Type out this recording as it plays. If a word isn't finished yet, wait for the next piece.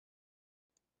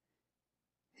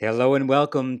Hello and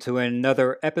welcome to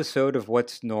another episode of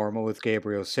What's Normal with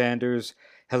Gabriel Sanders.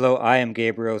 Hello, I am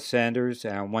Gabriel Sanders,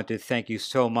 and I want to thank you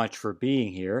so much for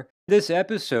being here. This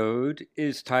episode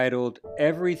is titled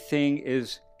Everything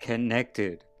is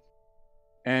Connected.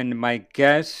 And my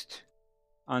guest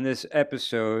on this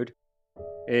episode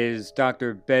is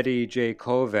Dr. Betty J.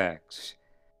 Kovacs.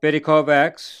 Betty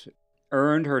Kovacs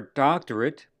earned her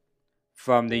doctorate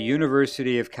from the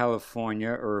University of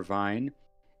California, Irvine,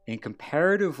 in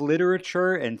comparative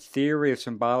literature and theory of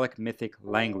symbolic mythic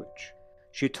language.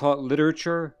 She taught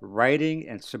literature, writing,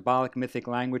 and symbolic mythic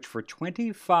language for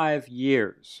 25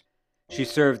 years. She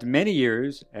served many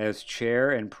years as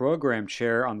chair and program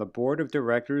chair on the board of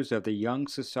directors of the Young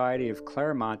Society of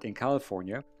Claremont in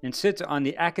California and sits on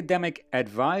the academic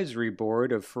advisory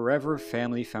board of Forever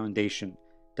Family Foundation.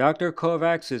 Dr.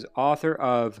 Kovacs is author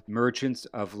of Merchants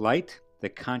of Light, The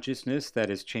Consciousness That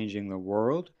Is Changing the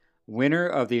World, winner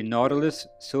of the Nautilus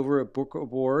Silver Book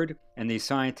Award and the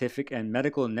Scientific and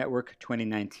Medical Network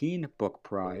 2019 Book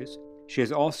Prize. She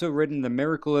has also written The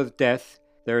Miracle of Death,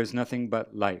 There Is Nothing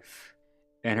But Life.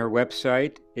 And her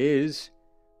website is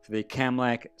for the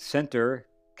Kamlak Center,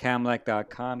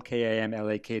 kamlak.com,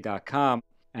 Kamlak.com,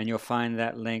 and you'll find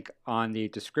that link on the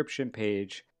description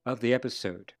page of the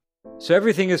episode. So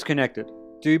everything is connected.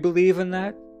 Do you believe in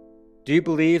that? Do you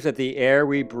believe that the air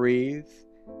we breathe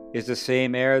is the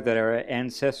same air that our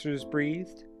ancestors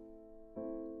breathed?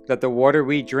 That the water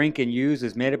we drink and use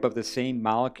is made up of the same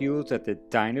molecules that the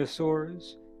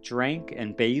dinosaurs drank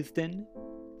and bathed in?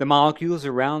 The molecules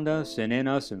around us and in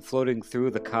us and floating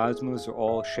through the cosmos are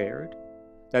all shared?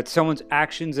 That someone's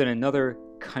actions in another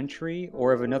country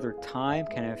or of another time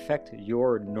can affect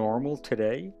your normal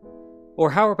today? Or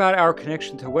how about our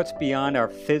connection to what's beyond our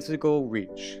physical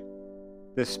reach?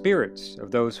 The spirits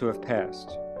of those who have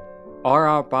passed. Are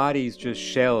our bodies just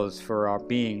shells for our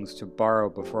beings to borrow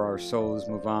before our souls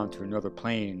move on to another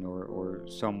plane or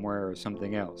somewhere or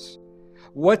something else?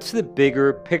 What's the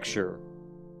bigger picture?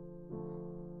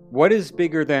 What is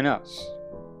bigger than us?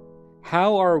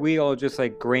 How are we all just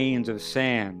like grains of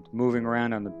sand moving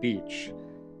around on the beach?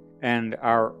 And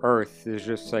our Earth is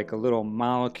just like a little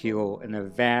molecule in a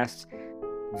vast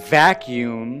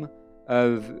vacuum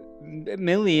of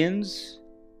millions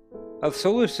of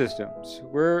solar systems.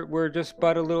 We're just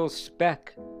but a little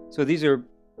speck. So these are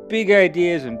big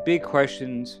ideas and big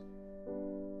questions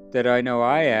that I know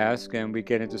I ask, and we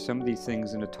get into some of these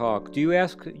things in the talk. Do you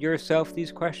ask yourself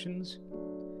these questions?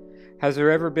 Has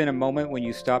there ever been a moment when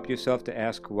you stopped yourself to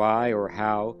ask why or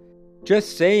how?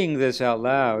 Just saying this out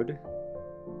loud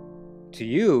to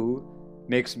you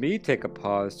makes me take a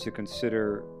pause to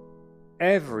consider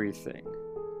everything.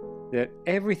 That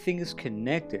everything is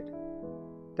connected.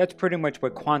 That's pretty much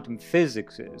what quantum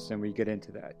physics is, and we get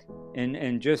into that.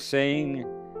 And just saying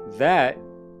that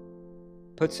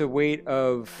puts a weight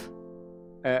of,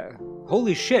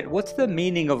 holy shit, what's the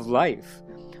meaning of life?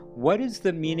 What is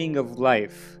the meaning of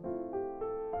life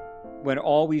when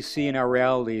all we see in our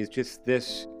reality is just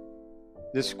this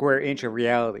square inch of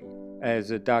reality, as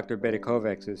Dr. Betty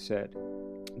Kovacs has said?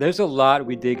 There's a lot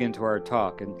we dig into our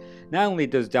talk, and not only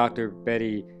does Dr.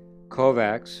 Betty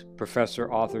Kovacs,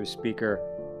 professor, author, speaker,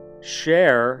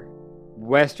 share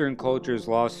Western culture's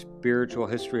lost spiritual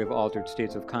history of altered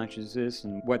states of consciousness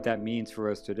and what that means for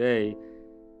us today,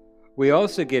 we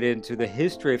also get into the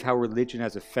history of how religion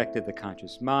has affected the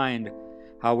conscious mind,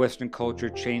 how Western culture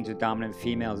changed the dominant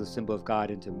female as a symbol of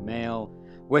God into male,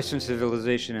 Western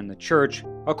civilization and the church.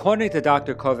 According to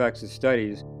Dr. Kovacs'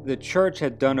 studies, the church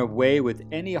had done away with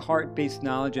any heart-based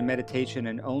knowledge and meditation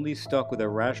and only stuck with a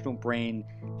rational brain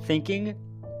thinking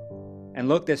and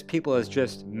looked at people as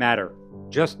just matter.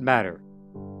 Just matter.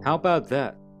 How about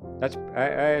that?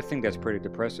 I think that's pretty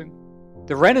depressing.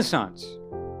 The Renaissance,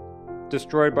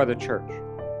 destroyed by the church.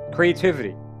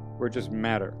 Creativity, we're just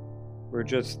matter. We're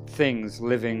just things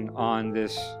living on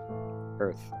this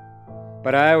earth.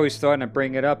 But I always thought, and I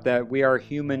bring it up, that we are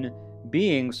human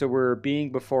beings, so we're a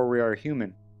being before we are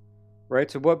human.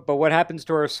 Right? So what happens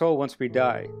to our soul once we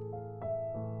die?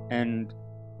 And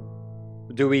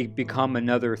do we become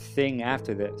another thing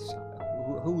after this?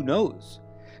 Who knows?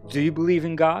 Do you believe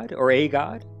in God or a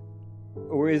God?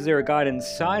 Or is there a God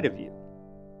inside of you?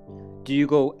 Do you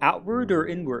go outward or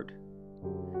inward?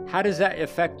 How does that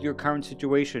affect your current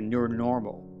situation, your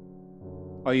normal?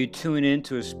 Are you tuned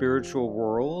into a spiritual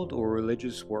world or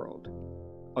religious world?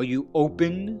 Are you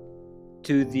open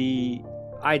to the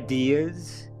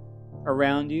ideas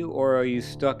around you, or are you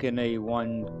stuck in a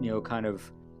one, kind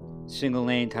of single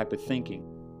lane type of thinking?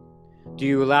 Do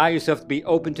you allow yourself to be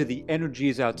open to the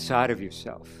energies outside of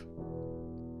yourself?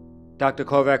 Dr.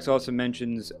 Kovacs also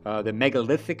mentions the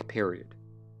megalithic period.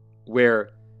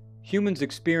 where humans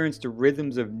experience the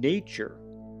rhythms of nature.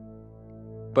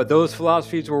 But those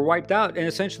philosophies were wiped out, and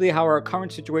essentially how our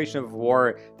current situation of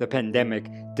war, the pandemic,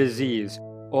 disease,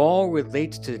 all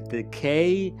relates to the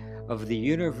decay of the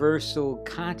universal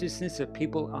consciousness of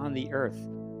people on the earth.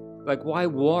 Like, why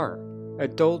war?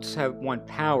 Adults want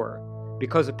power.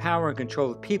 Because of power and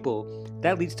control of people,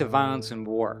 that leads to violence and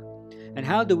war. And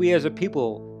how do we as a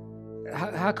people,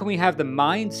 how can we have the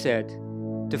mindset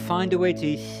to find a way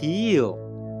to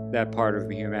heal that part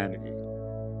of humanity?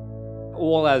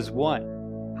 All as one.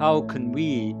 How can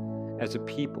we as a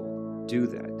people do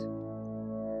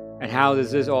that? And how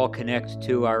does this all connect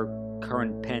to our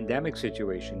current pandemic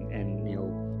situation and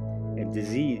and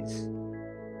disease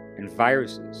and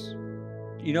viruses?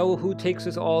 You know who takes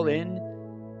us all in?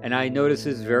 And I notice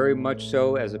this very much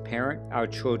so as a parent, our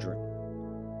children.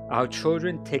 Our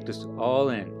children take us all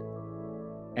in.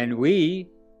 And we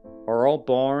are all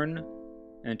born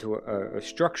into a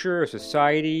structure, a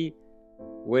society.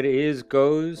 What is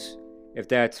goes. If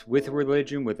that's with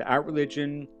religion, without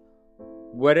religion,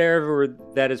 whatever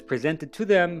that is presented to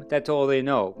them, that's all they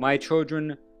know. My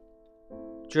children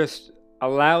just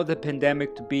allow the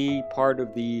pandemic to be part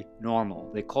of the normal.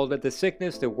 They called it the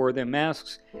sickness, they wore their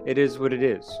masks. It is what it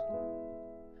is.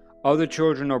 Other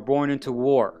children are born into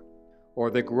war,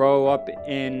 or they grow up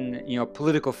in,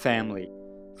 political family.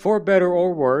 For better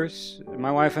or worse,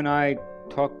 my wife and I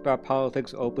talk about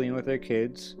politics openly with our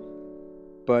kids,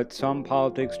 but some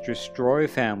politics destroy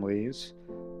families,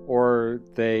 or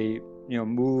they,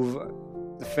 move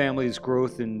the family's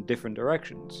growth in different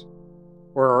directions.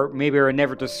 Or maybe are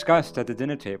never discussed at the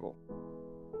dinner table.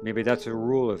 Maybe that's a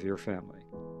rule of your family.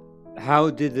 How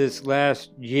did this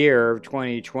last year of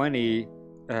 2020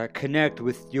 connect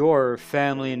with your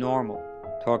family normal?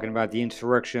 Talking about the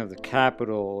insurrection of the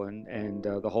Capitol and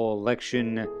the whole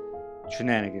election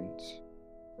shenanigans.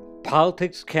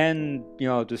 Politics can,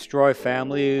 destroy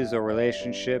families or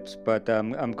relationships, but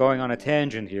I'm going on a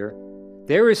tangent here.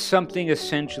 There is something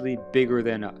essentially bigger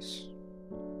than us,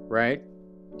 right?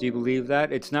 Do you believe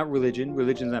that? It's not religion.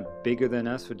 Religion's not bigger than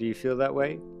us, or do you feel that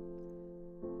way?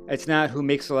 It's not who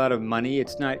makes a lot of money.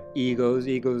 It's not egos.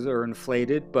 Egos are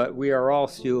inflated, but we are all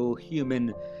still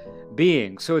human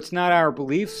beings. So it's not our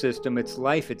belief system, it's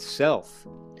life itself.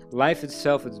 Life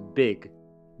itself is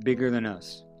bigger than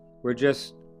us. We're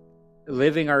just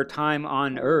living our time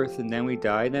on earth, and then we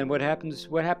die, and then what happens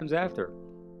after?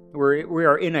 We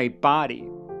are in a body.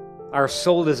 Our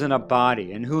soul is in a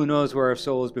body, and who knows where our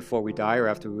soul is before we die or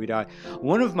after we die.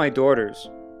 One of my daughters,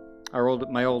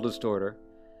 my oldest daughter,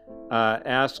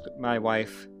 asked my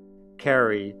wife,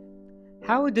 Carrie,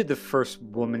 how did the first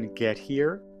woman get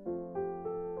here?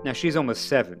 Now she's almost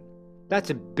 7. That's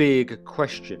a big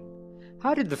question.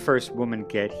 How did the first woman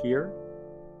get here?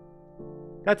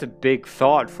 That's a big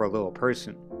thought for a little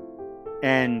person.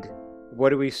 And what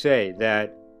do we say?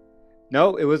 That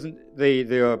no, it wasn't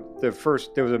the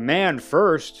first. There was a man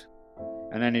first,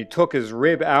 and then he took his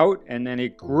rib out, and then he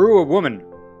grew a woman.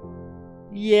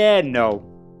 Yeah, no.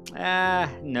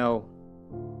 No.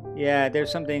 Yeah, there's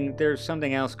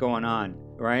something else going on,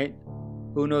 right?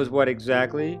 Who knows what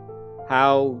exactly?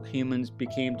 How humans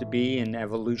became to be in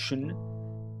evolution,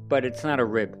 but it's not a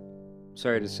rib.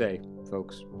 Sorry to say,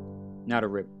 folks. Not a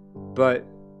rib. But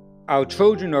our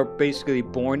children are basically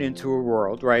born into a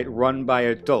world, right, run by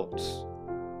adults.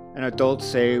 And adults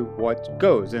say what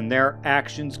goes, and their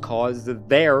actions cause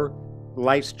their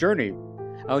life's journey.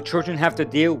 Our children have to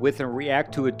deal with and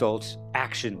react to adults'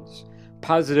 actions,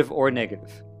 positive or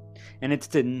negative. And it's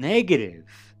the negative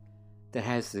that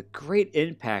has the great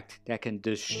impact that can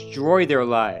destroy their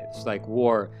lives, like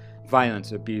war,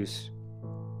 violence, abuse.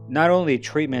 Not only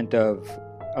treatment of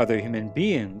other human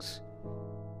beings,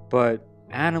 but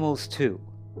animals too.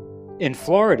 In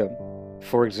Florida,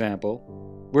 for example,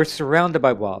 we're surrounded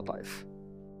by wildlife.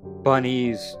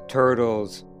 Bunnies,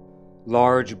 turtles,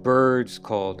 large birds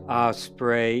called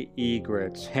osprey,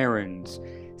 egrets, herons,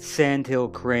 sandhill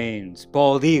cranes,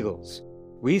 bald eagles.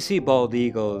 We see bald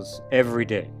eagles every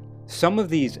day. Some of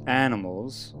these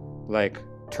animals, like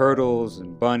turtles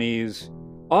and bunnies,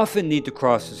 often need to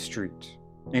cross the street,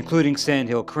 including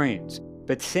sandhill cranes.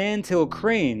 But sandhill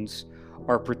cranes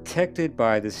are protected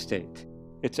by the state.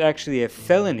 It's actually a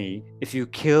felony if you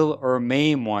kill or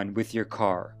maim one with your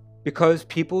car, because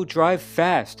people drive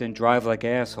fast and drive like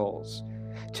assholes.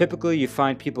 Typically, you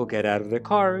find people get out of their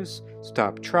cars,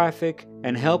 stop traffic,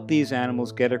 and help these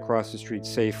animals get across the street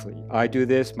safely. I do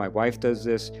this, my wife does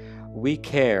this. We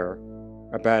care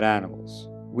about animals.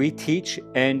 We teach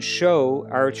and show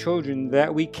our children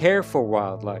that we care for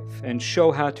wildlife and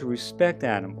show how to respect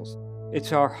animals.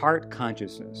 It's our heart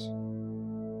consciousness.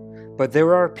 But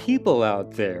there are people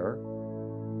out there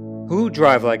who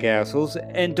drive like assholes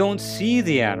and don't see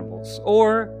the animals,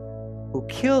 or who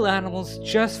kill animals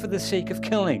just for the sake of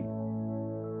killing.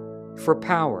 For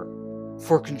power,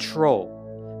 for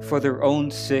control, for their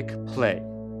own sick play.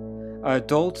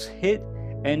 Adults hit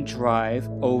and drive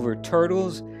over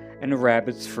turtles and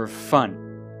rabbits for fun.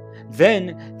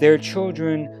 Then their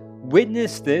children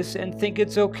witness this and think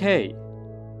it's okay.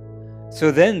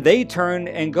 So then they turn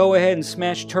and go ahead and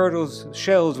smash turtles'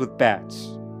 shells with bats,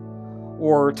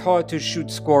 or are taught to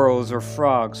shoot squirrels or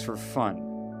frogs for fun.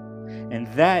 And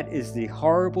that is the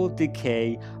horrible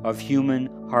decay of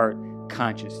human heart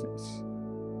consciousness.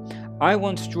 I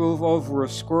once drove over a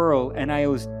squirrel and I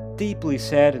was deeply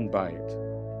saddened by it.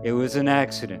 It was an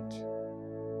accident.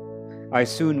 I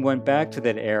soon went back to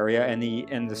that area and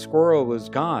the squirrel was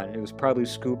gone. It was probably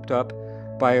scooped up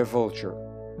by a vulture.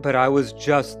 But I was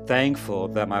just thankful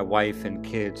that my wife and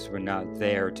kids were not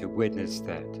there to witness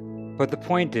that. But the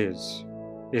point is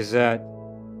that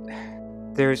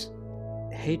there's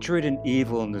hatred and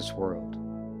evil in this world,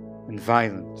 and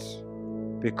violence,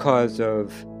 because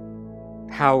of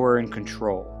power and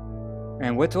control.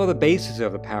 And what's all the basis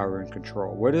of the power and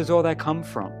control? Where does all that come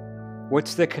from?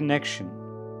 What's the connection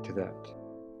to that?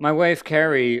 My wife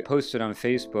Carrie posted on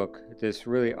Facebook this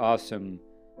really awesome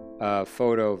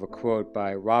photo of a quote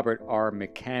by Robert R.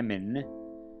 McCammon.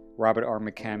 Robert R.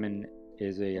 McCammon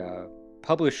is a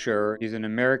publisher. He's an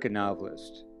American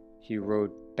novelist. He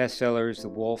wrote bestsellers, The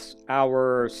Wolf's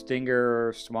Hour,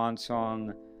 Stinger, Swan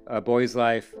Song, A Boy's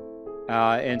Life.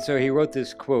 And so he wrote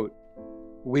this quote: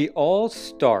 "We all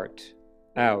start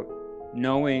out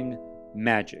knowing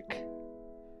magic.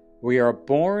 We are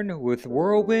born with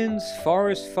whirlwinds,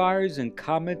 forest fires, and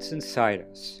comets inside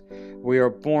us. We are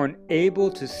born able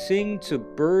to sing to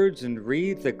birds and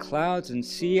read the clouds and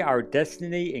see our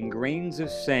destiny in grains of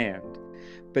sand.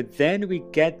 But then we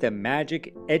get the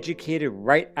magic educated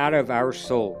right out of our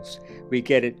souls. We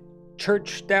get it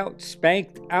churched out,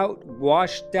 spanked out,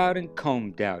 washed out, and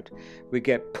combed out. We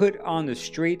get put on the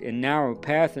straight and narrow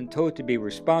path and told to be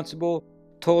responsible,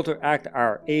 told to act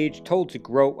our age, told to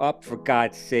grow up, for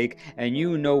God's sake. And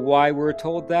you know why we're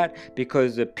told that?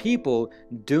 Because the people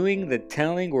doing the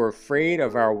telling were afraid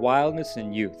of our wildness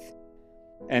and youth.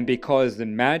 And because the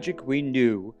magic we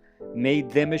knew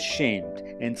made them ashamed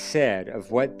and sad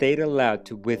of what they'd allowed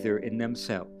to wither in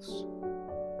themselves."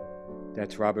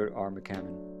 That's Robert R.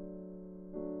 McCammon.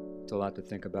 It's a lot to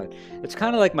think about. It's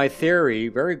kind of like my theory,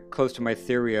 very close to my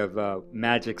theory of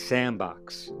magic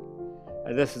sandbox.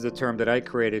 This is a term that I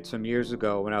created some years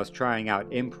ago when I was trying out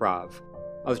improv.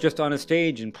 I was just on a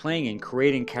stage and playing and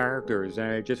creating characters,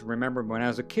 and I just remember when I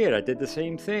was a kid, I did the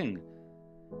same thing.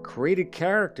 Created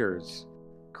characters,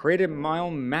 created my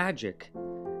own magic.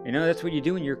 You know, that's what you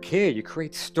do when you're a kid. You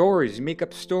create stories, you make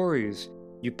up stories,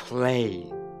 you play.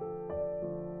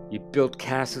 You build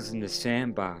castles in the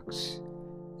sandbox,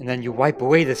 and then you wipe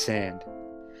away the sand.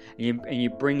 And you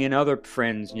bring in other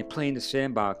friends, and you play in the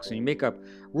sandbox, and you make up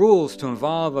rules to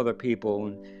involve other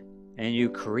people, and you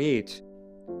create,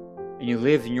 and you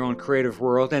live in your own creative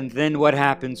world. And then what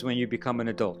happens when you become an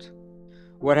adult?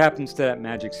 What happens to that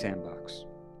magic sandbox?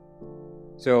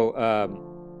 So,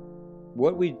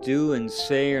 what we do and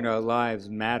say in our lives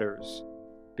matters,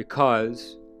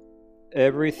 because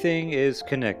everything is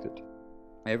connected.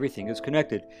 Everything is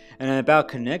connected. And about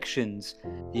connections,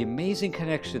 the amazing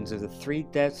connections of the 3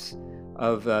 deaths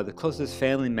of the closest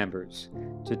family members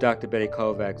to Dr. Betty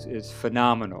Kovacs is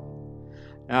phenomenal.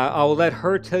 I'll let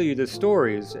her tell you the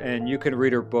stories, and you can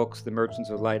read her books, The Merchants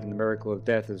of Light and The Miracle of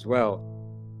Death, as well.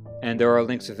 And there are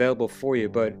links available for you.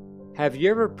 But have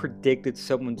you ever predicted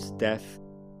someone's death?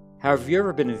 Have you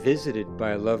ever been visited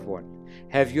by a loved one?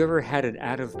 Have you ever had an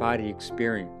out-of-body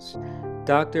experience?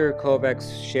 Dr.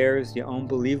 Kovacs shares the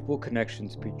unbelievable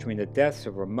connections between the deaths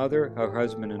of her mother, her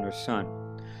husband, and her son.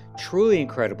 Truly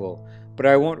incredible, but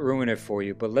I won't ruin it for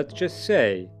you. But let's just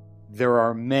say there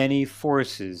are many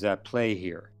forces at play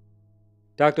here.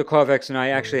 Dr. Kovacs and I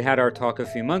actually had our talk a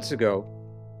few months ago,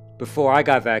 before I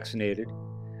got vaccinated.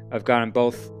 I've gotten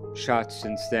both shots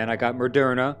since then. I got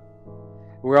Moderna.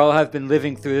 We all have been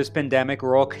living through this pandemic.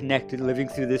 We're all connected, living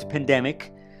through this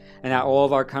pandemic. And now all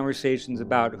of our conversations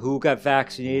about who got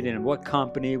vaccinated and what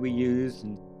company we used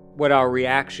and what our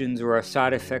reactions or our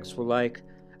side effects were like.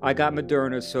 I got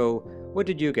Moderna, so what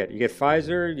did you get? You get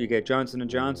Pfizer, you get Johnson &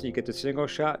 Johnson, you get the single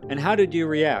shot. And how did you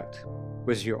react?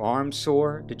 Was your arm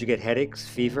sore? Did you get headaches,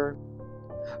 fever?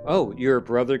 Oh, your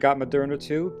brother got Moderna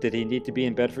too? Did he need to be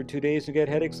in bed for 2 days and get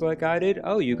headaches like I did?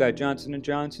 Oh, you got Johnson &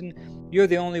 Johnson? You're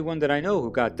the only one that I know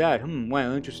who got that.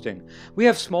 Well, interesting. We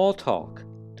have small talk.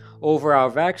 over our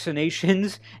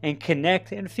vaccinations and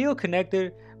connect and feel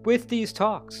connected with these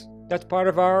talks. That's part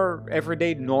of our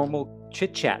everyday normal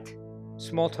chit chat,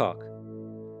 small talk.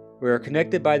 We are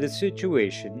connected by the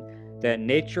situation that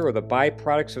nature or the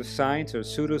byproducts of science or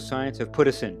pseudoscience have put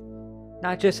us in.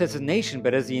 Not just as a nation,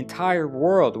 but as the entire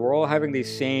world. We're all having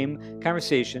these same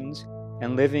conversations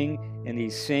and living in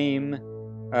these same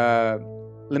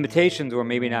limitations, or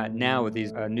maybe not now with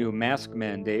these new mask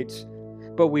mandates,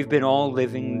 but we've been all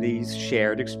living these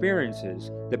shared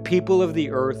experiences. The people of the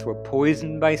earth were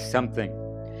poisoned by something,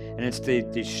 and it's the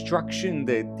destruction,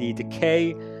 the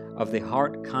decay of the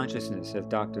heart consciousness, as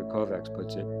Dr. Kovacs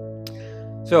puts it.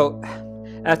 So,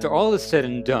 after all is said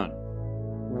and done,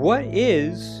 what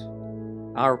is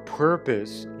our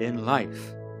purpose in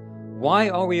life? Why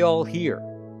are we all here?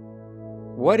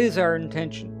 What is our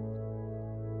intention?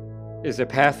 Is a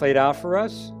path laid out for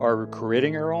us? Are we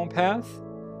creating our own path?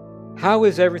 How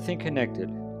is everything connected?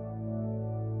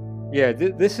 Yeah,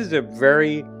 this is a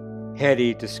very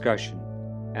heady discussion,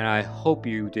 and I hope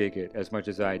you dig it as much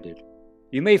as I did.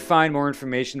 You may find more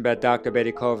information about Dr.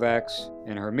 Betty Kovacs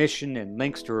and her mission and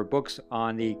links to her books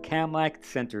on the Kamlak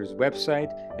Center's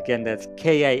website. Again, that's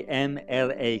KAMLAK.com.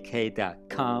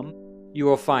 You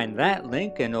will find that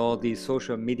link and all the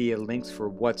social media links for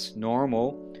What's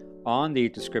Normal on the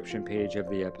description page of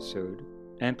the episode.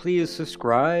 And please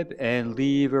subscribe and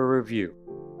leave a review.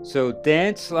 So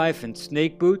dance life in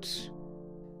snake boots,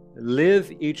 live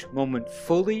each moment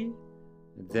fully,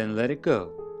 then let it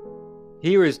go.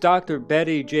 Here is Dr.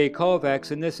 Betty J.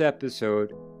 Kovacs in this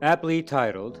episode, aptly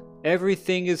titled,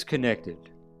 Everything is Connected.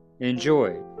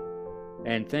 Enjoy,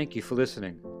 and thank you for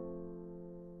listening.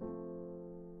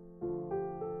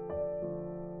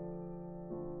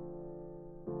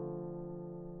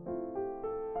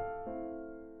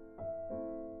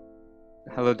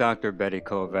 Hello, Dr. Betty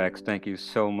Kovacs. Thank you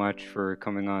so much for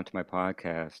coming on to my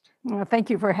podcast. Well,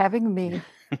 thank you for having me.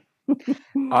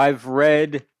 I've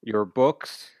read your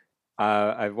books.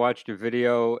 I've watched your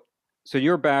video. So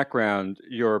your background,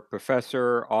 you're a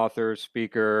professor, author,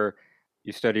 speaker.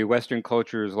 You study Western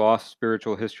culture's lost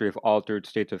spiritual history of altered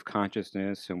states of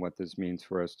consciousness and what this means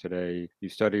for us today. You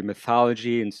study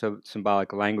mythology and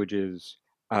symbolic languages.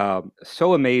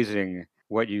 So amazing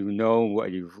what you know,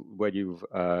 what you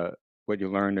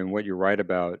learned, and what you write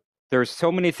about. There's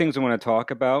so many things I want to talk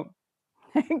about.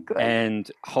 Good. And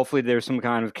hopefully there's some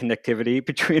kind of connectivity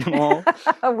between them all.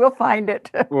 We'll find it.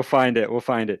 We'll find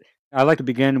it. I'd like to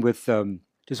begin with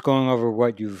just going over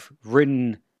what you've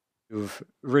written. You've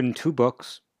written 2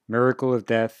 books, Miracle of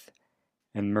Death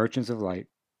and Merchants of Light.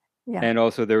 Yeah. And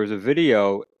also there was a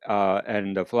video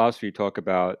and a philosophy talk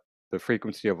about the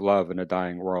frequency of love in a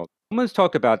dying world. Let's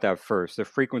talk about that first, the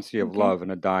frequency of love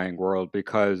in a dying world,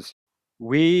 because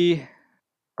we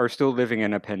are still living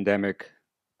in a pandemic.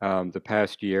 The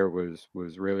past year was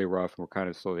really rough, and we're kind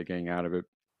of slowly getting out of it.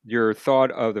 Your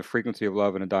thought of the frequency of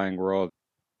love in a dying world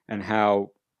and how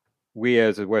we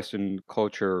as a Western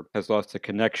culture has lost the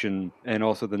connection and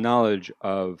also the knowledge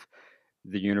of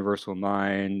the universal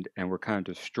mind, and we're kind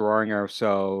of destroying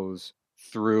ourselves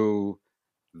through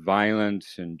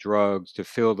violence and drugs to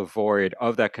fill the void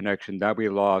of that connection that we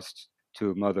lost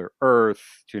to Mother Earth,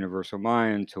 to universal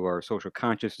mind, to our social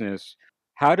consciousness.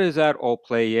 How does that all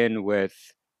play in with,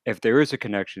 if there is a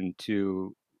connection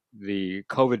to the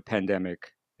COVID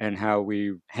pandemic and how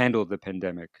we handled the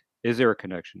pandemic? Is there a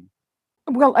connection?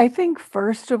 Well, I think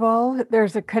first of all,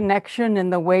 there's a connection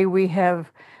in the way we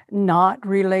have not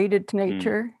related to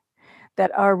nature,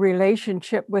 that our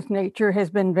relationship with nature has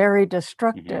been very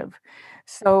destructive.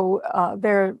 So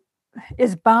there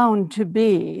is bound to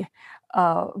be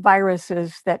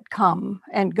viruses that come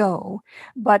and go,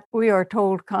 but we are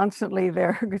told constantly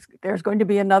there's going to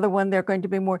be another one, there are going to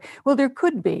be more. Well, there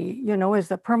could be, as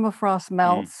the permafrost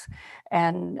melts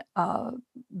and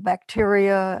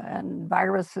bacteria and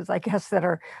viruses, I guess, that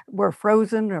were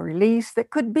frozen or released, that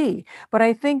could be. But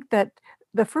I think that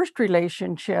the first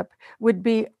relationship would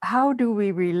be, how do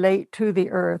we relate to the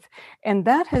earth? And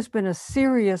that has been a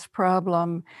serious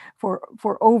problem for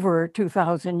over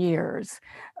 2,000 years.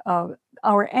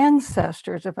 Our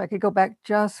ancestors, if I could go back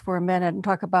just for a minute and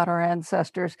talk about our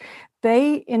ancestors,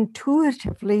 they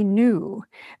intuitively knew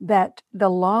that the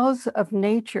laws of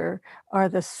nature are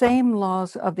the same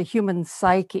laws of the human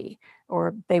psyche,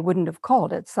 or they wouldn't have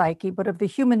called it psyche, but of the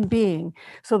human being.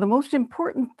 So the most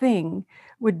important thing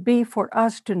would be for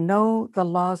us to know the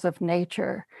laws of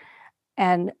nature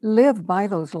and live by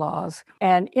those laws.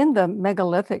 And in the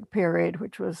megalithic period,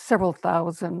 which was several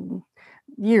thousand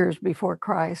years before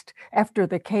Christ, after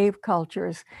the cave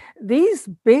cultures. These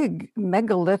big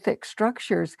megalithic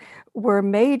structures were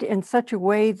made in such a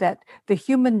way that the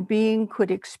human being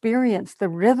could experience the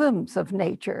rhythms of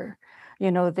nature,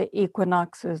 the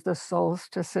equinoxes, the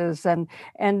solstices,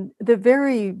 and the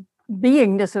very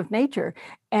beingness of nature.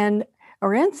 And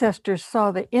our ancestors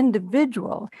saw the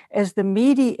individual as the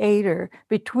mediator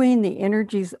between the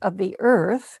energies of the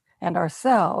earth and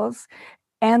ourselves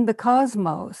and the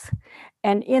cosmos.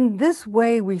 And in this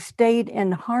way, we stayed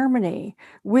in harmony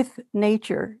with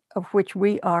nature, of which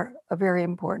we are a very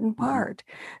important part.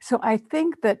 So I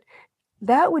think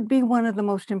that would be one of the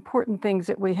most important things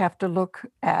that we have to look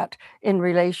at in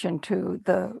relation to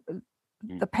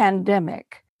the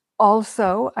pandemic.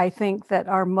 Also, I think that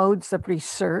our modes of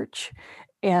research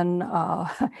and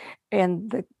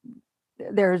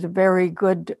there's a very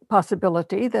good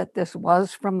possibility that this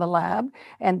was from the lab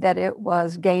and that it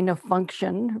was gain of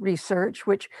function research,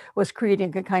 which was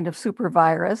creating a kind of super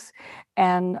virus.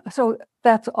 And so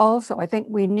that's also, I think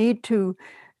we need to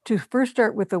first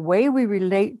start with the way we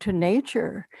relate to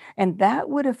nature, and that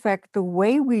would affect the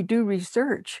way we do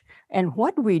research and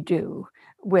what we do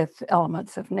with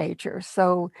elements of nature.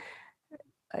 So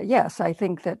yes, I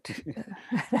think that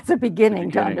that's a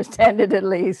beginning to understand it, at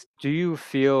least. Do you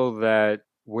feel that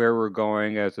where we're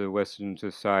going as a Western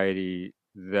society,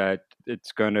 that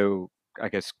it's going to, I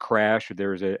guess, crash? Or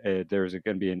there's going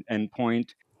to be an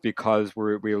endpoint because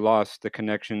we lost the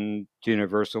connection to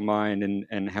universal mind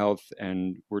and health,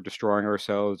 and we're destroying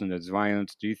ourselves, and there's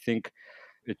violence? Do you think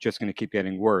it's just going to keep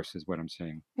getting worse, is what I'm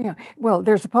saying? Yeah, well,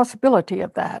 there's a possibility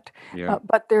of that. Yeah.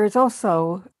 But there is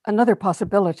also another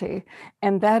possibility,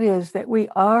 and that is that we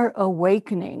are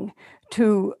awakening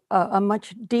to a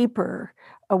much deeper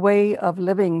a way of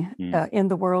living in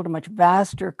the world, a much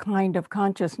vaster kind of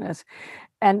consciousness.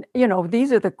 And,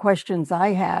 these are the questions I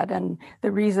had. And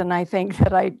the reason I think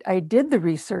that I did the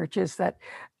research is that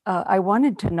I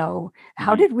wanted to know,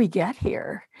 how did we get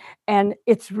here? And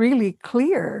it's really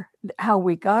clear how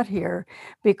we got here,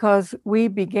 because we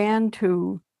began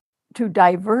to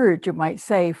diverge, you might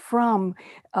say, from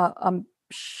a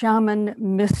shaman,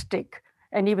 mystic,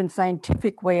 and even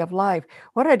scientific way of life.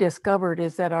 What I discovered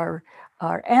is that our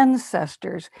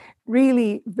ancestors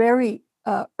really very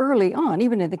early on,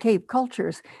 even in the cave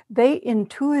cultures, they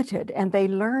intuited and they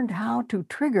learned how to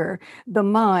trigger the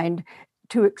mind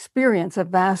to experience a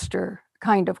vaster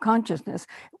kind of consciousness.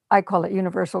 I call it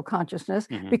universal consciousness,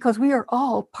 because we are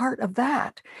all part of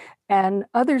that. And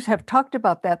others have talked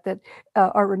about that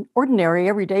our ordinary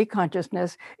everyday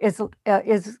consciousness is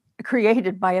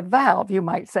created by a valve, you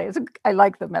might say. I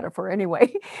like the metaphor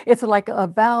anyway. It's like a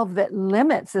valve that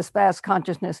limits this vast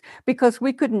consciousness, because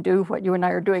we couldn't do what you and I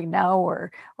are doing now,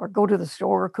 or go to the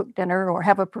store or cook dinner or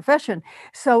have a profession.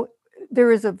 So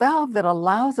there is a valve that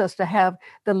allows us to have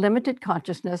the limited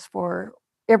consciousness for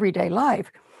everyday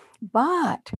life.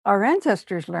 But our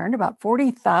ancestors learned about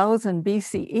 40,000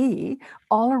 BCE,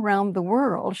 all around the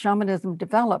world, shamanism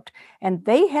developed, and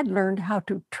they had learned how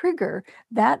to trigger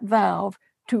that valve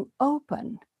to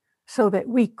open so that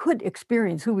we could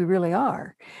experience who we really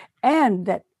are, and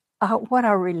that what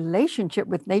our relationship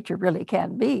with nature really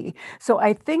can be. So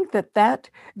I think that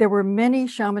there were many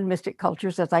shaman mystic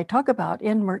cultures, as I talk about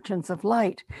in Merchants of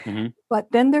Light.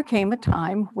 But then there came a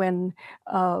time when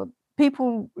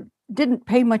people didn't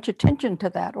pay much attention to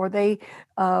that, or they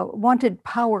wanted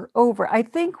power over. I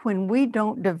think when we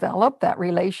don't develop that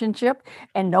relationship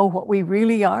and know what we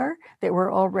really are, that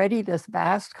we're already this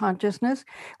vast consciousness,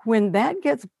 when that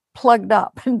gets plugged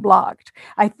up and blocked,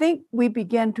 I think we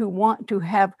begin to want to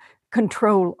have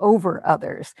control over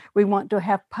others. We want to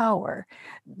have power.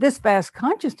 This vast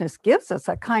consciousness gives us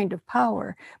a kind of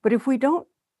power, but if we don't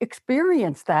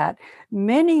experience that,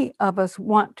 many of us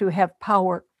want to have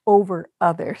power over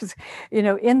others.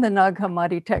 In the Nag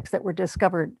Hammadi texts that were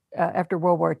discovered after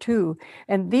World War II,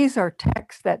 and these are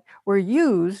texts that were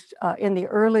used in the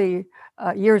early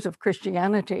years of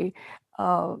Christianity,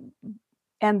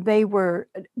 and they were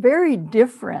very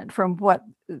different from what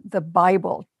the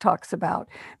Bible talks about,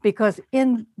 because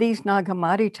in these Nag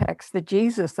Hammadi texts, the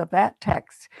Jesus of that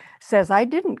text says, I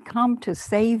didn't come to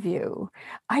save you.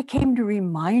 I came to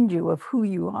remind you of who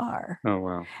you are. Oh,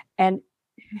 wow. And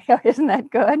isn't that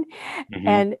good?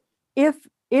 And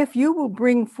if you will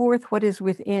bring forth what is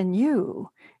within you,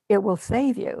 it will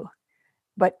save you.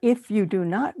 But if you do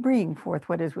not bring forth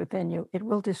what is within you, it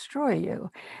will destroy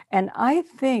you. And I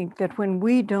think that when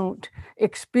we don't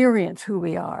experience who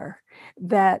we are,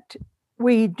 that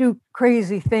we do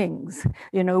crazy things.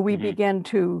 We Mm-hmm. begin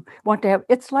to want to have,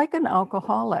 it's like an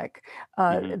alcoholic,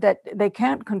 Mm-hmm. that they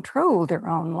can't control their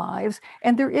own lives.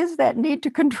 And there is that need to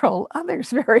control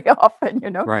others very often.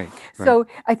 Right. Right. So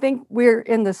I think we're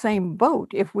in the same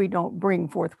boat if we don't bring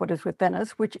forth what is within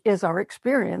us, which is our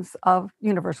experience of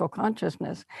universal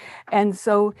consciousness. And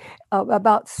so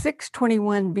about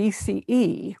 621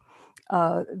 BCE,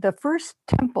 the first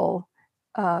temple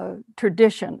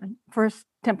tradition, first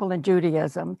temple in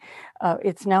Judaism,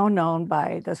 it's now known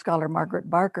by the scholar Margaret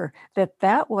Barker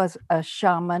that was a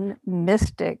shaman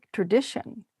mystic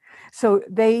tradition. So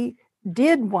they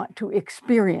did want to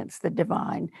experience the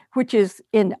divine, which is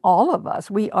in all of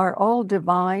us. We are all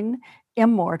divine,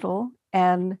 immortal,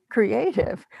 and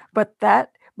creative. But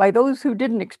that, by those who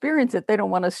didn't experience it, they don't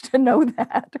want us to know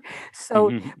that. So,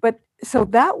 Mm-hmm. so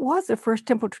that was the first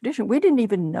temple tradition. We didn't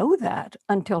even know that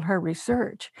until her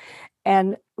research.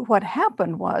 And what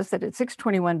happened was that at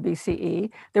 621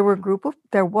 BCE, there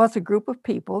was a group of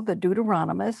people, the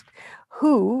Deuteronomists,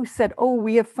 who said, "Oh,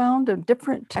 we have found a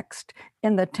different text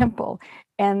in the temple,"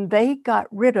 and they got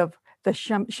rid of the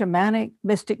shamanic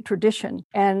mystic tradition.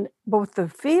 And both the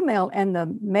female and the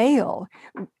male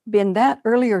in that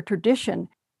earlier tradition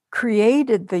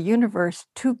created the universe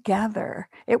together.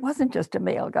 It wasn't just a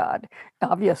male God.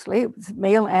 Obviously, it was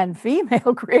male and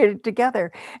female created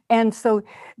together. And so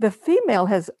the female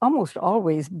has almost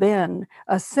always been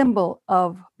a symbol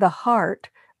of the heart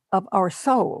of our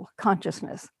soul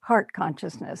consciousness, heart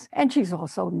consciousness. And she's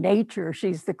also nature,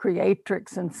 she's the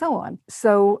creatrix, and so on.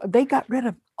 So they got rid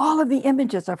of all of the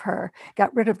images of her,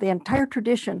 got rid of the entire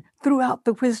tradition throughout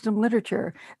the wisdom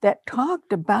literature that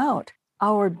talked about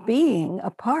our being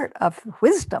a part of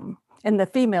wisdom. And the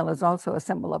female is also a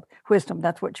symbol of wisdom.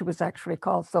 That's what she was actually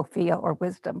called, Sophia, or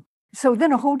wisdom. So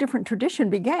then a whole different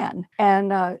tradition began.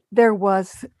 And there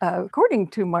was, according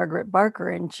to Margaret Barker,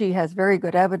 and she has very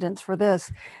good evidence for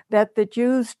this, that the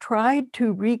Jews tried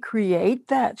to recreate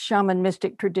that shaman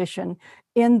mystic tradition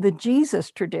in the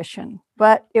Jesus tradition,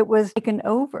 but it was taken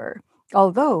over.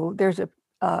 Although there's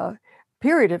a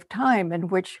period of time in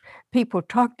which people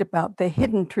talked about the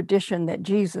hidden tradition that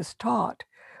Jesus taught,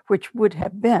 which would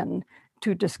have been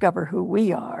to discover who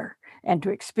we are and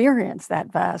to experience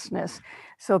that vastness.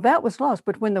 So that was lost.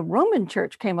 But when the Roman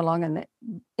Church came along in the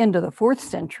end of the 4th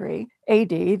century AD,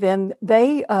 then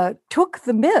they took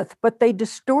the myth, but they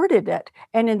distorted it.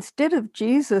 And instead of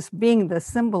Jesus being the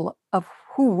symbol of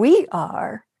who we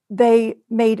are, they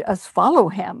made us follow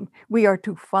him. We are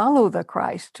to follow the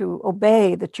Christ, to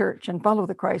obey the church and follow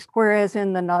the Christ. Whereas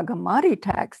in the Nag Hammadi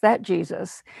text, that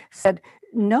Jesus said,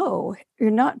 "No, you're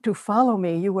not to follow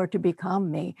me, you are to become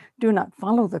me. Do not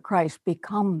follow the Christ,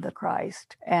 become the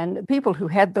Christ." And people who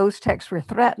had those texts were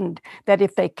threatened that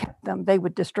if they kept them, they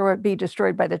would be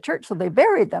destroyed by the church. So they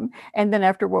buried them. And then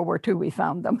after World War II, we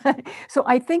found them. So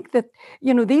I think that,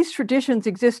 these traditions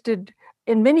existed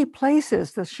in many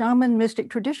places, the shaman mystic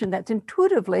tradition, that's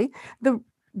intuitively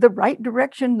the right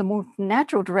direction, the more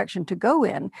natural direction to go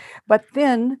in. But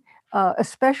then,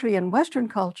 especially in Western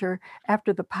culture,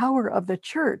 after the power of the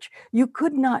church, you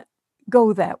could not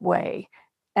go that way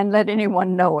and let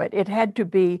anyone know it. It had to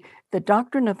be the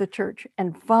doctrine of the church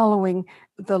and following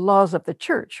the laws of the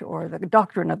church or the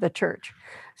doctrine of the church.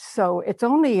 So it's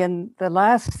only in the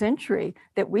last century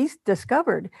that we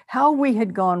discovered how we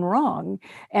had gone wrong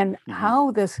and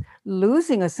how this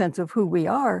losing a sense of who we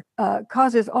are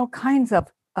causes all kinds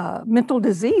of mental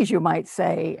disease, you might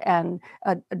say, and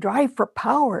a drive for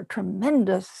power,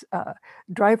 tremendous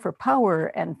drive for power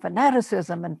and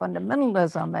fanaticism and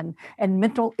fundamentalism and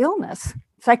mental illness,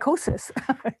 psychosis.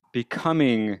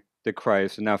 Becoming the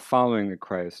Christ and now following the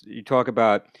Christ. You talk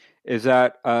about, is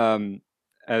that,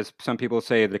 as some people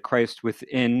say, the Christ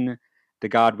within, the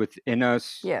God within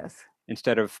us? Yes.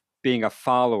 Instead of being a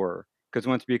follower. Because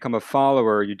once you become a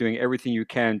follower, you're doing everything you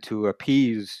can to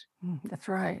appease That's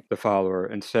right. the follower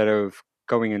instead of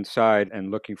going inside and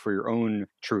looking for your own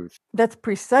truth. That's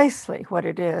precisely what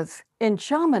it is. In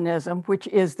shamanism, which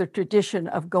is the tradition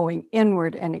of going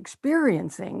inward and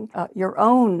experiencing your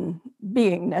own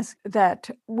beingness, that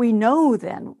we know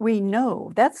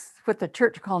that's what the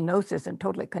church called gnosis and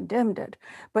totally condemned it.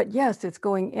 But yes, it's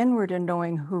going inward and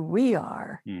knowing who we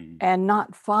are and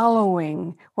not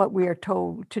following what we are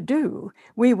told to do.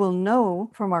 We will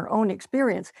know from our own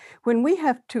experience. When we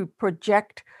have to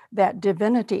project that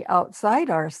divinity outside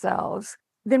ourselves,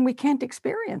 then we can't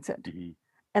experience it.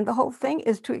 And the whole thing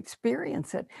is to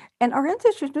experience it. And our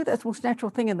ancestors knew that's the most natural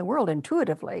thing in the world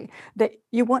intuitively, that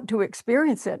you want to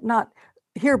experience it, not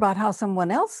hear about how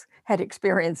someone else had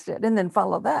experienced it and then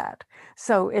follow that.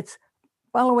 So it's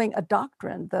following a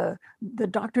doctrine. The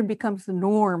doctrine becomes the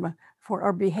norm for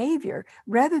our behavior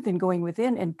rather than going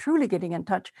within and truly getting in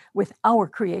touch with our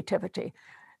creativity,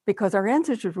 because our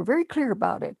ancestors were very clear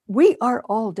about it. We are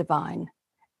all divine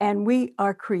and we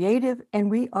are creative and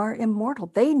we are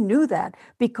immortal. They knew that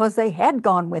because they had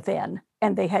gone within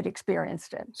and they had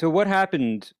experienced it. So what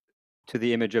happened to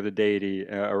the image of the deity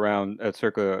around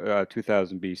circa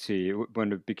 2000 BC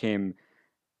when it became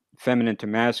feminine to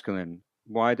masculine?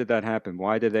 Why did that happen?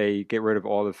 Why did they get rid of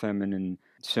all the feminine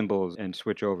symbols and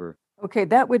switch over? Okay,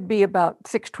 that would be about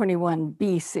 621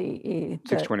 BCE.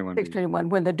 621 BC. 621,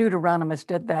 when the Deuteronomists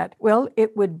did that. Well,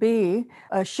 it would be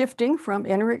a shifting from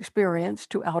inner experience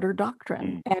to outer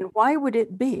doctrine. And why would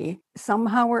it be?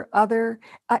 Somehow or other,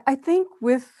 I think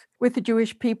with the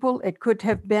Jewish people, it could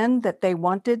have been that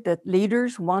that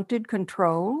leaders wanted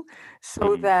control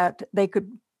so that they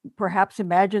could perhaps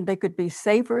imagine they could be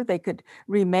safer, they could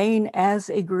remain as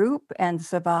a group and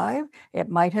survive. It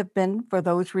might have been for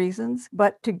those reasons.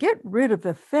 But to get rid of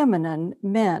the feminine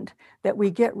meant that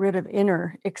we get rid of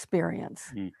inner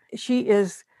experience. She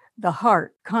is the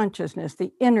heart, consciousness,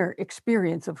 the inner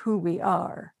experience of who we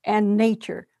are, and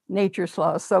nature's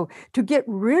laws. So to get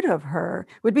rid of her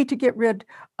would be to get rid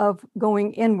of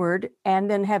going inward and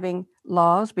then having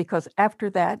laws, because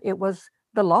after that it was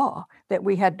the law that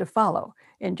we had to follow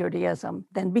in Judaism,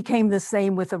 then became the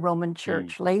same with the Roman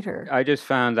Church later. I just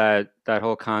found that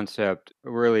whole concept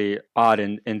really odd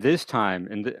in this time,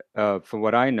 from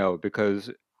what I know,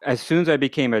 because as soon as I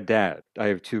became a dad, I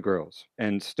have 2 girls,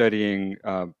 and studying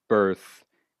birth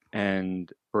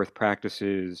and birth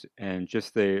practices and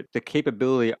just the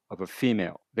capability of a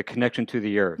female, the connection to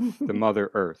the earth, the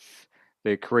Mother Earth,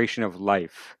 the creation of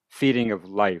life, feeding of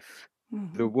life.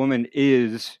 The woman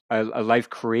is a life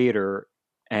creator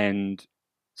and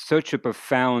such a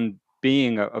profound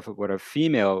being of what a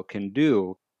female can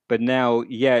do. But now,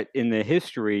 yet in the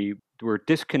history, we're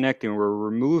disconnecting, we're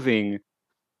removing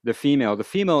the female. The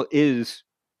female is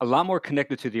a lot more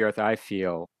connected to the earth, I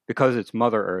feel, because it's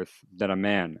Mother Earth than a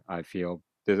man, I feel.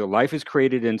 The life is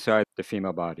created inside the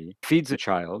female body, feeds the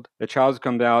child. The child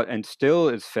comes out and still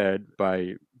is fed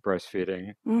by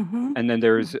breastfeeding. And then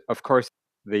there's, of course,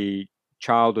 the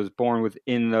child is born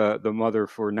within the mother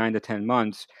for 9 to 10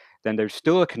 months. Then there's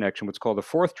still a connection, what's called the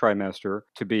 4th trimester,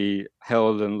 to be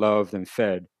held and loved and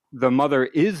fed. The mother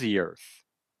is the earth.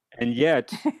 And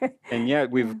yet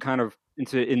we've kind of,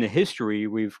 in the history,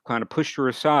 we've kind of pushed her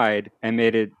aside and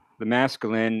made it the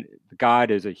masculine. God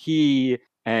is a he,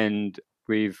 and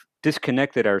we've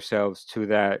disconnected ourselves to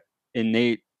that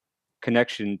innate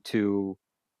connection to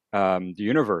the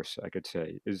universe, I could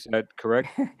say. Is that correct?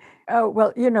 Oh,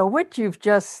 well, what you've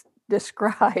just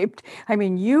described, I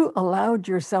mean, you allowed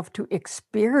yourself to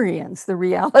experience the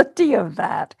reality of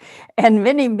that. And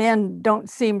many men don't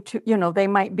seem to, they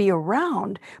might be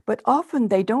around, but often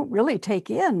they don't really take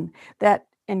in that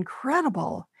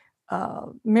incredible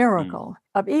miracle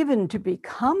of even to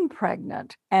become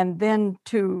pregnant and then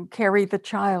to carry the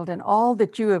child, and all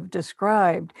that you have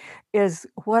described is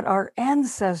what our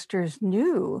ancestors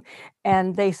knew,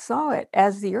 and they saw it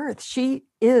as the earth. She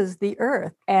is the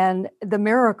earth, and the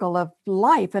miracle of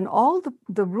life, and all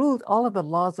the rules, all of the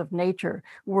laws of nature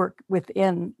work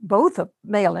within both of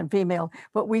male and female.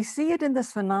 But we see it in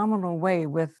this phenomenal way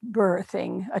with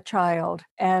birthing a child.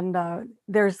 And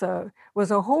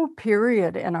was a whole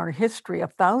period in our history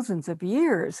of thousands of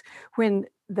years when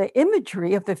the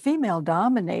imagery of the female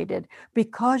dominated,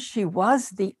 because she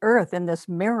was the earth in this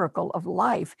miracle of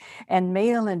life, and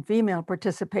male and female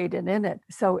participated in it.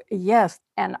 So yes,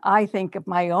 and I think of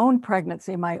my own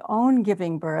pregnancy, my own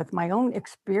giving birth, my own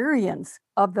experience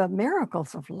of the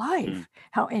miracles of life,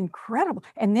 how incredible.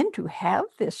 And then to have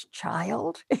this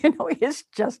child, is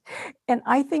just, and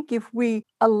I think if we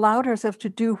allowed ourselves to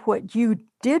do what you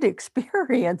did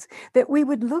experience, that we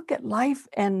would look at life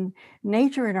and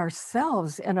nature and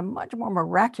ourselves in a much more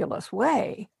miraculous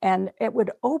way. And it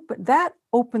would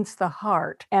opens the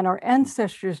heart. And our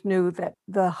ancestors knew that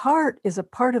the heart is a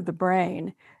part of the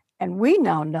brain. And we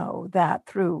now know that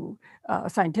through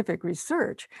scientific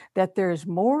research, that there's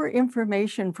more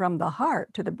information from the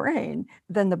heart to the brain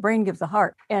than the brain gives the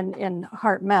heart. And in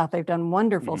HeartMath, they've done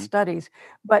wonderful studies.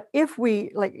 But if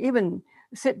we even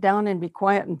sit down and be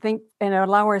quiet and think and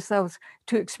allow ourselves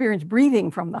to experience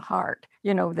breathing from the heart,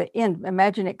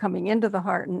 imagine it coming into the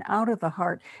heart and out of the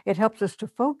heart, it helps us to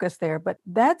focus there. But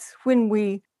that's when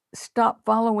we stop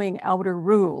following outer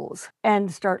rules and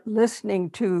start listening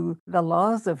to the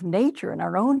laws of nature and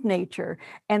our own nature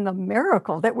and the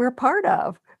miracle that we're part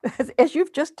of, as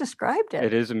you've just described it.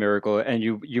 It is a miracle. And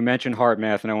you mentioned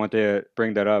HeartMath, and I want to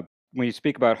bring that up. When you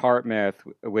speak about HeartMath,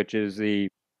 which is the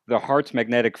the heart's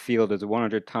magnetic field is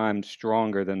 100 times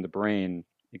stronger than the brain.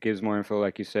 It gives more info,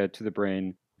 like you said, to the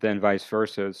brain than vice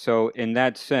versa. So in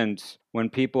that sense, when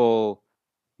people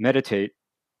meditate,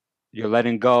 you're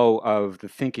letting go of the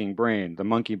thinking brain, the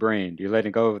monkey brain. You're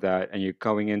letting go of that and you're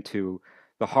going into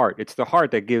the heart. It's the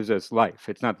heart that gives us life.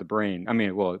 It's not the brain. I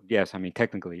mean, well, yes, I mean,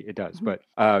 technically it does, but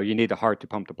you need the heart to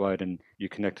pump the blood and you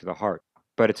connect to the heart.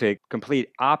 But it's a complete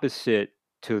opposite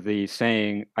to the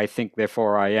saying, I think,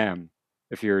 therefore I am.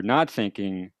 If you're not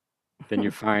thinking, then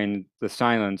you find the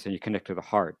silence and you connect to the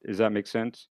heart. Does that make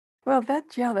sense? Well,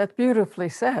 that's beautifully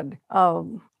said.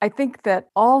 I think that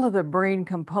all of the brain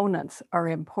components are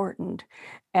important.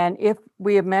 And if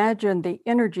we imagine the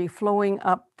energy flowing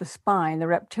up the spine, the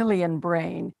reptilian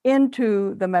brain,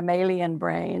 into the mammalian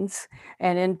brains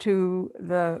and into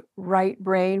the right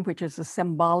brain, which is the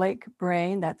symbolic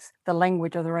brain, that's the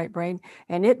language of the right brain,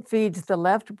 and it feeds the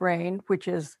left brain, which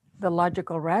is the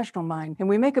logical rational mind. And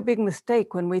we make a big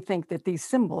mistake when we think that these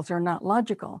symbols are not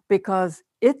logical, because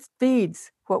it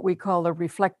feeds what we call a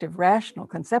reflective rational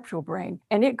conceptual brain.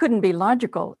 And it couldn't be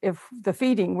logical if the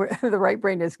feeding the right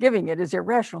brain is giving it is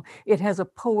irrational. It has a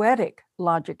poetic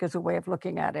logic as a way of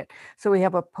looking at it. So we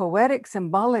have a poetic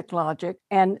symbolic logic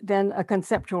and then a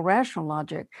conceptual rational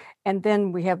logic. And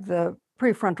then we have the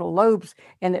prefrontal lobes,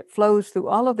 and it flows through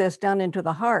all of this down into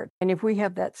the heart. And if we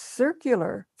have that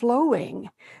circular flowing,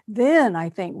 then I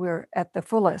think we're at the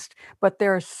fullest. But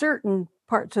there are certain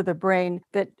parts of the brain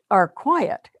that are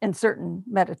quiet in certain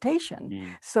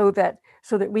meditation, so that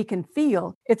we can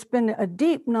feel. It's been a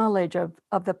deep knowledge of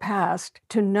the past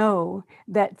to know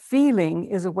that feeling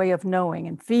is a way of knowing,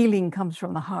 and feeling comes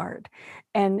from the heart.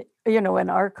 And in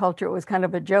our culture, it was kind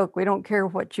of a joke. We don't care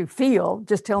what you feel,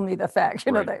 just tell me the facts.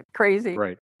 Right. That crazy.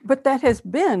 Right. But that has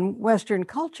been Western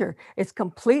culture. It's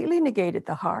completely negated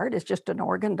the heart. It's just an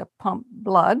organ to pump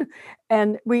blood.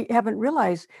 And we haven't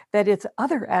realized that its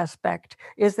other aspect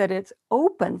is that it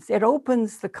opens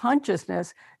the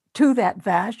consciousness to that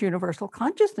vast universal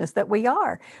consciousness that we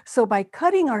are. So by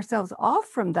cutting ourselves off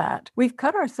from that, we've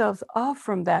cut ourselves off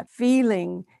from that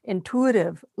feeling,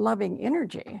 intuitive, loving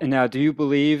energy. And now, do you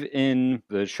believe in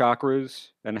the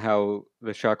chakras and how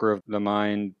the chakra of the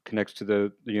mind connects to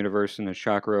the universe, and the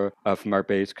chakra from our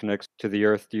base connects to the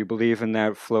earth? Do you believe in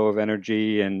that flow of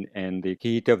energy and the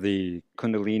heat of the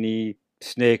Kundalini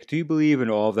snake? Do you believe in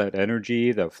all that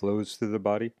energy that flows through the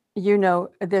body?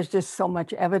 There's just so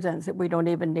much evidence that we don't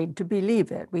even need to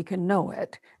believe it. We can know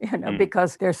it,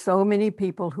 because there's so many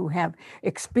people who have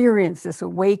experienced this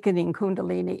awakening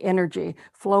Kundalini energy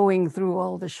flowing through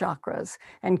all the chakras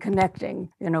and connecting,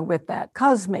 with that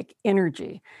cosmic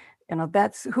energy.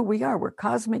 That's who we are. We're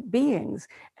cosmic beings.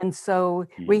 And so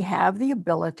we have the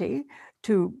ability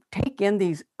to take in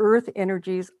these earth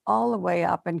energies all the way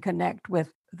up and connect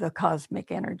with the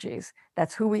cosmic energies.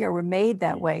 That's who we are. We're made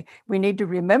that way. We need to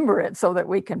remember it so that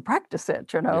we can practice it,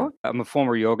 Yeah. I'm a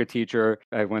former yoga teacher.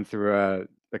 I went through a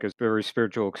very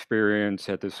spiritual experience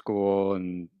at the school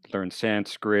and learned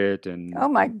Sanskrit. And oh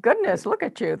my goodness, look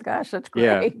at you. Gosh, that's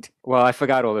yeah. great. Well, I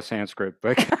forgot all the Sanskrit,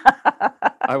 but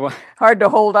hard to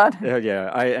hold on.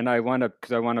 Yeah. I wound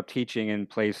up teaching in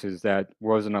places that you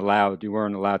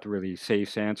weren't allowed to really say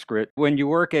Sanskrit. When you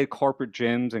work at corporate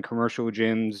gyms and commercial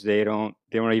gyms, they don't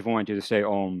even want you to say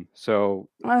Om. So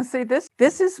see,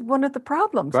 this is one of the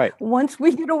problems. Right. Once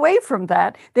we get away from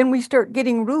that, then we start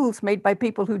getting rules made by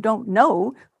people who don't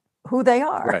know who they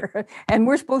are. Right. And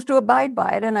we're supposed to abide by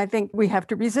it. And I think we have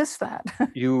to resist that.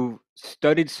 You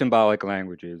studied symbolic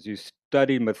languages. You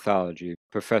studied mythology,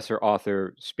 professor,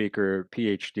 author, speaker,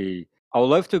 PhD. I would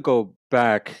love to go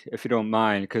back, if you don't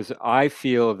mind, because I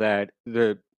feel that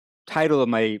the title of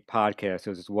my podcast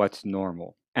is What's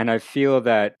Normal? And I feel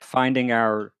that finding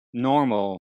our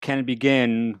normal can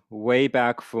begin way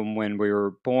back from when we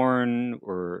were born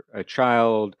or a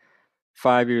child,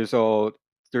 5 years old.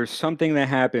 There's something that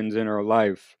happens in our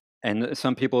life. And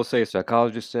some people say,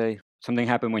 psychologists say, something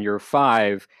happened when you're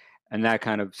 5, and that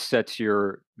kind of sets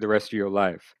the rest of your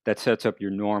life. That sets up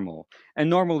your normal. And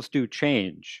normals do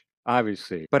change,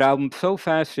 obviously. But I'm so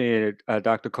fascinated,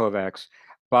 Dr. Kovacs,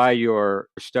 by your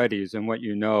studies and what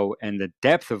you know and the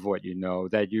depth of what you know,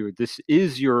 that this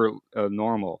is your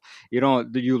normal.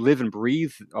 You live and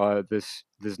breathe this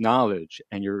knowledge,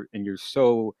 and you're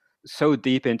so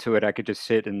deep into it. I could just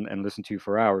sit and listen to you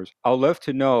for hours. I'd love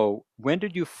to know, when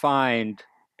did you find,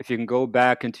 if you can go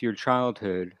back into your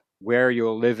childhood, where you're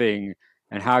living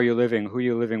and how you're living, who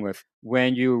you're living with,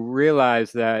 when you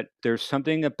realize that there's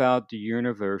something about the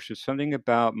universe, there's something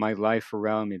about my life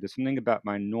around me, there's something about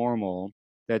my normal,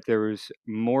 that there is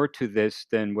more to this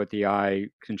than what the eye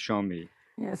can show me.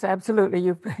 Yes, absolutely.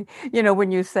 You know,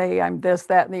 when you say I'm this,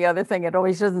 that, and the other thing, it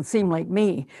always doesn't seem like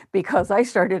me because I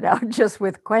started out just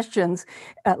with questions,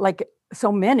 like so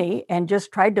many, and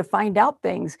just tried to find out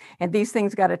things. And these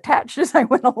things got attached as I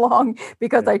went along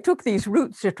because Yeah. I took these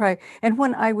routes to try. And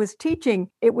when I was teaching,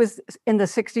 it was in the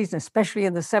 60s, especially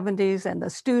in the 70s, and the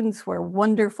students were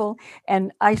wonderful.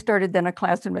 And I started then a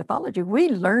class in mythology. We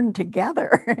learned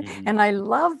together. Hmm. And I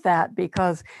love that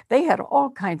because they had all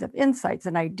kinds of insights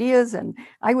and ideas, and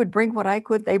I would bring what I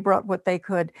could, they brought what they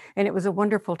could, and it was a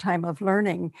wonderful time of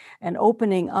learning and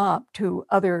opening up to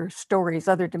other stories,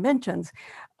 other dimensions.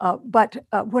 But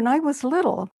when I was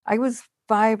little, I was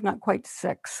 5, not quite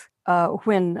 6,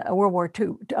 when World War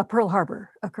II, Pearl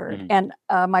Harbor occurred. Hmm. And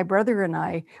my brother and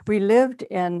I, we lived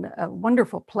in a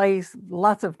wonderful place,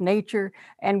 lots of nature,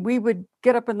 and we would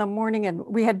get up in the morning and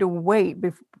we had to wait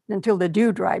until the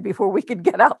dew dried before we could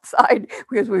get outside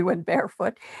because we went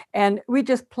barefoot. And we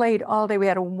just played all day. We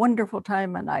had a wonderful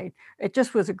time, and it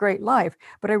just was a great life.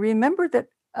 But I remember that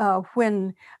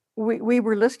when we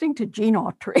were listening to Gene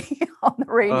Autry on the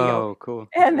radio, Oh, cool.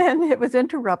 and then it was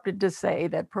interrupted to say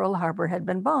that Pearl Harbor had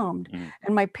been bombed. Mm.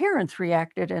 And my parents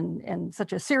reacted in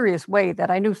such a serious way that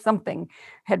I knew something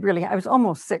had really, I was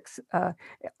almost 6,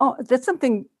 that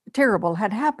something terrible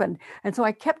had happened. And so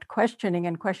I kept questioning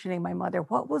and questioning my mother,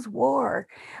 what was war?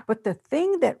 But the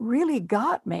thing that really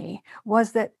got me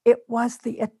was that it was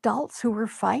the adults who were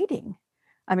fighting.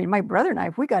 I mean, my brother and I,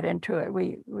 if we got into it,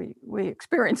 we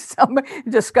experienced some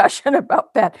discussion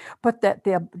about that, but that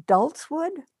the adults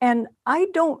would. And I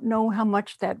don't know how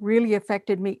much that really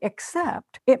affected me,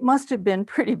 except it must have been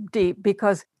pretty deep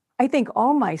because I think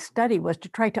all my study was to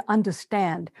try to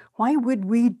understand, why would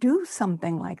we do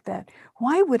something like that?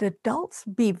 Why would adults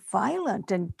be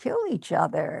violent and kill each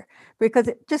other? Because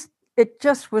it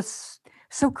just was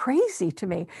so crazy to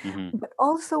me. Hmm. But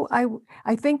also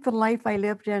I think the life I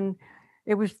lived in,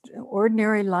 it was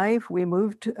ordinary life. We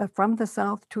moved from the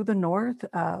South to the North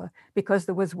because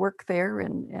there was work there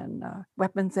in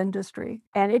weapons industry.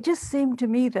 And it just seemed to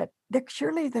me that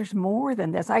surely there's more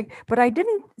than this. But I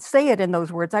didn't say it in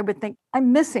those words. I would think,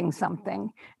 I'm missing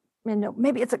something.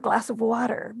 Maybe it's a glass of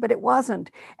water, but it wasn't.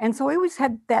 And so I always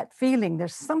had that feeling,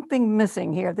 there's something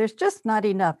missing here. There's just not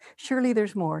enough. Surely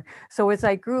there's more. So as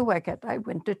I grew, I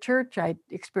went to church. I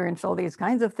experienced all these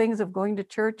kinds of things of going to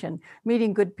church and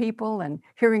meeting good people and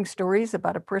hearing stories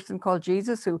about a person called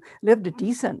Jesus who lived a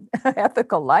decent,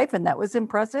 ethical life. And that was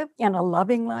impressive, and a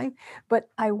loving life. But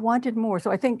I wanted more. So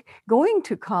I think going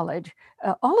to college,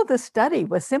 all of the study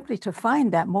was simply to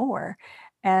find that more.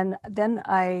 And then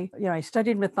I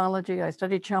studied mythology, I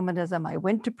studied shamanism, I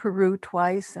went to Peru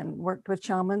twice and worked with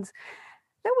shamans.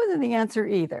 That wasn't the answer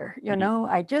either. Hmm.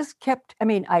 I just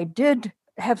I did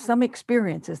have some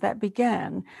experiences that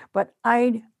began, but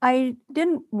I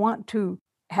didn't want to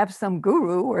have some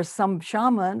guru or some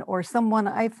shaman or someone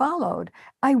I followed.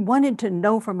 I wanted to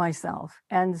know for myself.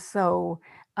 And so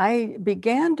I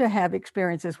began to have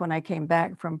experiences when I came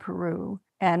back from Peru.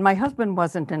 And my husband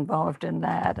wasn't involved in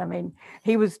that. I mean,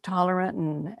 he was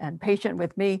tolerant and patient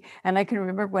with me. And I can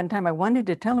remember one time I wanted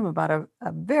to tell him about a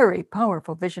very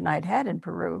powerful vision I'd had in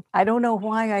Peru. I don't know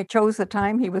why I chose the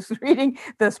time. He was reading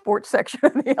the sports section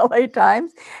of the LA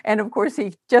Times. And of course,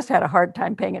 he just had a hard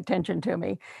time paying attention to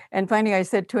me. And finally, I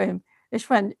said to him,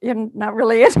 Ishwan, you're not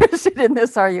really interested in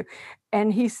this, are you?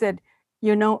 And he said,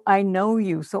 I know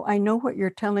you, so I know what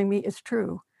you're telling me is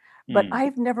true. But Mm.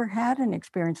 I've never had an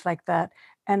experience like that,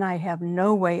 and I have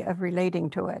no way of relating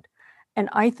to it. And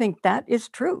I think that is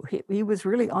true. He was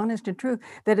really honest and true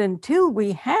that until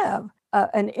we have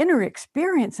an inner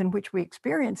experience in which we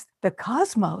experience the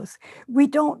cosmos, we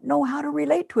don't know how to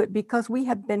relate to it because we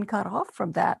have been cut off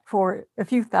from that for a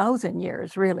few thousand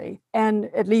years, really, and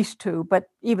at least 2, but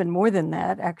even more than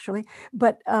that, actually.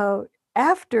 But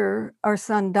after our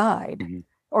son died, Mhm.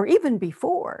 or even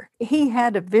before, he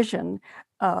had a vision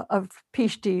of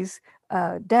Pishti's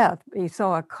death. He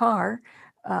saw a car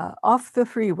off the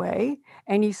freeway,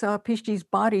 and he saw Pishti's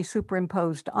body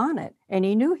superimposed on it, and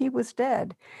he knew he was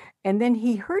dead. And then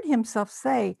he heard himself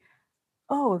say,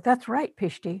 "Oh, that's right,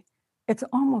 Pishti. It's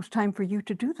almost time for you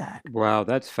to do that." Wow,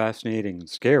 that's fascinating and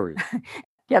scary.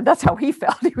 Yeah, that's how he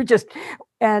felt. He was just,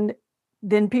 and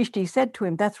then Pishti said to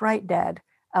him, "That's right, Dad.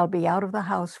 I'll be out of the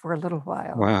house for a little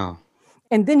while." Wow.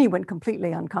 And then he went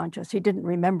completely unconscious. He didn't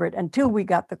remember it until we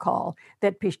got the call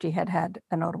that Pishti had had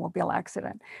an automobile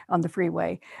accident on the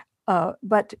freeway.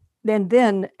 But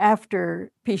then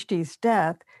after Pishti's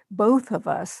death, both of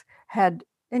us had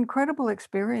incredible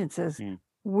experiences Mm.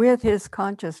 with his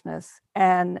consciousness.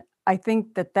 And I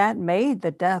think that that made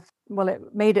the death, well,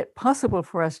 it made it possible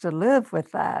for us to live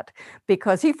with that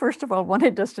because he, first of all,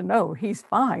 wanted us to know he's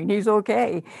fine, he's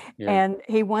okay. Yeah. And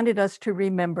he wanted us to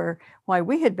remember why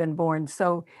we had been born.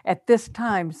 So at this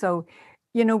time, so,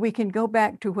 we can go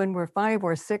back to when we're 5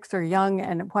 or 6 or young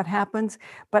and what happens.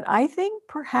 But I think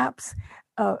perhaps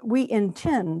we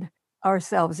intend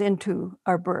ourselves into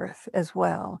our birth as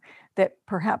well, that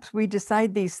perhaps we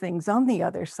decide these things on the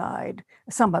other side,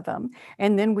 some of them,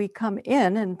 and then we come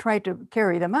in and try to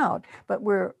carry them out. But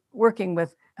we're working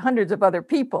with hundreds of other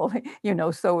people,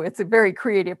 so it's a very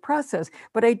creative process.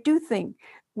 But I do think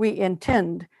we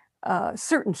intend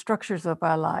certain structures of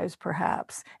our lives,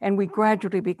 perhaps, and we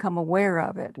gradually become aware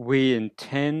of it. We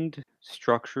intend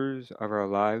structures of our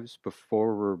lives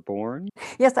before we're born.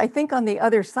 Yes, I think on the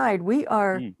other side, we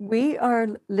are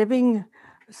living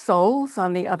souls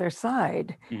on the other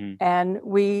side, and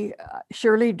we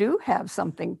surely do have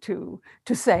something to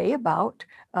say about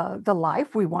the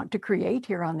life we want to create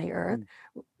here on the earth.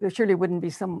 There surely wouldn't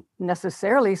be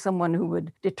necessarily someone who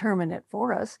would determine it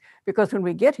for us, because when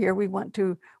we get here, we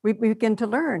begin to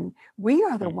learn. We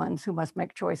are the ones who must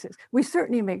make choices. We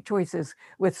certainly make choices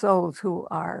with souls who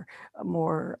are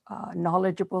more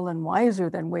knowledgeable and wiser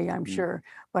than we, I'm sure.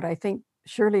 But I think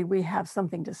surely we have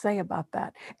something to say about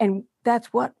that. And that's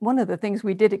one of the things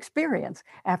we did experience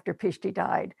after Pishti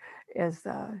died is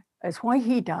why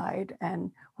he died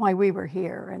and why we were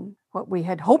here and what we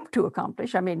had hoped to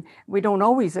accomplish. I mean, we don't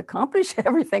always accomplish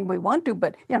everything we want to,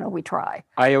 but, we try.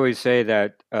 I always say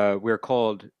that we're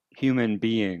called human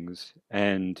beings,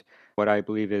 and what I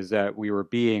believe is that we were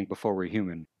being before we're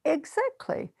human.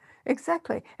 Exactly.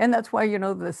 And that's why,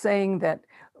 the saying that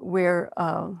we're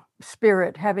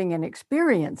spirit having an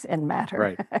experience in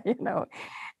matter, Right.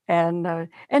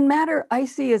 And matter I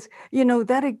see as,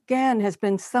 that again has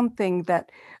been something that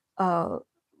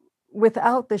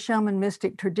without the shaman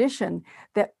mystic tradition,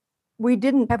 that we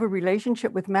didn't have a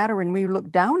relationship with matter and we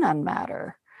look down on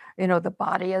matter. The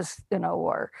body is,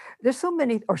 or there's so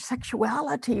many, or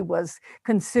sexuality was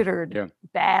considered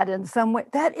bad in some way.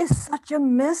 That is such a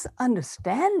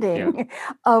misunderstanding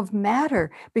of matter,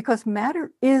 because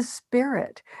matter is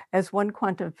spirit. As one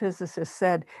quantum physicist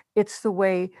said, it's the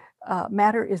way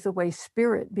matter is the way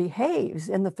spirit behaves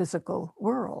in the physical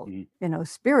world.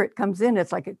 Spirit comes in,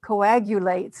 it's like it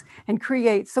coagulates and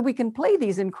creates, so we can play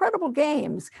these incredible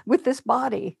games with this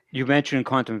body. You mentioned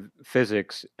quantum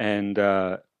physics, and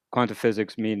quantum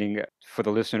physics meaning, for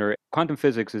the listener, quantum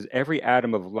physics is every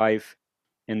atom of life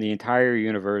in the entire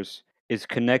universe is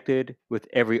connected with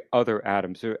every other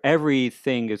atom. So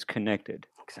everything is connected.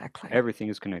 Exactly. Everything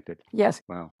is connected. Yes.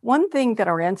 Wow. One thing that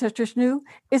our ancestors knew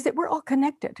is that we're all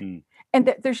connected. And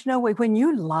that there's no way, when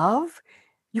you love,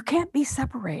 you can't be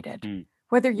separated,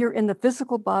 whether you're in the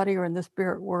physical body or in the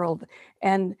spirit world.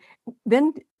 And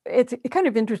then it's kind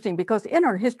of interesting, because in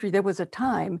our history, there was a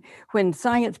time when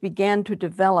science began to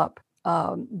develop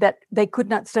that they could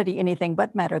not study anything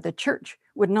but matter. The church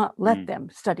would not let them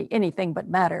study anything but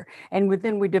matter. And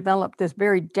then we developed this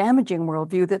very damaging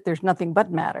worldview that there's nothing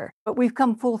but matter. But we've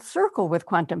come full circle with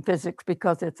quantum physics,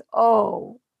 because it's,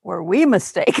 were we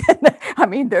mistaken? I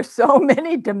mean, there's so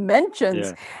many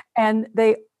dimensions, and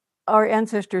our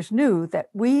ancestors knew that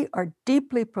we are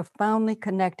deeply, profoundly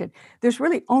connected. There's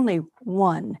really only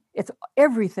one.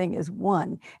 Everything is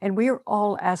one, and we are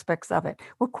all aspects of it.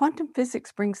 Well, quantum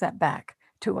physics brings that back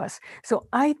to us. So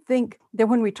I think that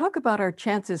when we talk about our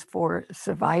chances for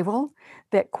survival,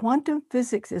 that quantum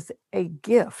physics is a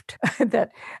gift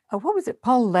that, what was it?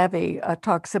 Paul Levy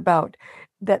talks about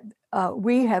that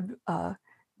we have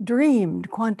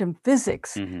dreamed quantum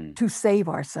physics to save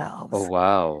ourselves. Oh,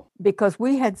 wow. Because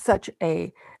we had such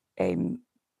an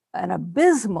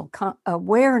abysmal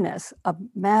awareness of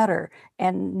matter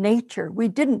and nature. We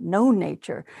didn't know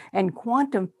nature. And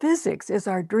quantum physics is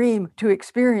our dream to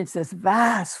experience this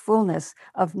vast fullness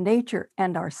of nature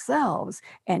and ourselves.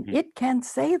 And it can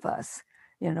save us.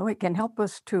 It can help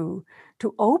us to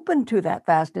open to that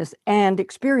vastness and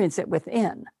experience it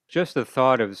within. Just the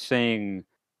thought of saying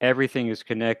everything is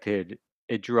connected,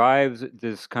 it drives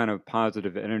this kind of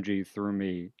positive energy through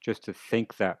me just to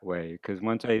think that way. Because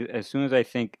as soon as I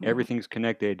think everything's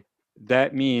connected,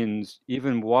 that means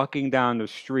even walking down the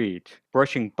street,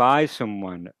 brushing by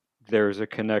someone, there's a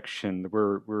connection.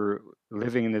 We're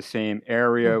living in the same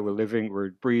area.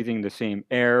 We're breathing the same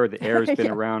air. The air has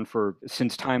been around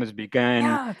since time has begun.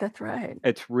 Yeah, that's right.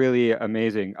 It's really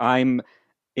amazing. I'm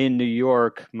in New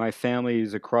York. My family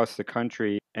is across the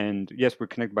country, and yes, we're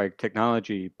connected by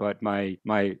technology, but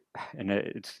and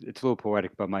it's a little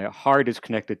poetic, but my heart is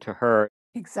connected to her.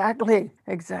 Exactly.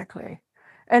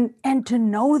 And to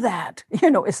know that,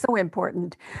 is so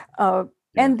important. Yeah.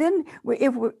 And then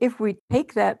if we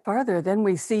take that farther, then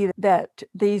we see that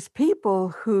these people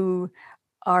who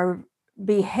are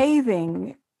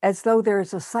behaving as though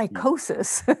there's a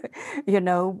psychosis,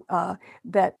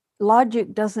 that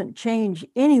logic doesn't change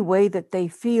any way that they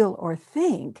feel or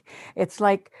think.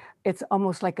 It's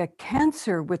almost like a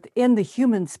cancer within the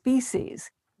human species,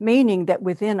 meaning that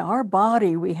within our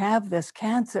body we have this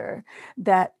cancer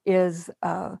that is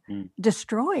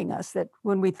destroying us, that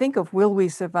when we think of will we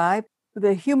survive,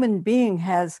 the human being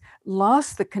has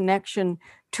lost the connection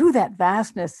to that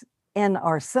vastness in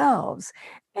ourselves,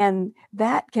 and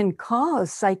that can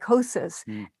cause psychosis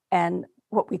and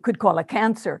what we could call a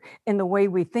cancer in the way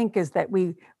we think, is that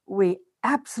we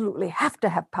absolutely have to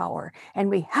have power and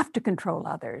we have to control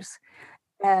others,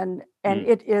 and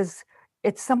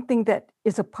it's something that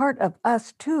is a part of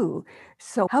us too.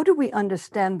 So how do we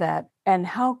understand that, and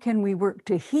how can we work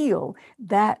to heal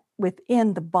that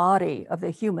within the body of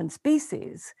the human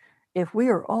species if we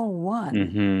are all one?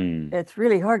 Mm-hmm. It's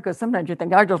really hard, because sometimes you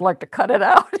think, I just like to cut it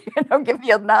out, give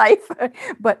me a knife.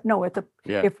 But no,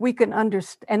 if we can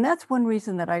understand, and that's one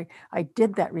reason that I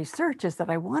did that research, is that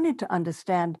I wanted to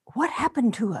understand what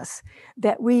happened to us,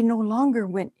 that we no longer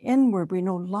went inward, we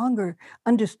no longer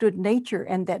understood nature,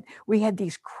 and that we had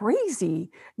these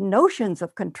crazy notions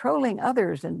of controlling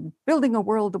others and building a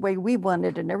world the way we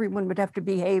wanted, and everyone would have to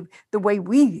behave the way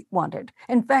we wanted.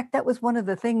 In fact, that was one of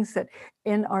the things that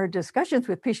in our discussions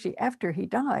with Pishti after he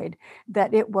died,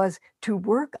 that it was to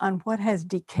work on what has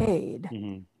decayed.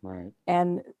 Right.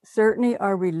 And certainly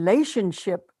our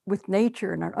relationship with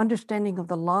nature and our understanding of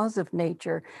the laws of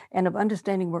nature and of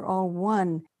understanding we're all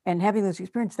one and having those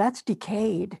experiences, that's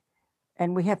decayed.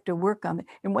 And we have to work on it.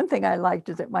 And one thing I liked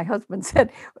is that my husband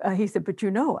said, he said, but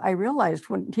I realized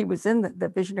when he was in the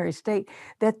visionary state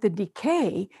that the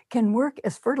decay can work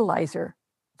as fertilizer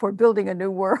for building a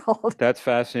new world. That's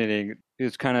fascinating.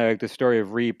 It's kind of like the story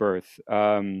of rebirth.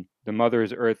 The mother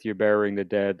is earth, you're burying the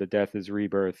dead. The death is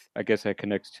rebirth. I guess that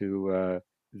connects to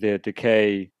the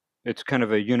decay. It's kind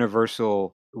of a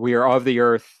universal, we are of the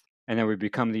earth, and then we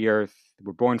become the earth.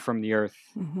 We're born from the earth.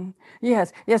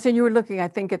 Yes. And you were looking, I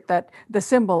think, at that the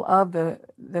symbol of the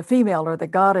female or the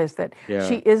goddess, that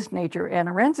she is nature. And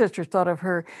our ancestors thought of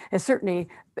her as certainly,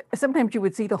 sometimes you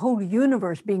would see the whole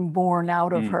universe being born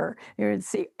out of her. You would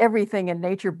see everything in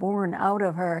nature born out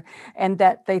of her. And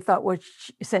that they thought, well,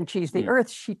 since she's the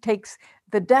earth, she takes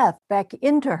the death back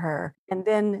into her. And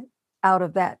then out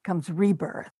of that comes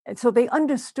rebirth. And so they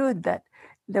understood that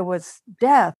there was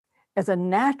death as a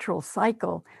natural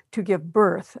cycle to give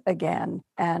birth again.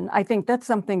 And I think that's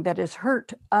something that has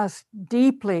hurt us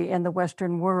deeply in the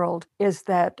Western world, is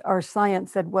that our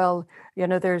science said, well,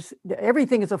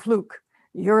 everything is a fluke.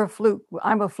 You're a fluke.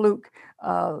 I'm a fluke.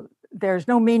 There's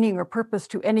no meaning or purpose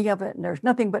to any of it. And there's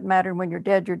nothing but matter. And when you're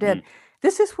dead, you're dead.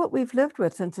 This is what we've lived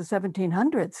with since the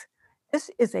 1700s. This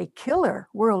is a killer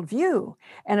worldview.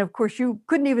 And of course, you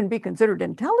couldn't even be considered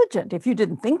intelligent if you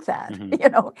didn't think that,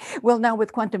 Well, now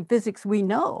with quantum physics, we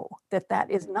know that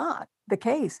that is not the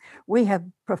case. We have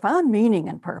profound meaning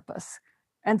and purpose.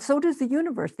 And so does the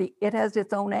universe. It has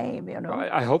its own aim,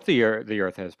 I hope the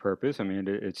earth has purpose. I mean,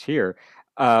 it's here.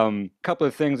 Couple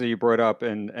of things that you brought up,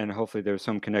 and hopefully there's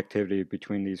some connectivity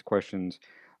between these questions.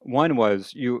 One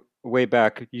was, way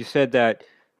back, you said that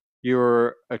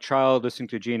you're a child listening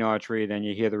to Gene Autry, then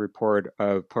you hear the report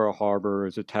of Pearl Harbor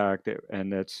is attacked,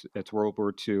 and that's World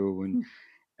War II,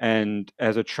 and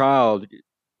as a child,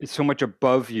 it's so much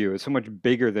above you, it's so much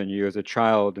bigger than you as a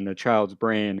child in a child's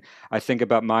brain. I think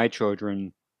about my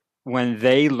children when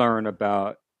they learn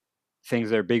about things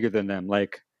that are bigger than them,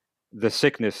 like the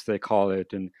sickness they call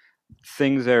it, and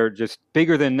things that are just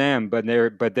bigger than them, but they're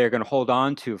going to hold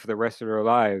on to for the rest of their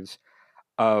lives.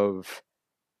 Of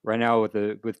right now with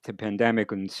the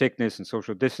pandemic and sickness and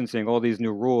social distancing, all these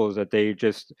new rules that they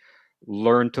just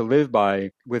learn to live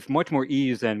by with much more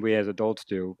ease than we as adults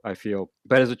do, I feel.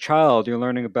 But as a child, you're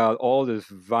learning about all this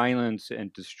violence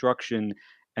and destruction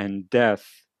and death.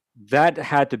 That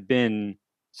had to been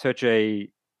such a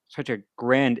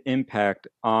grand impact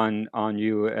on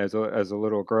you as a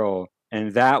little girl.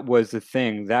 And that was the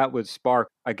thing that would spark,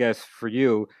 I guess, for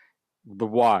you, the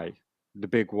why, the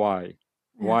big why.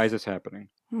 Why is this happening?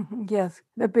 Yes,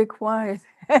 the big why.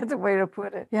 That's a way to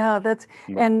put it. Yeah,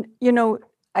 and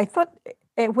I thought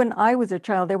when I was a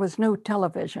child, there was no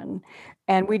television,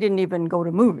 and we didn't even go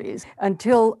to movies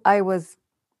until I was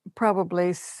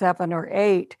probably 7 or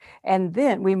 8. And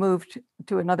then we moved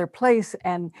to another place,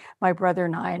 and my brother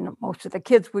and I and most of the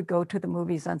kids would go to the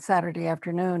movies on Saturday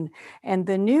afternoon, and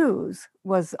the news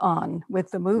was on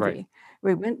with the Right. movie.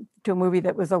 We went to a movie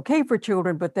that was okay for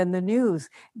children, but then the news,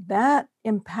 that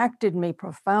impacted me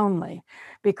profoundly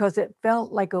because it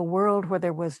felt like a world where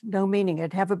there was no meaning.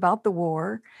 It'd have about the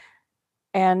war,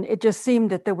 and it just seemed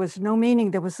that there was no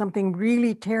meaning. There was something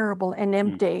really terrible and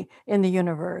empty in the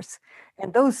universe.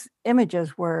 And those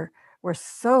images were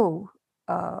so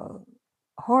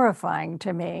horrifying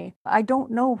to me. I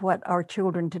don't know what our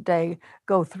children today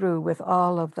go through with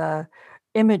all of the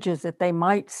images that they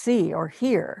might see or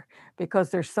hear,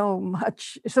 because there's so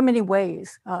many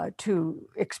ways to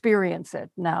experience it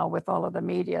now with all of the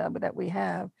media that we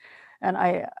have. And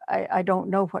I don't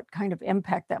know what kind of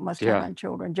impact that must have Yeah. on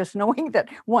children. Just knowing that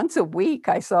once a week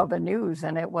I saw the news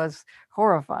and it was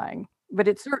horrifying. But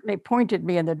it certainly pointed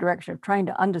me in the direction of trying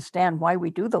to understand why we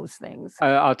do those things.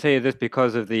 I'll tell you this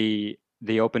because of the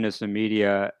openness in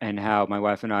media and how my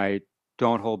wife and I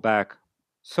don't hold back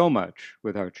so much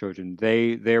with our children.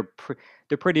 They're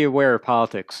pretty aware of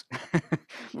politics.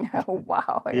 Oh,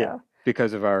 wow, Yeah, yeah.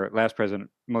 because of our last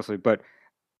president mostly, but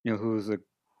who's a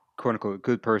quote unquote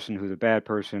good person, who's a bad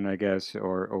person, I guess,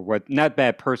 or what, not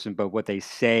bad person, but what they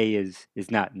say is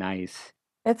not nice.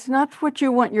 It's not what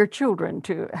you want your children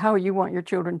to how you want your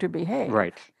children to behave.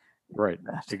 Right. Right.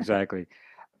 Exactly.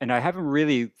 And I haven't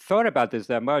really thought about this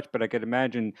that much, but I could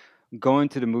imagine going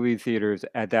to the movie theaters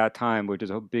at that time, which is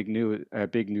a big new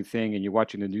thing, and you're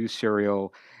watching the news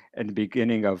serial at the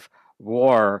beginning of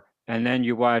war, and then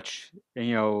you watch,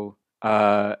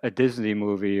 a Disney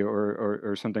movie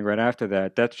or something right after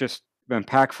that. That's just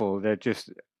impactful. That just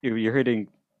you're hitting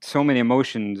so many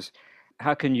emotions.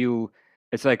 How can you?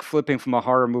 It's like flipping from a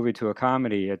horror movie to a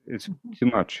comedy. It's too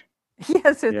much.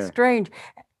 Yes, it's Yeah. strange.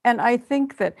 And I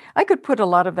think that I could put a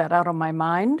lot of that out of my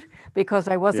mind because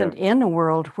I Yeah. wasn't in a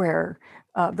world where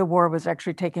the war was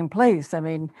actually taking place. I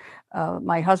mean,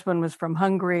 my husband was from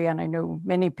Hungary, and I knew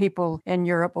many people in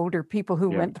Europe, older people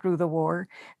who Yeah. went through the war.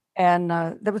 And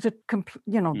there was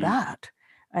Mm. that,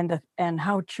 and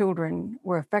how children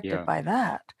were affected Yeah. by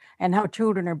that, and how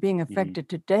children are being Mhm. affected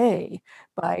today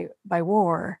by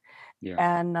war, Yeah.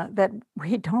 and that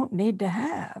we don't need to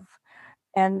have.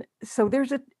 And so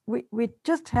we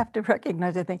just have to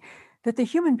recognize, I think, that the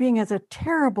human being has a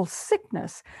terrible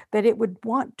sickness that it would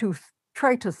want to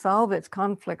try to solve its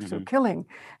conflicts through Mhm. killing.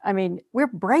 I mean, we're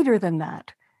brighter than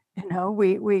that.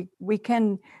 We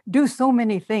can do so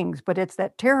many things, but it's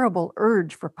that terrible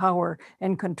urge for power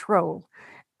and control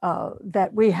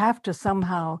that we have to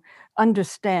somehow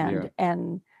understand Yeah.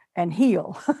 and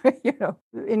heal.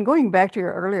 In going back to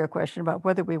your earlier question about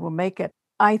whether we will make it,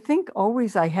 I think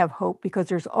always I have hope because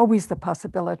there's always the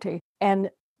possibility.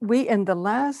 And we, in the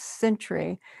last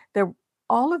century, there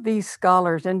all of these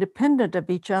scholars, independent of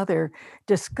each other,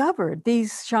 discovered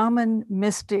these shaman,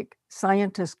 mystic,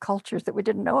 scientist cultures that we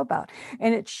didn't know about.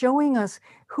 And it's showing us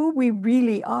who we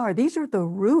really are. These are the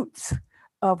roots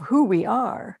of who we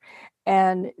are.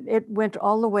 And it went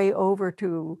all the way over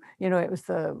to, it was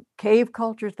the cave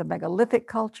cultures, the megalithic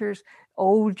cultures,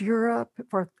 old Europe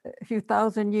for a few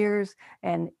thousand years,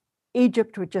 and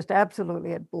Egypt, which just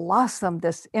absolutely had blossomed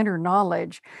this inner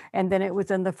knowledge. And then it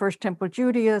was in the First Temple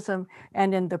Judaism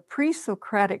and in the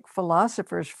pre-Socratic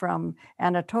philosophers from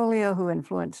Anatolia who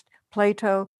influenced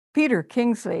Plato. Peter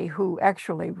Kingsley, who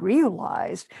actually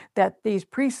realized that these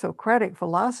pre-Socratic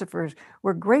philosophers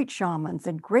were great shamans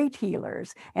and great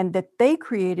healers, and that they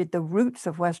created the roots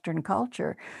of Western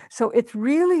culture. So it's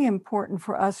really important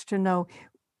for us to know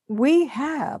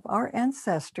our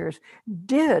ancestors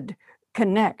did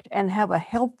connect and have a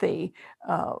healthy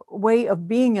way of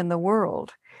being in the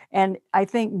world. And I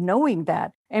think knowing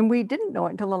that, and we didn't know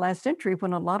it until the last century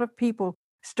when a lot of people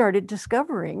started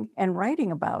discovering and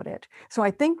writing about it. So I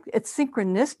think it's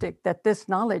synchronistic that this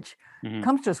knowledge Mhm.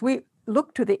 comes to us. We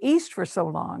looked to the East for so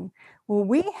long. Well,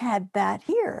 we had that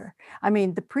here. I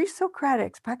mean, the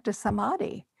pre-Socratics practiced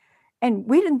samadhi. And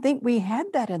we didn't think we had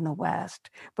that in the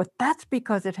West, but that's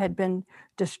because it had been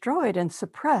destroyed and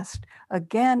suppressed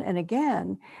again and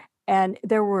again. And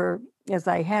there were, as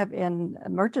I have in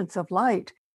Merchants of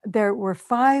Light, there were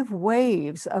 5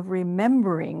 waves of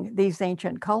remembering these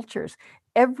ancient cultures.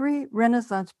 Every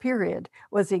Renaissance period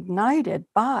was ignited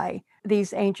by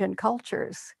these ancient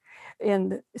cultures.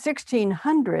 In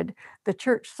 1600, the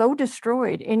church so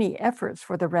destroyed any efforts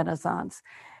for the Renaissance.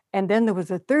 And then there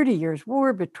was a 30 Years'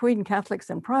 War between Catholics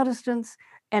and Protestants.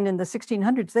 And in the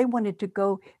 1600s, they wanted to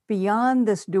go beyond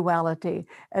this duality.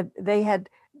 They had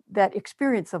that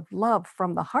experience of love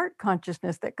from the heart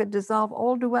consciousness that could dissolve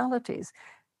all dualities.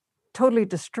 totally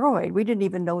destroyed. We didn't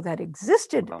even know that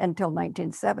existed Wow. until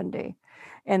 1970.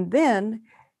 And then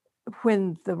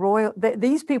when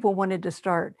these people wanted to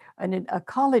start a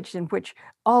college in which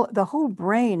the whole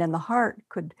brain and the heart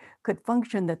could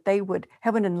function, that they would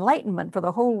have an enlightenment for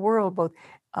the whole world, both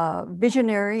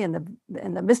visionary in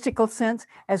the mystical sense,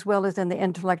 as well as in the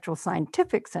intellectual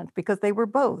scientific sense, because they were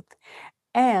both.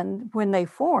 And when they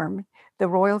formed the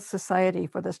Royal Society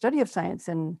for the Study of Science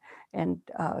in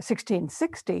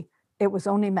 1660, it was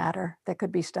only matter that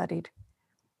could be studied.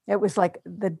 It was like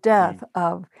the death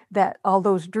of all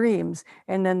those dreams.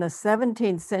 And then the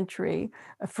 17th century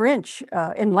French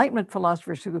Enlightenment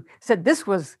philosophers who said this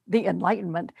was the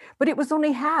Enlightenment, but it was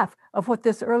only half of what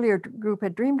this earlier group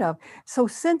had dreamed of. So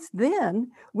since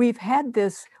then, we've had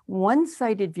this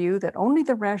one-sided view that only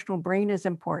the rational brain is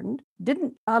important,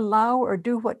 didn't allow or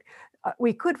do what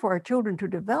we could for our children to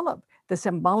develop the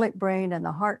symbolic brain and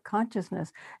the heart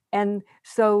consciousness. And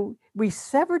so we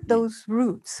severed those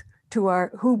roots to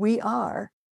who we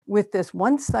are with this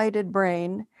one-sided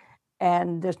brain,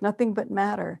 and there's nothing but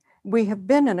matter. We have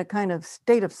been in a kind of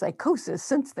state of psychosis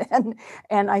since then,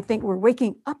 and I think we're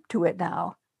waking up to it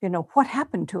now. You know, what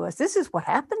happened to us? This is what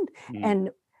happened,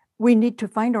 and we need to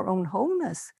find our own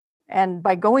wholeness. And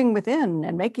by going within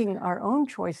and making our own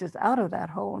choices out of that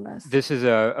wholeness. This is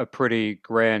a pretty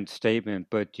grand statement,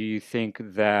 but do you think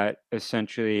that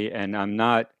essentially, and I'm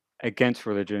not against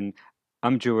religion,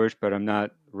 I'm Jewish, but I'm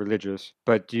not religious,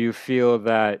 but do you feel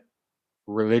that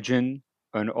religion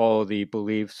and all the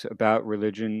beliefs about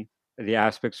religion, the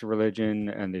aspects of religion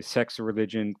and the sects of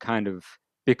religion, kind of,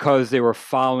 because they were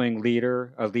following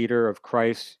a leader of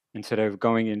Christ, instead of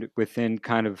going in within,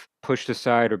 kind of pushed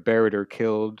aside or buried or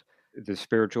killed the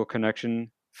spiritual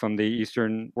connection from the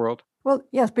Eastern world? Well,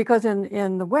 yes, because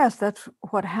in the West, that's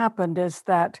what happened, is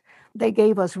that they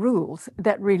gave us rules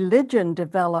that religion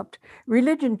developed.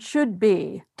 Religion should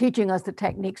be teaching us the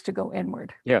techniques to go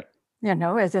inward. Yeah. You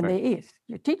know, as in the East,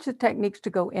 you teach the techniques to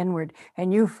go inward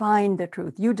and you find the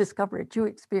truth, you discover it, you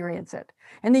experience it.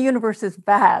 And the universe is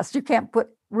vast. You can't put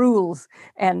rules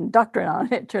and doctrine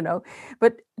on it, you know.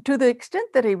 But to the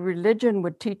extent that a religion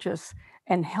would teach us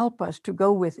and help us to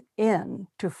go within,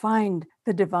 to find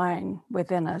the divine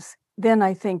within us, then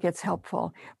I think it's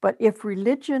helpful. But if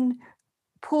religion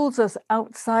pulls us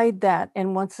outside that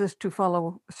and wants us to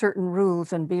follow certain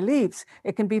rules and beliefs,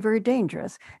 it can be very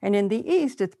dangerous. And in the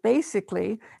East, it's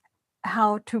basically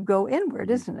how to go inward,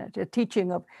 isn't it? A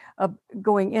teaching of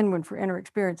going inward for inner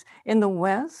experience. In the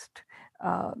West,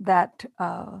 that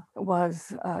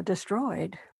was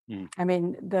destroyed. I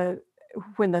mean,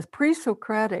 when the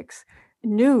pre-Socratics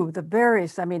knew the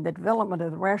development of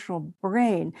the rational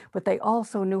brain, but they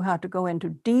also knew how to go into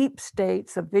deep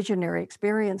states of visionary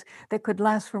experience that could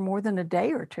last for more than a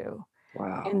day or two.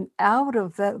 Wow. And out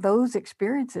of those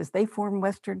experiences, they formed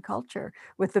Western culture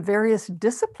with the various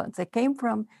disciplines that came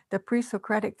from the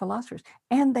pre-Socratic philosophers,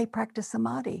 and they practiced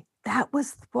samadhi. That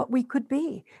was what we could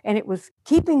be. And it was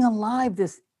keeping alive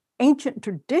this ancient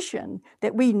tradition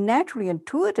that we naturally,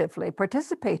 intuitively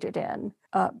participated in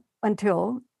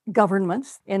until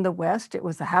governments in the West, it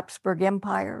was the Habsburg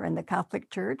Empire and the Catholic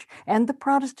Church, and the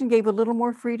Protestant gave a little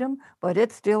more freedom, but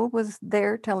it still was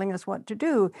there telling us what to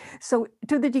do. So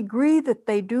to the degree that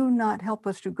they do not help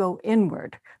us to go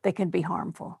inward, they can be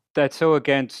harmful. That's so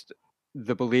against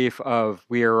the belief of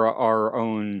we are our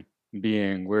own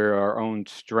being, we're our own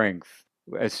strength.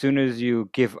 As soon as you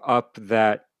give up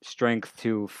that strength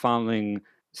to following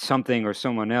something or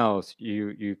someone else,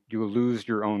 you lose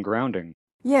your own grounding.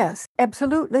 Yes,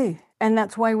 absolutely. And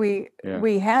that's why we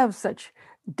have such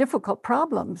difficult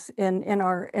problems in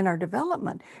our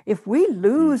development. If we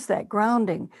lose that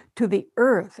grounding to the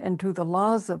earth and to the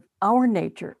laws of our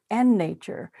nature and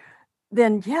nature,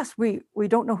 then yes, we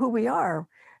don't know who we are,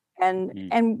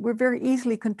 and we're very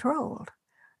easily controlled.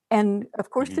 And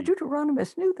of course, the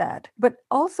Deuteronomists knew that. But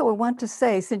also, I want to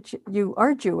say, since you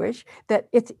are Jewish, that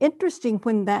it's interesting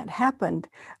when that happened,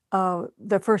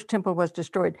 the first temple was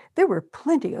destroyed. There were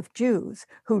plenty of Jews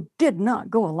who did not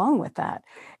go along with that.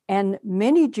 And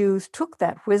many Jews took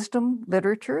that wisdom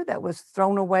literature that was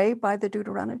thrown away by the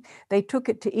Deuteronomy, they took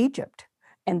it to Egypt,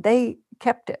 and they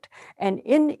kept it. And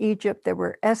in Egypt, there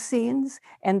were Essenes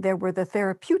and there were the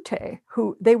Therapeutae,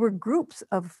 they were groups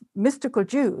of mystical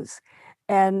Jews.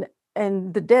 And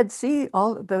the Dead Sea,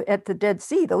 at the Dead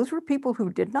Sea, those were people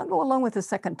who did not go along with the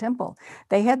Second Temple.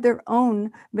 They had their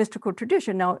own mystical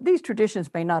tradition. Now, these traditions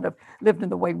may not have lived in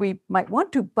the way we might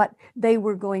want to, but they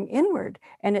were going inward.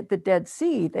 And at the Dead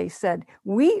Sea, they said,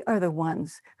 we are the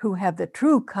ones who have the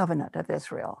true covenant of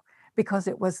Israel. because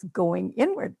it was going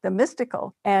inward, the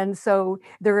mystical. And so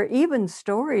there are even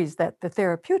stories that the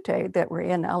Therapeutae that were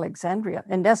in Alexandria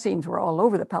and Essenes were all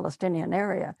over the Palestinian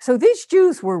area. So these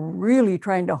Jews were really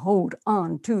trying to hold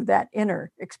on to that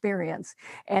inner experience.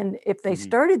 And if they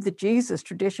started the Jesus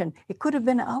tradition, it could have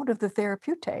been out of the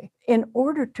Therapeutae in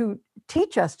order to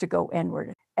teach us to go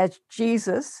inward, as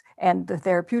Jesus and the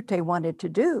Therapeutae wanted to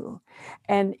do.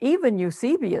 And even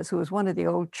Eusebius, who was one of the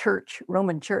old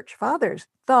Roman church fathers,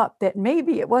 thought that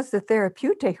maybe it was the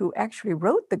Therapeutae who actually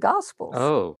wrote the Gospels.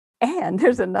 Oh. And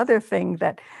there's another thing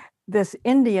that this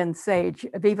Indian sage,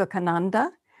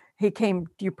 Vivekananda, he came,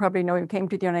 you probably know, he came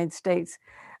to the United States.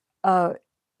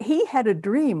 He had a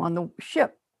dream on the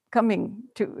ship coming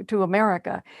to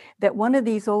America that one of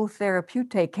these old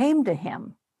Therapeutae came to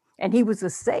him. And he was a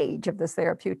sage of the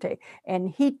Therapeutae. And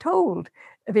he told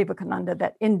Vivekananda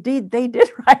that indeed they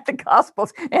did write the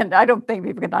Gospels. And I don't think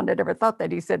Vivekananda ever thought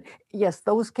that. He said, yes,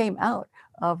 those came out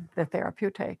of the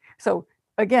Therapeutae. So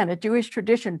again, a Jewish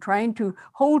tradition trying to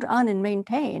hold on and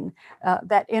maintain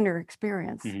that inner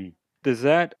experience. Does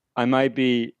that, I might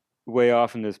be way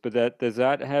off in this, but does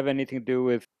that have anything to do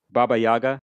with Baba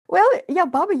Yaga? Well, yeah,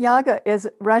 Baba Yaga is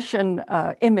Russian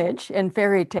image and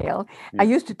fairy tale. I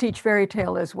used to teach fairy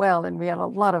tale as well, and we had a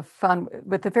lot of fun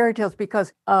with the fairy tales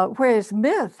because whereas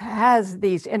myth has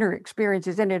these inner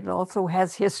experiences in it, it also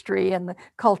has history and the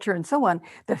culture and so on,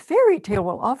 the fairy tale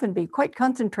will often be quite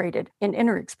concentrated in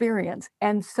inner experience.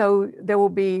 And so there will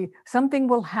be, something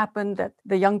will happen that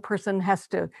the young person has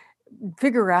to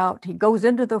figure out. He goes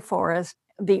into the forest,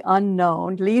 the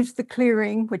unknown, leaves the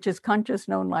clearing, which is conscious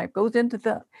known life, goes into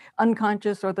the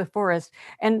unconscious or the forest.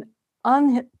 And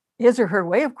on his or her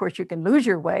way, of course, you can lose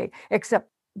your way,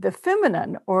 except the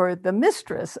feminine or the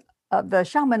mistress of the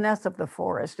shamaness of the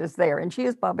forest is there, and she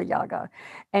is Baba Yaga,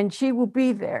 and she will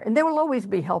be there. And there will always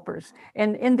be helpers.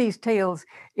 And in these tales,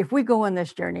 if we go on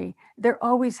this journey, there are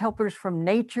always helpers from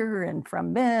nature and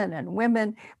from men and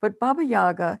women. But Baba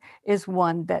Yaga is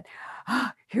one that,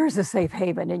 here's a safe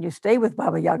haven, and you stay with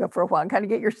Baba Yaga for a while and kind of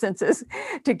get your senses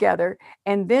together.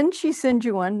 And then she sends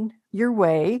you on your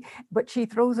way, but she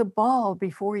throws a ball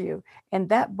before you, and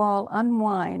that ball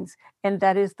unwinds, and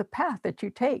that is the path that you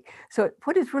take. So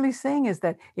what it's really saying is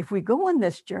that if we go on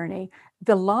this journey,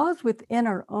 the laws within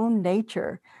our own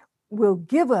nature will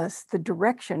give us the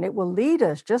direction. It will lead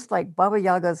us, just like Baba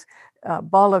Yaga's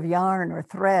ball of yarn or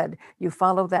thread. You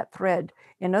follow that thread.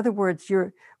 In other words,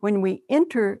 when we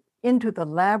enter into the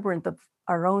labyrinth of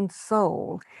our own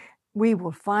soul, we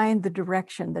will find the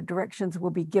direction. The directions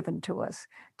will be given to us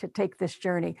to take this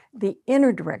journey, the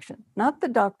inner direction, not the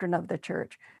doctrine of the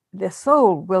church. The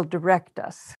soul will direct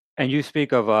us. And you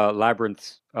speak of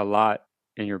labyrinths a lot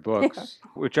in your books,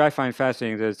 which I find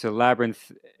fascinating. That it's a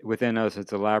labyrinth within us.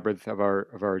 It's a labyrinth of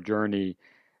our journey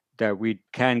that we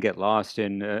can get lost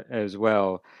in as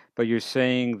well. But you're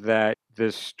saying that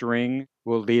the string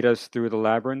will lead us through the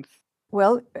labyrinth?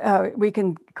 Well, we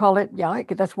can call it,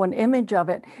 that's one image of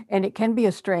it, and it can be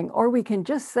a string, or we can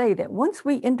just say that once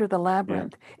we enter the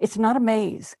labyrinth, it's not a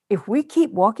maze. If we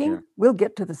keep walking, we'll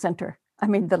get to the center. I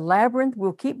mean, the labyrinth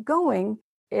will keep going.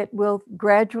 It will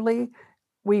gradually,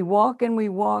 we walk,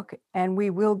 and we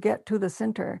will get to the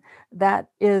center. That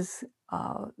is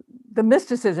the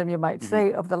mysticism, you might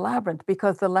say, of the labyrinth,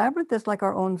 because the labyrinth is like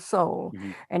our own soul.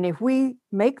 And if we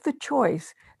make the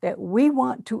choice that we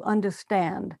want to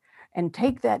understand and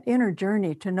take that inner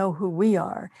journey to know who we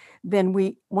are, then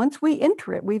once we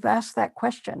enter it, we've asked that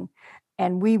question,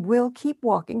 and we will keep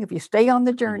walking. If you stay on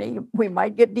the journey, we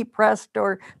might get depressed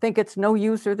or think it's no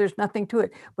use or there's nothing to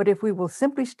it. But if we will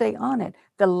simply stay on it,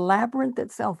 the labyrinth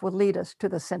itself will lead us to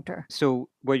the center. So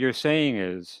what you're saying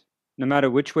is, no matter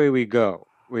which way we go,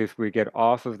 if we get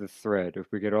off of the thread,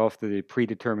 if we get off the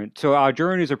predetermined, so our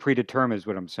journeys are predetermined is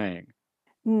what I'm saying.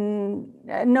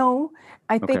 No,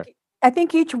 I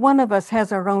think each one of us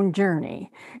has our own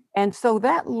journey. And so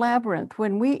that labyrinth,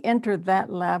 when we enter that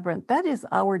labyrinth, that is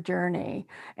our journey,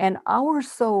 and our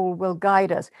soul will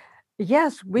guide us.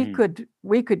 Yes, we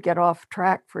could get off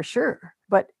track for sure,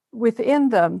 but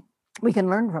within we can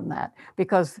learn from that,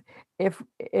 because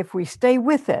if we stay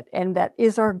with it, and that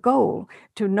is our goal,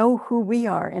 to know who we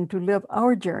are and to live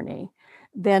our journey,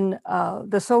 then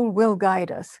the soul will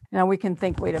guide us. Now we can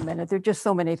think, wait a minute, there are just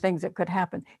so many things that could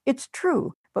happen. It's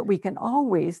true, but we can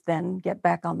always then get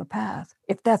back on the path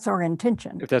if that's our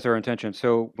intention. If that's our intention.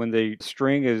 So when the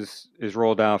string is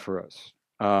rolled out for us,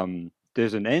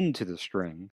 there's an end to the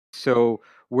string. So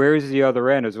where's the other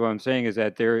end? Is what I'm saying is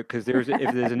that if there's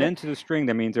an end to the string,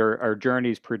 that means our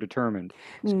journey is predetermined.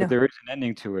 So there is an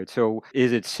ending to it. So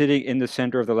is it sitting in the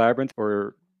center of the labyrinth,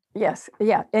 or? Yes,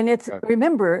 yeah. And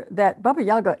remember that Baba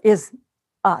Yaga is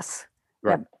us.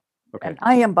 Right. That, Okay. and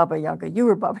I am Baba Yaga, you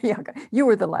are Baba Yaga, you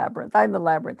are the labyrinth, I'm the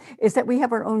labyrinth, is that we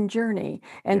have our own journey.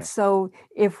 And Yeah. so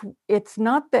if it's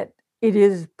not that it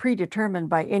is predetermined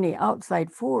by any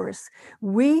outside force,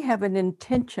 we have an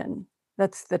intention.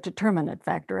 That's the determinant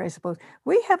factor, I suppose.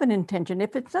 We have an intention.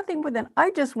 If it's nothing within, I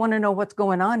just want to know what's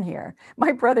going on here.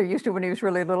 My brother used to, when he was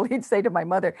really little, he'd say to my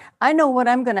mother, I know what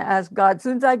I'm going to ask God as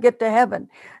soon as I get to heaven.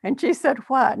 And she said,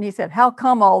 what? And he said, how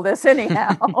come all this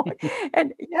anyhow?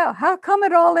 And yeah, how come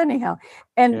it all anyhow?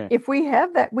 And Yeah. if we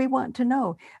have that, we want to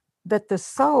know that the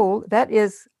soul, that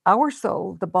is our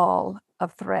soul, the ball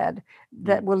of thread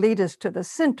that will lead us to the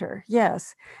center.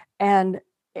 Yes. And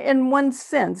in one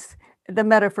sense, the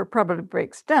metaphor probably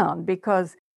breaks down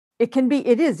because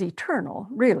it is eternal,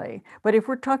 really. But if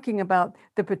we're talking about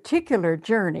the particular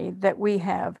journey that we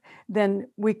have, then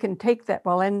we can take that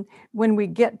ball. And when we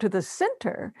get to the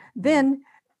center, then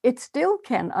it still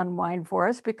can unwind for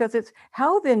us, because it's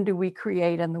how then do we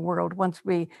create in the world once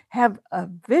we have a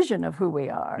vision of who we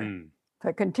are. So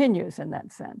it continues in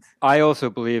that sense. I also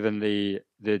believe in the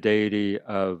deity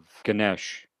of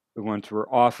Ganesh. Once we're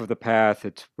off of the path,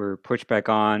 we're pushed back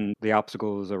on, the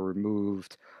obstacles are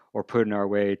removed or put in our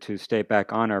way to stay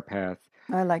back on our path.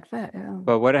 I like that. Yeah.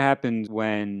 But what happens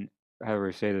when, how do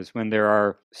I say this, when there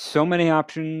are so many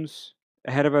options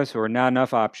ahead of us or not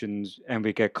enough options, and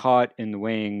we get caught in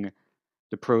weighing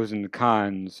the pros and the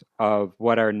cons of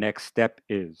what our next step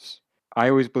is? I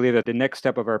always believe that the next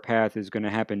step of our path is going to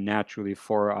happen naturally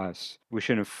for us. We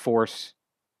shouldn't force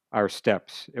our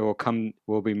steps. It will come,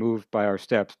 we'll be moved by our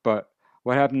steps. But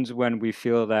what happens when we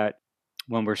feel that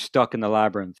when we're stuck in the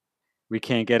labyrinth, we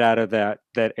can't get out of that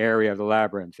area of the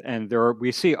labyrinth, and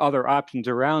we see other options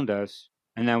around us,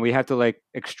 and then we have to like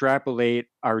extrapolate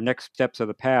our next steps of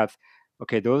the path.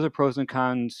 Okay, those are pros and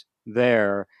cons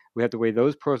there. We have to weigh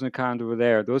those pros and cons over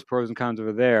there, those pros and cons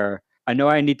over there. I know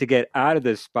I need to get out of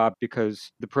this spot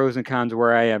because the pros and cons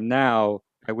where I am now,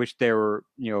 I wish they were,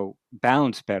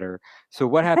 balanced better. So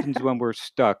what happens when we're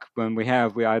stuck, when we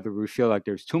either we feel like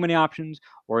there's too many options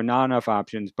or not enough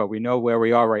options, but we know where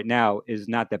we are right now is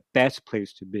not the best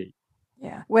place to be?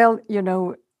 Yeah. Well,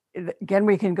 again,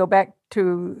 we can go back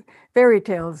to fairy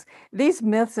tales. These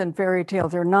myths and fairy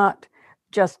tales are not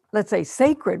just, let's say,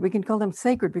 sacred. We can call them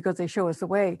sacred because they show us the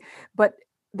way, but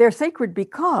they're sacred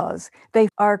because they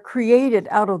are created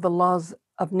out of the laws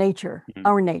of nature,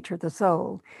 our nature, the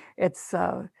soul.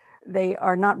 They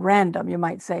are not random, you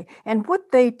might say. And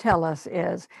what they tell us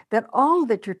is that all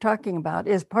that you're talking about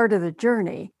is part of the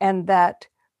journey, and that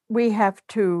we have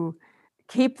to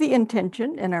keep the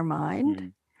intention in our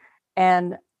mind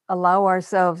and allow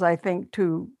ourselves, I think,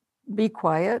 to be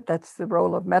quiet. That's the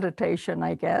role of meditation,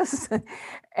 I guess,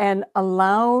 and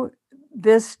allow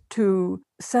this to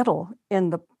settle in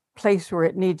the place where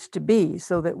it needs to be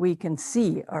so that we can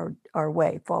see our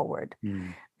way forward.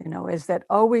 Is that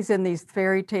always in these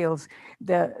fairy tales,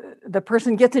 the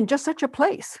person gets in just such a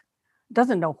place,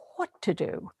 doesn't know what to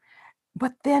do,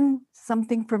 but then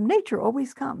something from nature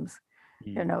always comes.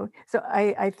 So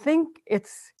I think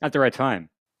it's at the right time.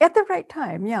 At the right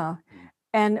time, yeah.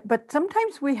 But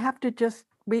sometimes we have to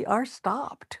we are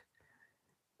stopped.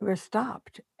 We're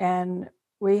stopped, and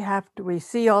we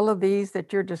see all of these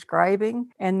that you're describing,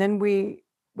 and then we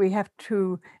have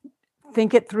to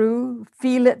think it through,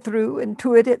 feel it through,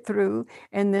 intuit it through,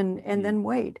 and then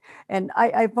wait. And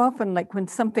I've often, like, when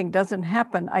something doesn't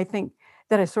happen, I think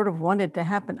that I sort of wanted to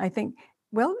happen, I think,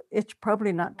 well, it's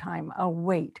probably not time. I'll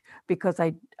wait because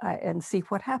and see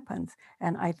what happens.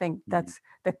 And I think that's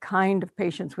the kind of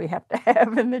patience we have to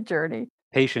have in the journey.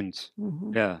 Patience.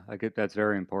 Yeah, that's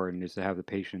very important, is to have the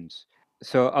patience.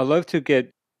 So I love to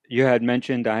get, I had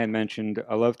mentioned,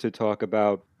 I love to talk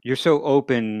about, you're so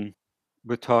open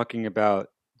with talking about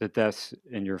the deaths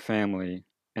in your family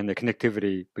and the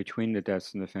connectivity between the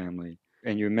deaths in the family.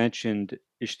 And you mentioned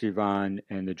Ishtivan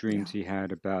and the dreams he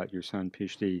had about your son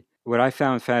Pishti. What I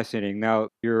found fascinating, now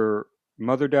your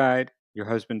mother died, your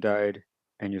husband died,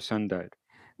 and your son died.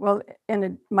 Well,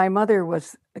 my mother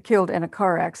was killed in a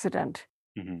car accident,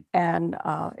 and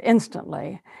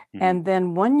instantly. And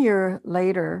then 1 year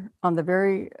later, on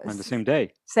the same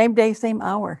day, same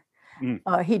hour,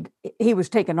 he was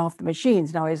taken off the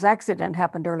machines. Now, his accident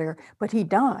happened earlier, but he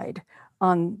died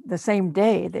on the same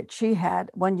day that she had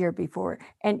 1 year before,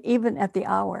 and even at the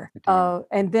hour.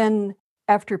 And then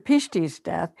after Pishti's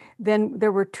death, then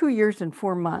there were 2 years and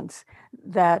 4 months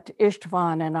that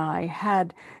Istvan and I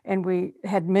had, and we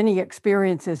had many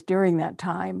experiences during that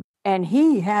time. And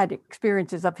he had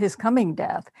experiences of his coming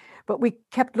death, but we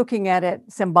kept looking at it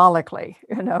symbolically,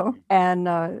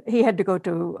 and he had to go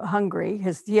to Hungary.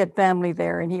 He had family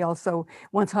there, and he also,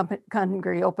 once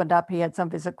Hungary opened up, he had some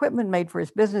of his equipment made for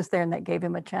his business there, and that gave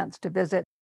him a chance to visit.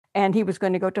 And he was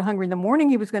going to go to Hungary in the morning.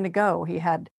 He was going to go. He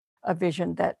had a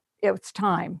vision that it's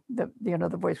time. The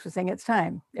voice was saying, "It's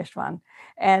time, Istvan,"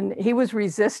 and he was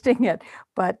resisting it,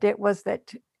 but it was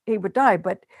that he would die.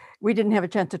 But we didn't have a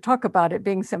chance to talk about it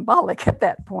being symbolic at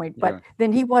that point. But Yeah.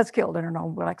 then he was killed in an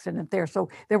automobile accident there. So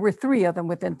there were 3 of them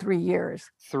within 3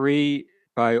 years. 3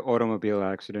 by automobile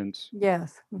accidents.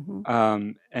 Yes.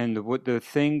 And the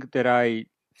thing that I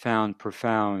found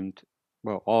profound,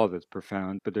 well, all of it's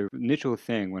profound, but the initial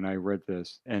thing when I read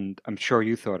this, and I'm sure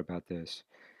you thought about this,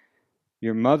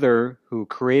 your mother who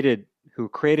created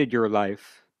your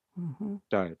life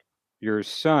died. Your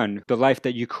son, the life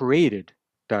that you created,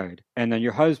 died. And then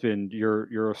your husband, your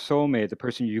soulmate, the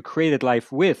person you created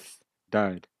life with,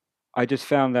 died. I just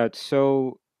found that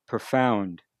so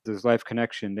profound, this life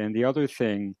connection. And the other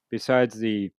thing, besides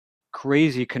the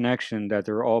crazy connection that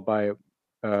they're all by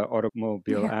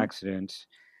automobile Yeah. accidents,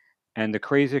 and the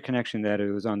crazy connection that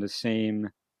it was on the same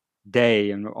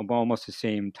day and almost the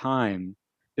same time,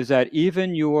 is that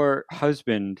even your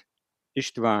husband,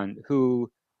 Istvan, who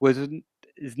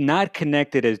is not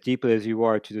connected as deeply as you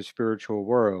are to the spiritual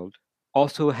world,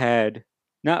 also had,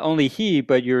 not only he,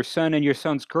 but your son and your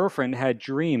son's girlfriend had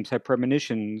dreams, had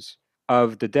premonitions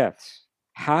of the deaths.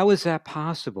 How is that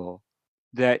possible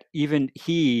that even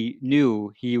he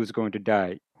knew he was going to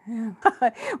die? Yeah.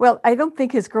 Well, I don't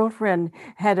think his girlfriend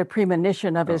had a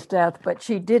premonition of his death, but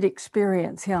she did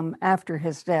experience him after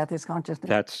his death, his consciousness.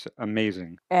 That's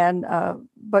amazing. And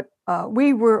but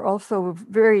we were also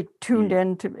very tuned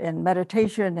into in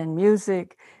meditation and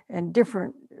music and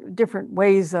different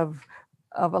ways of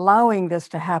allowing this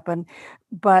to happen.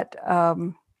 But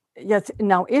yes,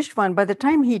 now Istvan, by the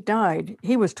time he died,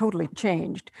 he was totally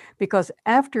changed, because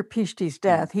after Pishti's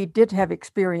death, he did have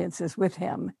experiences with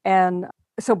him. And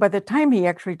so by the time he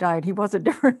actually died, he was a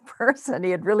different person. He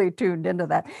had really tuned into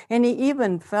that. And he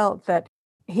even felt that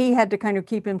he had to kind of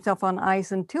keep himself on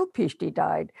ice until Pishti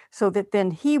died, so that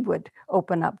then he would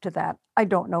open up to that. I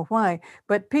don't know why,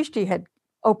 but Pishti had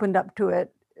opened up to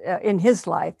it in his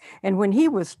life. And when he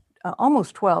was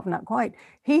almost 12, not quite,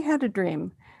 he had a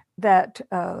dream that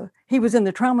he was in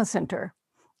the trauma center,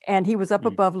 and he was up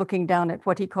above looking down at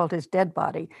what he called his dead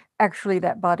body. Actually,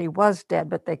 that body was dead,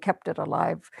 but they kept it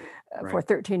alive for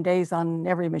 13 days on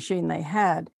every machine they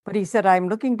had. But he said, "I'm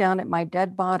looking down at my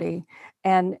dead body,"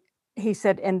 and he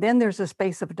said, "and then there's a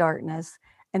space of darkness,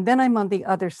 and then I'm on the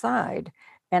other side,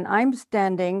 and I'm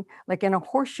standing like in a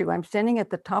horseshoe. I'm standing at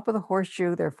the top of the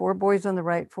horseshoe. There are 4 boys on the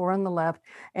right, 4 on the left,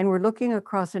 and we're looking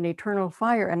across an eternal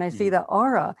fire, and I see the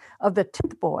aura of the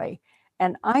 10th boy.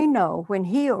 And I know when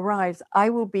he arrives, I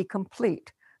will be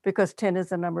complete, because 10 is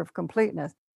the number of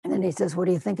completeness." And then he says, "What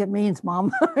do you think it means,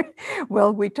 Mom?"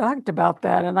 Well, we talked about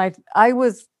that, and I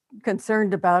was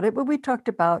concerned about it, but we talked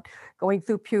about going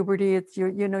through puberty. It's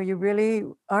you really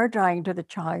are dying to the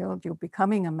child. You're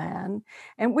becoming a man.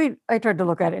 And I tried to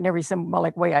look at it in every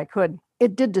symbolic way I could.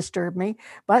 It did disturb me,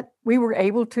 but we were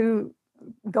able to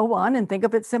go on and think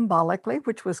of it symbolically,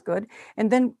 which was good.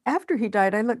 And then after he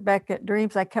died, I looked back at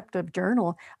dreams. I kept a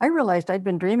journal. I realized I'd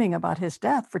been dreaming about his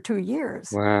death for 2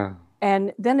 years. Wow.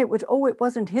 And then it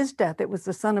wasn't his death. It was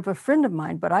the son of a friend of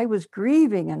mine, but I was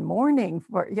grieving and mourning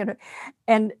for,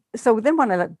 and so then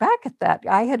when I look back at that,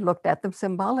 I had looked at them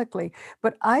symbolically,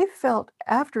 but I felt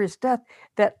after his death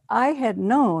that I had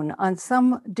known on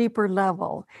some deeper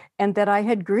level, and that I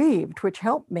had grieved, which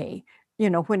helped me,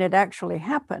 when it actually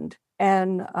happened.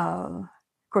 And of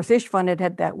course, Istvan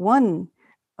had that one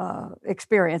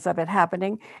experience of it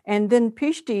happening. And then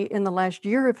Pishti, in the last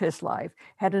year of his life,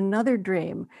 had another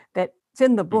dream that's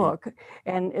in the book,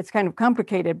 and it's kind of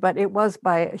complicated, but it was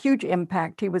by a huge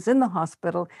impact. He was in the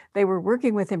hospital. They were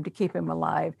working with him to keep him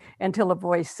alive until a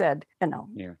voice said,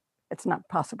 it's not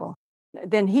possible.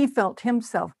 Then he felt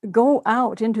himself go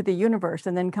out into the universe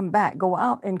and then come back, go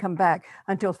out and come back,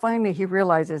 until finally he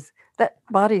realizes that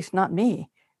body's not me,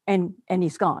 and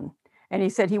he's gone. And he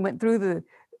said he went through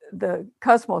the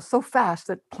cosmos so fast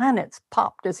that planets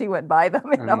popped as he went by them.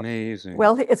 Amazing.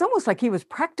 Well, it's almost like he was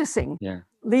practicing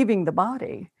leaving the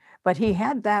body, but he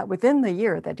had that within the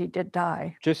year that he did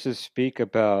die. Just to speak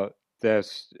about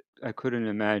this, I couldn't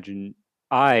imagine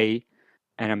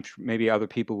and I'm sure maybe other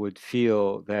people would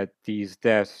feel that these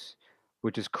deaths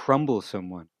would just crumble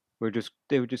someone.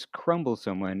 They would just crumble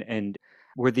someone. And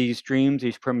were these dreams,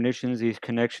 these premonitions, these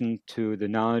connections to the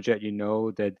knowledge that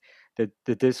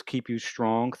did this keep you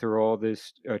strong through all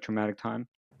this traumatic time?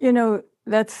 You know,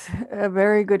 that's a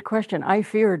very good question. I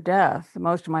feared death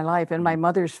most of my life. In my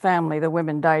mother's family, the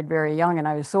women died very young, and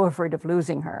I was so afraid of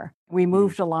losing her. We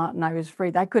moved a lot, and I was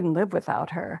afraid I couldn't live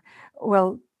without her.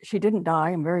 Well, she didn't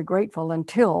die. I'm very grateful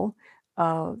until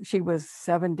she was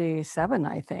 77,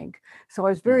 I think. So I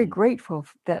was very grateful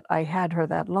that I had her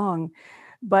that long.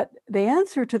 But the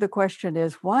answer to the question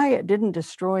is why it didn't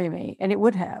destroy me, and it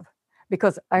would have,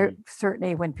 because I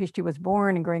certainly, when Pishti was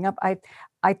born and growing up, I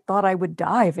thought I would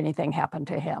die if anything happened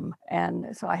to him.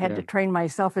 And so I had to train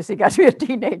myself as he got to be a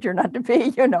teenager not to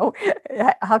be,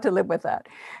 how to live with that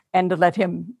and to let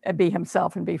him be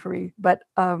himself and be free. But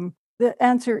the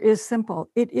answer is simple.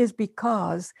 It is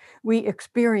because we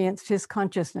experienced his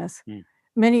consciousness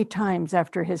many times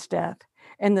after his death.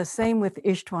 And the same with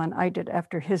Ishtvan, I did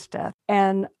after his death.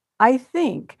 And I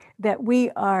think that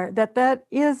that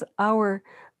is our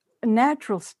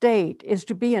natural state, is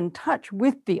to be in touch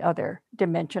with the other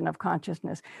dimension of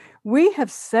consciousness. We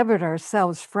have severed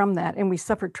ourselves from that, and we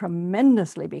suffer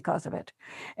tremendously because of it.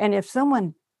 And if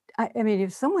someone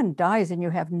dies and you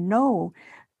have no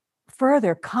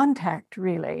further contact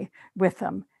really with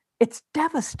them, it's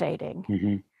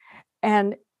devastating.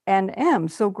 And am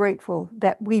so grateful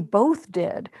that we both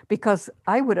did, because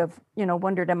I would have,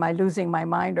 wondered, am I losing my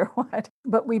mind or what?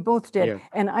 But we both did. Yeah.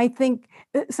 And I think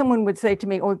someone would say to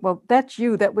me, oh, well, that's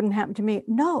you. That wouldn't happen to me.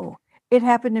 No, it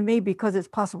happened to me because it's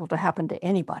possible to happen to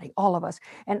anybody, all of us.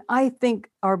 And I think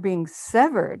our being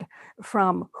severed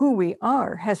from who we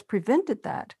are has prevented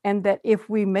that. And that if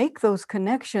we make those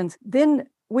connections, then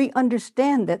we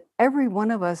understand that every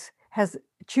one of us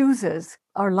chooses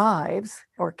our lives,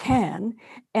 or can,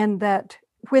 and that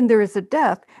when there is a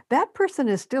death, that person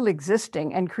is still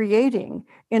existing and creating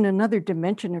in another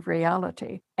dimension of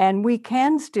reality. And we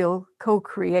can still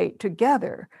co-create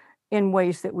together in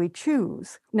ways that we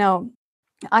choose. Now,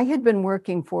 I had been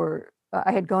working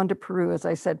I had gone to Peru, as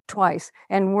I said, twice,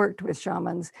 and worked with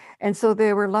shamans. And so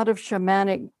there were a lot of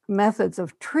shamanic methods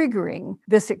of triggering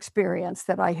this experience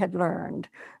that I had learned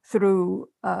through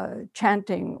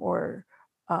chanting or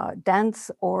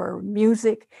dance or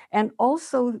music, and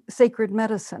also sacred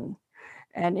medicine.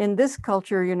 And in this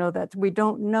culture, that we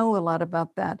don't know a lot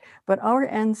about that, but our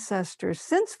ancestors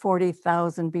since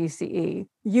 40,000 BCE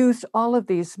used all of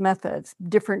these methods.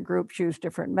 Different groups use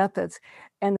different methods,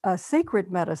 and a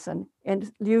sacred medicine,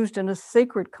 and used in a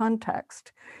sacred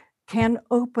context, can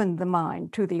open the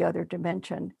mind to the other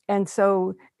dimension. And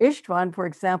so Ishtvan, for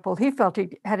example, he felt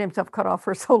he had himself cut off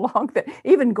for so long that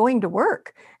even going to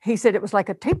work, he said it was like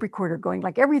a tape recorder going,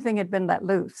 like everything had been let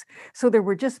loose. So there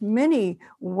were just many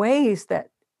ways that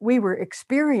we were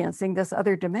experiencing this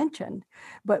other dimension.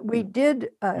 But we did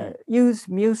use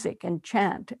music and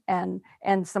chant and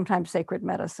sometimes sacred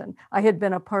medicine. I had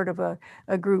been a part of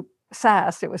a group,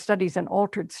 SAS, it was Studies in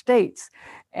Altered States.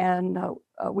 And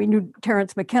we knew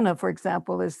Terence McKenna, for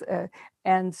example,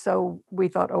 and so we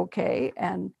thought, okay.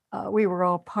 And we were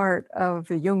all part of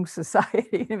the Jung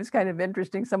Society. It was kind of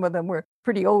interesting. Some of them were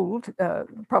pretty old,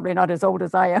 probably not as old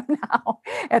as I am now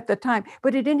at the time.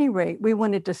 But at any rate, we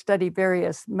wanted to study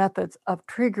various methods of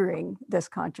triggering this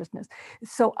consciousness.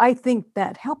 So I think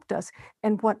that helped us.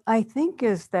 And what I think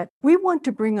is that we want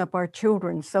to bring up our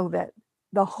children so that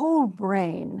the whole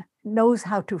brain knows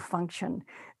how to function.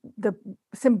 The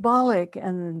symbolic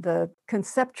and the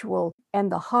conceptual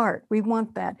and the heart, we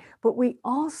want that. But we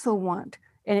also want,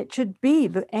 and it should be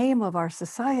the aim of our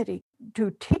society,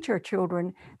 to teach our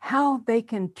children how they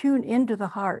can tune into the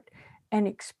heart and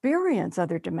experience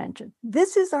other dimensions.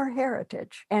 This is our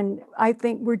heritage. And I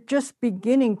think we're just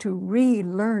beginning to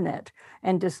relearn it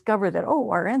and discover that,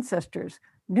 our ancestors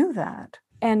knew that.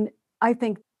 And I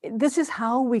think this is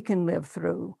how we can live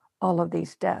through all of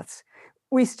these deaths.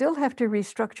 We still have to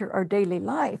restructure our daily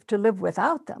life to live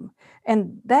without them.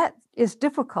 And that is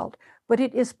difficult, but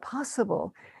it is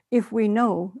possible if we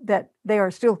know that they are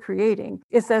still creating.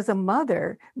 It's as a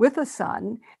mother with a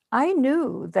son, I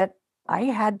knew that I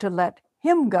had to let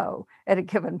him go at a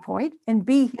given point and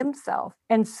be himself.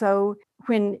 And so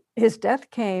when his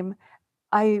death came,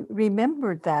 I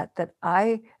remembered that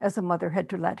I, as a mother, had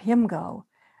to let him go.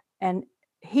 And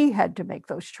he had to make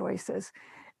those choices.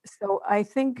 So I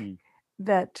think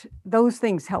that those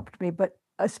things helped me, but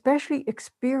especially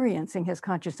experiencing his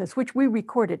consciousness, which we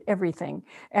recorded everything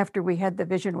after we had the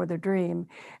vision or the dream.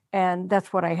 And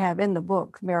that's what I have in the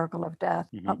book, Miracle of Death.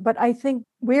 But I think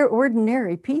we're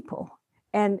ordinary people,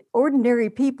 and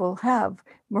ordinary people have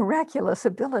miraculous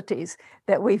abilities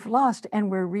that we've lost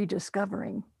and we're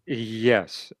rediscovering.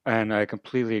 Yes, and I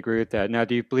completely agree with that. Now,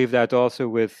 do you believe that also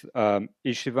with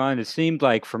Ishvan? It seemed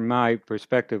like, from my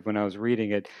perspective when I was reading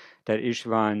it, that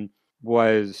Ishvan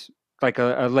was like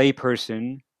a lay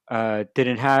person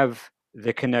didn't have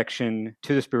the connection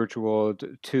to the spiritual world,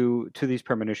 to these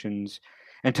premonitions,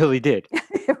 until he did.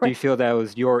 Do you feel that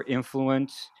was your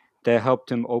influence that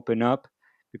helped him open up?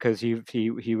 Because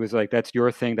he was like, that's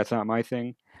your thing, that's not my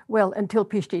thing? Well, until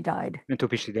Pishti died. Until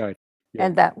Pishti died. Yeah.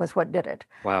 And that was what did it.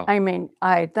 Wow. I mean,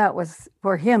 that was,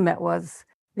 for him, it was,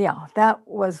 that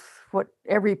was what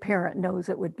every parent knows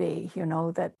it would be,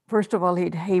 that first of all,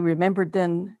 he remembered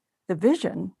then the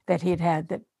vision that he'd had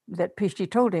that Pishti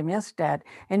told him, yes, Dad.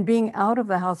 And being out of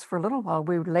the house for a little while,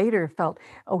 we later felt,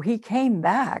 he came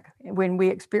back when we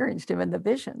experienced him in the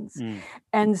visions.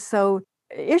 And so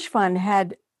Ishvan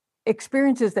had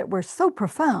experiences that were so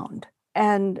profound,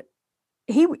 and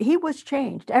he was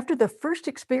changed. After the first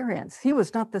experience, he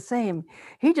was not the same.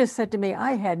 He just said to me,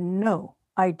 I had no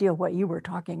idea what you were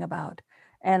talking about,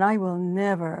 and I will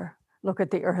never look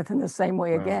at the earth in the same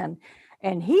way again.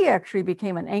 And he actually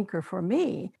became an anchor for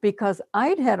me, because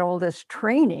I'd had all this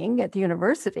training at the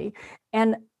university,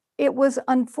 and it was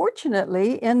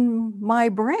unfortunately in my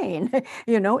brain,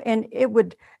 and it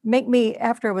would make me,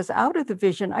 after I was out of the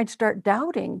vision, I'd start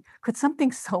doubting, could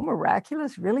something so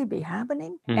miraculous really be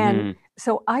happening? And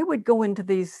so I would go into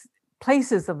these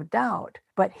places of doubt,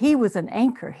 but he was an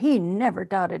anchor. He never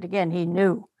doubted again. He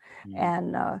knew.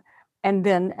 And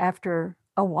then after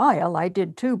a while, I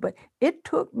did too, but it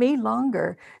took me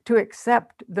longer to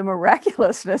accept the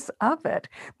miraculousness of it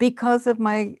because of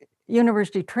my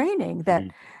university training, that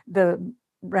the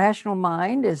rational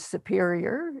mind is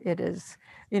superior. It is,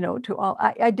 to all.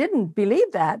 I didn't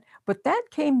believe that, but that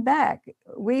came back.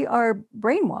 We are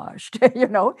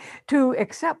brainwashed, to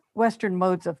accept Western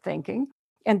modes of thinking.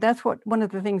 And that's one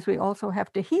of the things we also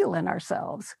have to heal in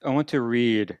ourselves. I want to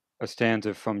read a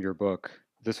stanza from your book.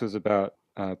 This was about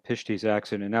Pishti's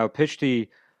accident. Now, Pishti,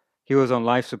 he was on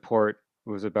life support.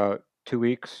 It was about 2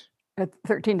 weeks.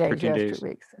 13 days, 2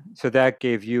 weeks. So that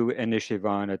gave you and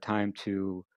Ishvan a time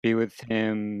to be with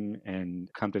him and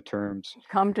come to terms.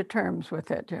 Come to terms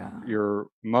with it, yeah. Your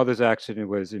mother's accident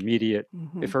was immediate.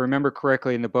 If I remember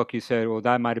correctly in the book, you said, well,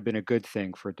 that might have been a good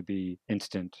thing for it to be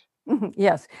instant.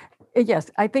 Yes.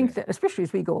 I think that especially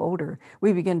as we go older,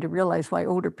 we begin to realize why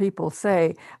older people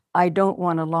say, I don't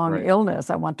want a long illness.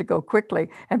 I want to go quickly.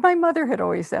 And my mother had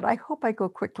always said, I hope I go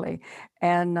quickly.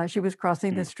 And she was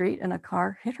crossing the street and a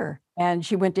car hit her. And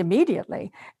she went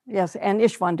immediately. Yes. And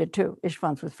Ishvan did too.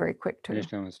 Ishvan's was very quick too.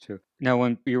 Ishvan was too. Now,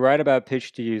 when you write about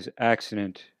Pishti's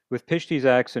accident, with Pishti's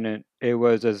accident, it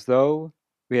was as though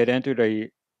we had entered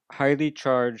a highly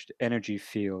charged energy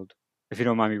field. If you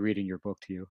don't mind me reading your book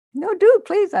to you. No, do,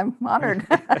 please. I'm honored.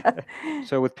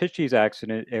 So with Pishti's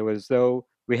accident, it was though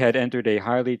we had entered a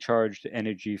highly charged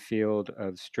energy field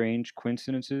of strange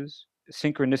coincidences,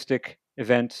 synchronistic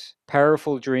events,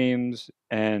 powerful dreams,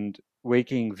 and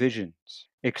waking visions.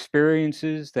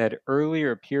 Experiences that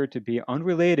earlier appeared to be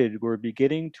unrelated were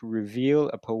beginning to reveal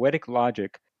a poetic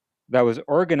logic that was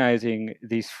organizing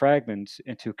these fragments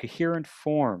into coherent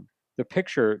form. The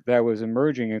picture that was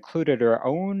emerging included our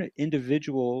own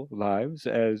individual lives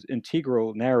as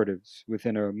integral narratives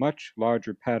within a much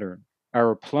larger pattern.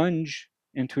 Our plunge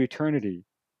into eternity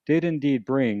did indeed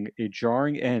bring a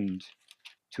jarring end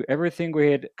to everything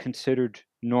we had considered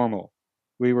normal.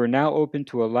 We were now open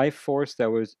to a life force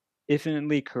that was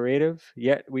infinitely creative,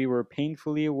 yet we were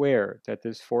painfully aware that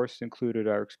this force included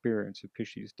our experience of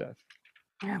Pishti's death.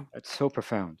 Yeah. That's so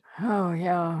profound. Oh,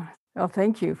 yeah. Well,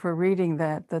 thank you for reading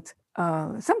that. That's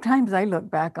sometimes I look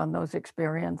back on those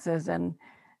experiences and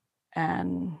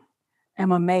am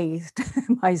amazed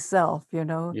myself,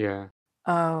 Yeah.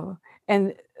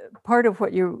 And part of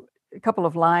what a couple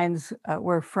of lines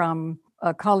were from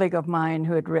a colleague of mine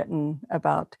who had written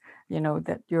about,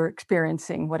 that you're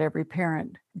experiencing what every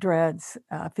parent dreads,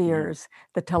 fears,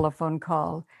 the telephone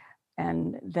call,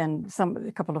 and then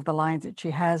a couple of the lines that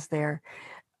she has there.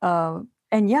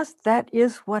 And yes, that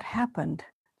is what happened.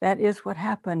 That is what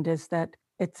happened, is that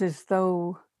it's as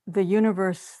though the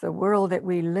universe, the world that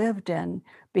we lived in,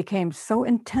 became so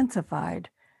intensified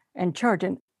and charged.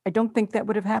 And I don't think that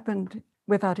would have happened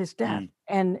without his death.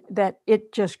 And that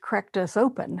it just cracked us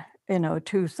open,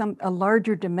 to a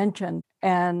larger dimension.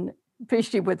 And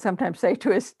Pishti would sometimes say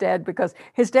to his dad, because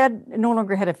his dad no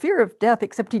longer had a fear of death,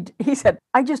 except he said,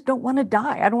 I just don't want to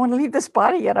die. I don't want to leave this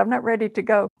body yet. I'm not ready to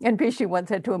go. And Pishti once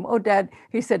said to him, oh, Dad,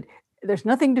 he said, there's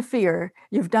nothing to fear.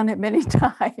 You've done it many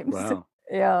times. Wow.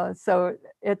 Yeah. So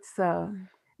it's,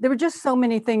 there were just so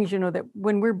many things, that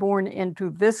when we're born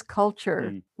into this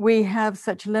culture, we have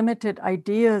such limited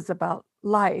ideas about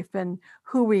life and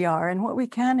who we are and what we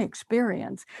can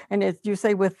experience. And as you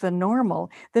say, with the normal,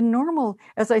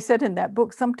 as I said in that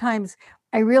book, sometimes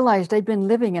I realized I'd been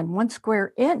living in 1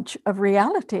 square inch of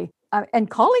reality. and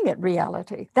calling it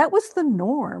reality. That was the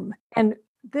norm. And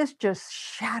this just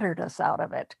shattered us out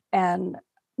of it. And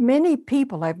many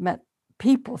people, I've met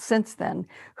people since then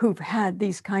who've had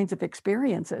these kinds of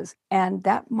experiences. And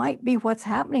that might be what's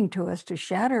happening to us, to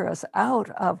shatter us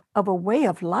out of a way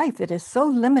of life that is so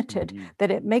limited that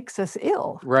it makes us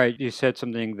ill. Right. You said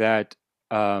something that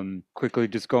quickly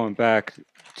just going back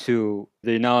to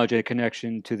the knowledge and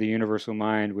connection to the universal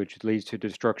mind, which leads to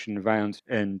destruction and violence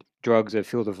and drugs that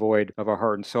fill the void of our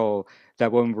heart and soul,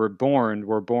 that when we're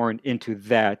born into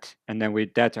that, and then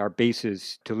that's our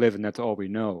basis to live, and that's all we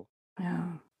know. Yeah.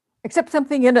 Except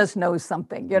something in us knows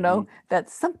something,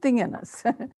 that's something in us,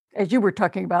 as you were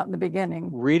talking about in the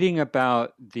beginning. Reading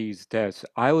about these deaths,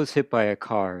 I was hit by a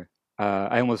car.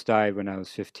 I almost died when I was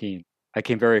 15. I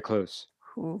came very close.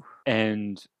 Ooh.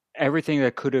 And everything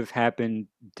that could have happened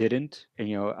didn't.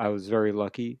 And, I was very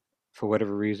lucky for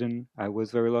whatever reason. I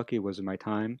was very lucky. It wasn't my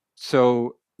time.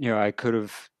 So, I could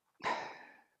have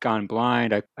gone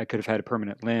blind. I could have had a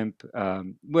permanent limp,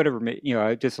 whatever,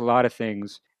 just a lot of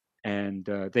things. And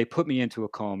they put me into a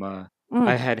coma.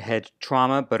 I had head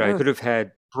trauma, but I could have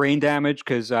had brain damage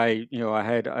because I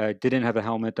didn't have a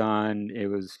helmet on. It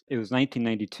was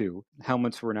 1992.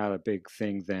 Helmets were not a big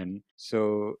thing then.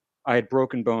 So I had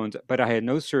broken bones, but I had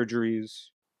no surgeries.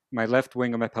 My left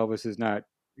wing of my pelvis is not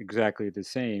exactly the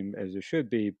same as it should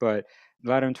be, but a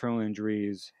lot of internal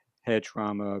injuries, head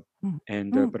trauma,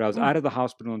 and but I was out of the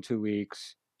hospital in 2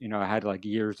 weeks. I had like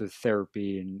years of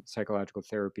therapy and psychological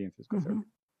therapy and physical therapy,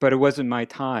 but it wasn't my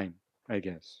time, I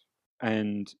guess.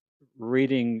 And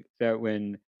reading that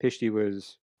when Pishti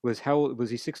was how old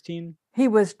was he? 16? He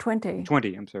was 20.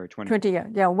 20. I'm sorry, 20. 20,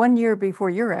 yeah, 1 year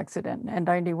before your accident in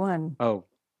 91. Oh,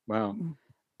 wow.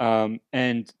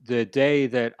 And the day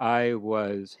that I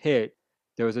was hit,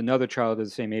 there was another child of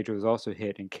the same age who was also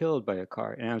hit and killed by a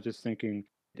car. And I was just thinking,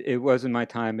 it wasn't my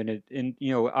time. And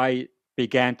I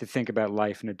began to think about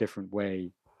life in a different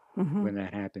way when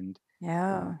that happened.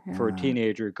 Yeah. For a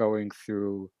teenager going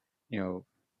through,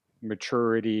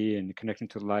 maturity and connection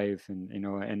to life,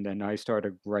 and then I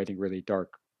started writing really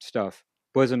dark stuff.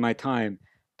 Wasn't my time.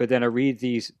 But then I read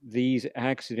these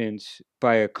accidents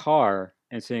by a car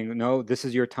and saying, no, this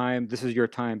is your time, this is your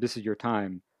time, this is your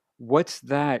time. What's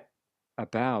that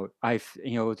about?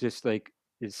 Just like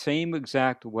the same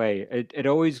exact way. It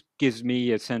always gives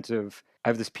me a sense of, I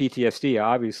have this PTSD,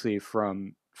 obviously,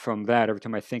 from that. Every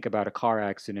time I think about a car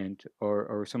accident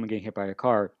or someone getting hit by a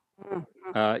car,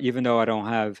 even though I don't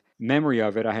have memory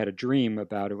of it, I had a dream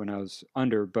about it when I was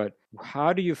under. But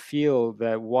how do you feel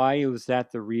that? Why was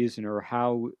that the reason, or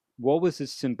what was the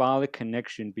symbolic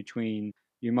connection between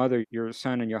your mother, your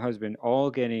son, and your husband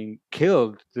all getting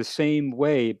killed the same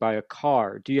way by a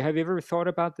car? Have you ever thought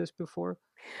about this before?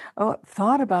 Oh,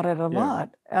 thought about it a lot.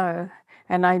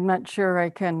 And I'm not sure I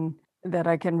can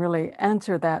really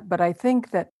answer that. But I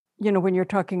think that, when you're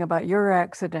talking about your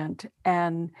accident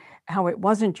and how it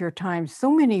wasn't your time, so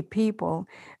many people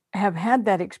have had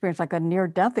that experience, like a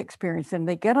near-death experience, and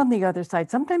they get on the other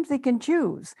side. Sometimes they can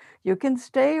choose. You can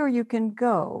stay or you can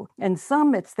go. And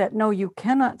some, it's that, no, you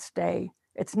cannot stay.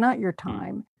 It's not your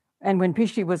time. And when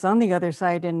Pishi was on the other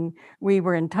side and we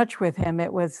were in touch with him,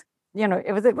 it was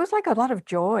like a lot of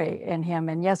joy in him.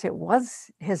 And yes, it was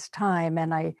his time,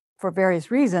 and for various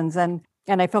reasons. And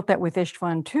I felt that with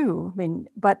Istvan too. I mean,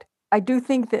 but I do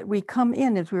think that we come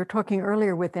in, as we were talking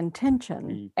earlier, with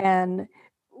intention. And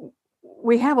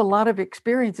we have a lot of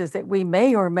experiences that we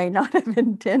may or may not have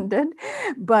intended.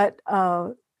 But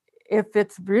if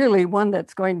it's really one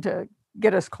that's going to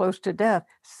get us close to death,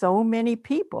 so many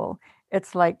people,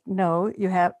 it's like, no, you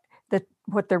have that.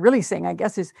 What they're really saying, I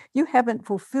guess, is you haven't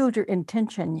fulfilled your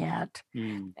intention yet.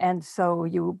 And so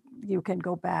you can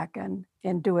go back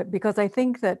and do it, because I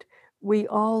think that we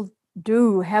all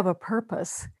do have a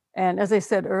purpose. And as I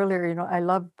said earlier, I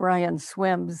love Brian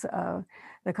Swims, the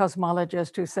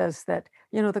cosmologist, who says that,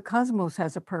 the cosmos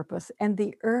has a purpose and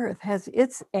the earth has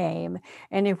its aim.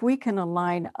 And if we can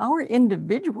align our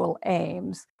individual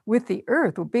aims with the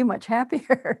earth, we'll be much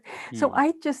happier. So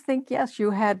I just think, yes,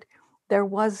 there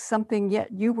was something yet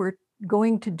you were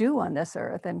going to do on this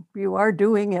earth, and you are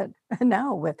doing it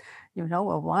now with,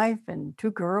 a wife and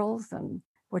 2 girls, and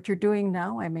what you're doing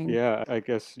now. I mean, yeah, I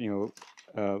guess,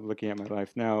 looking at my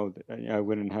life now, I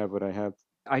wouldn't have what I have.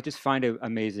 I just find it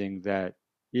amazing that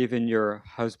even your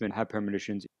husband had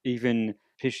premonitions, even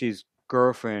Pishi's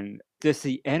girlfriend, just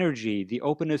the energy, the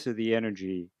openness of the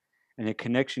energy and the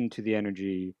connection to the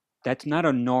energy, that's not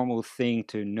a normal thing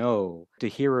to know, to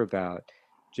hear about.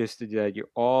 Just that you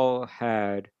all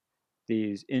had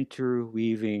these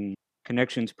interweaving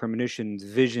connections, premonitions,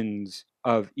 visions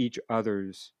of each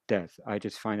other's death. I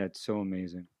just find that so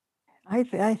amazing. I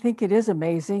think it is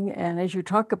amazing, and as you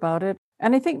talk about it,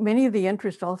 and I think many of the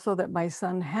interests also that my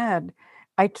son had,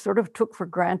 I sort of took for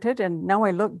granted, and now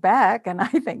I look back and I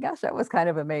think, gosh, that was kind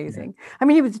of Yeah. amazing. I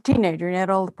mean, he was a teenager and he had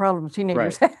all the problems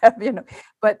teenagers Right. have,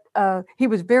 but he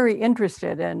was very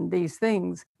interested in these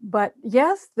things. But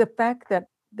yes, the fact that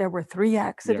there were 3 Yeah.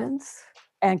 accidents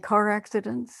and car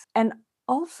accidents, and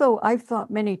also I've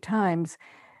thought many times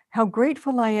how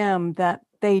grateful I am that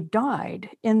they died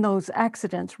in those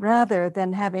accidents rather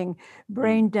than having Mm.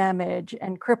 brain damage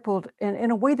and crippled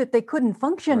in a way that they couldn't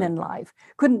function Right. in life,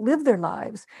 couldn't live their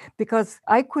lives. Because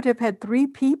I could have had 3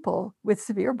 people with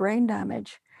severe brain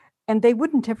damage, and they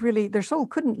wouldn't have really, their soul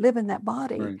couldn't live in that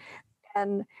body. Right.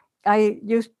 And I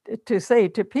used to say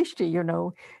to Pishti,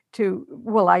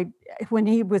 I when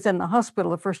he was in the hospital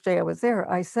the first day I was there,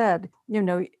 I said,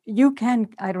 you can,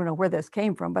 I don't know where this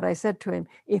came from, but I said to him,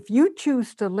 if you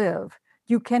choose to live,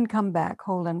 you can come back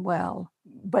whole and well,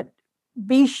 but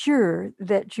be sure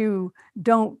that you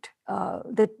don't,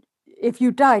 that if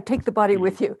you die, take the body Mm.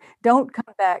 with you. Don't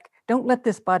come back. Don't let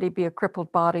this body be a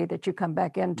crippled body that you come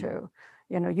back Mm. into.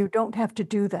 You don't have to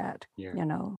do that, Yeah.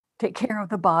 take care of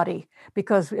the body,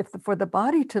 because if for the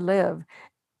body to live,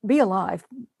 be alive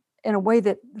in a way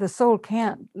that the soul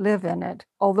can't live in it,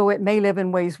 although it may live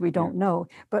in ways we Yeah. don't know.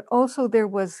 But also there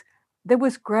was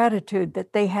gratitude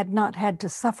that they had not had to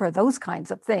suffer those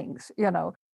kinds of things,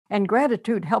 and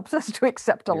gratitude helps us to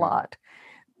accept a Yeah. lot.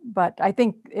 But I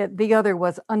think the other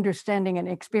was understanding and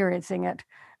experiencing it,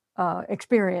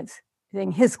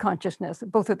 experiencing his consciousness,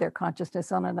 both of their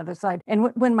consciousness on another side.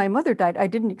 And when my mother died, I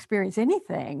didn't experience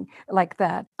anything like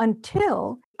that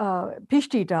until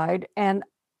Pishti died, and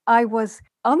I was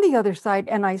on the other side,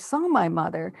 and I saw my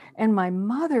mother, and my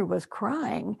mother was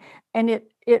crying, and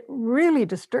it really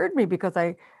disturbed me because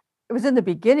it was in the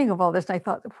beginning of all this. And I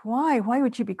thought, why? Why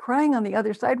would she be crying on the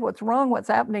other side? What's wrong? What's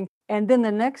happening? And then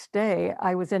the next day,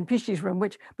 I was in Pishti's room,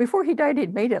 which before he died,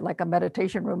 he'd made it like a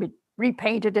meditation room. He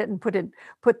repainted it and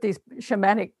put these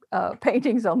shamanic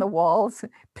paintings on the walls,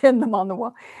 pinned them on the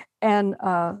wall, and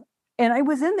I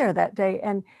was in there that day,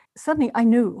 and suddenly I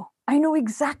knew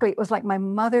exactly. It was like my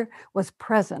mother was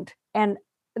present, and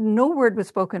no word was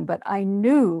spoken, but I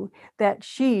knew that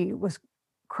she was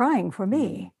crying for Mm.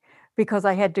 me because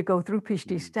I had to go through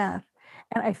Pishti's Mm. death.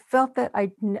 And I felt that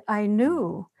I Mm.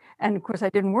 knew. And of course, I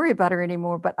didn't worry about her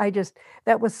anymore, but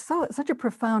that was such a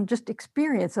profound just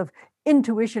experience of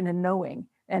intuition and knowing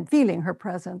and feeling her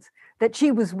presence, that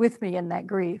she was with me in that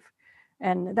grief.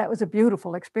 And that was a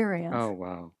beautiful experience. Oh,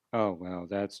 wow. Oh, wow.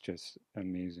 That's just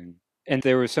amazing. And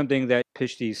there was something that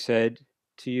Pishti said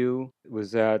to you.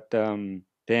 Was that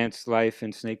dance life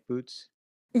in snake boots?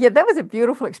 Yeah, that was a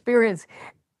beautiful experience.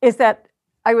 Is that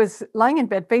I was lying in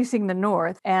bed facing the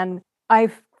north, and I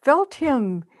felt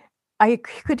him. I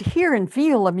could hear and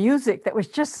feel a music that was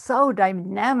just so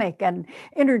dynamic and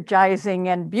energizing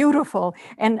and beautiful.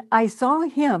 And I saw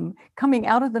him coming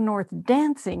out of the north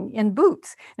dancing in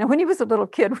boots. Now, when he was a little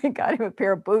kid, we got him a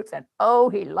pair of boots, and oh,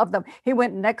 he loved them. He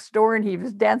went next door and he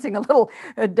was dancing a little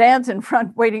dance in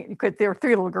front, waiting, because there were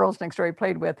 3 little girls next door he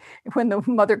played with. When the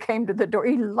mother came to the door,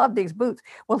 he loved these boots.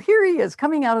 Well, here he is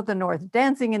coming out of the north,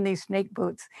 dancing in these snake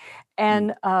boots.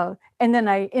 Mm. And then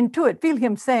I intuit, feel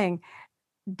him saying,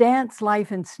 dance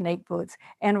life in snake boots.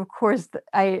 And of course,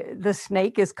 the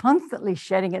snake is constantly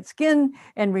shedding its skin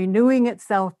and renewing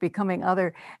itself, becoming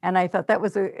other. And I thought that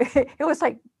was it was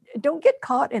like, don't get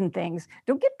caught in things,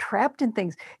 don't get trapped in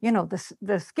things.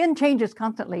 The skin changes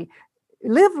constantly.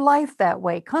 Live life that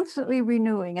way, constantly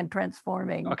renewing and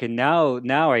transforming. Okay,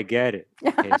 now I get it.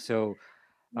 Okay, so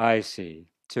I see.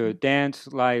 So dance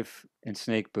life in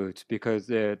snake boots because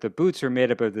the boots are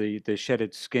made up of the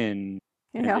shedded skin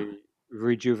and Yeah, the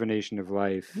rejuvenation of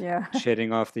life, yeah,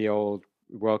 shedding off the old,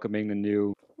 welcoming the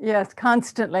new. yes,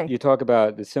 constantly. You talk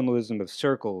about the symbolism of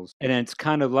circles, and it's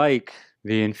kind of like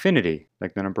the infinity,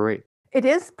 like the number 8. It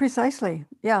is precisely.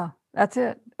 Yeah, that's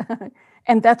it.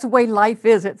 And that's the way life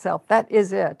is itself. That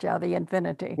is it. Yeah, the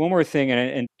infinity. One more thing,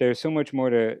 and there's so much more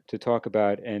to talk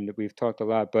about, and we've talked a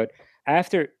lot, but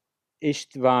after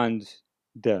Istvan's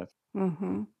death,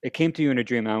 Hmm. it came to you in a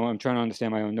dream. I'm trying to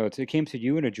understand my own notes. It came to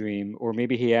you in a dream, or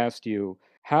maybe he asked you,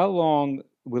 how long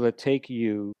will it take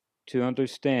you to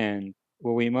understand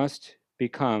what we must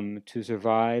become to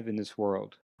survive in this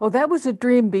world? Well, that was a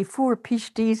dream before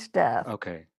Pishti's death.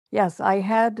 Okay. Yes, I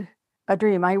had a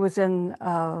dream. I was in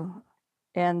the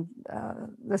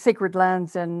sacred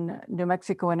lands in New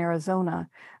Mexico and Arizona,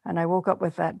 and I woke up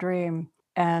with that dream.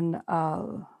 And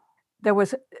it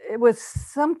was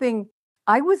something.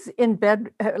 I was in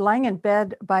bed, lying in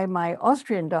bed by my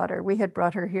Austrian daughter. We had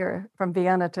brought her here from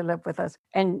Vienna to live with us,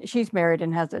 and she's married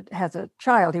and has a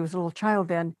child. He was a little child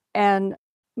then, and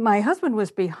my husband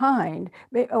was behind.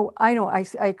 Oh, I know. I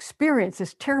experienced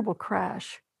this terrible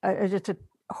crash. Just a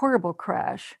horrible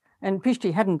crash, and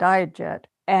Pishti hadn't died yet.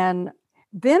 And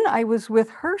then I was with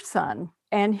her son,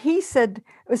 and he said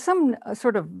it was some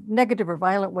sort of negative or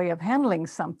violent way of handling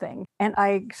something. And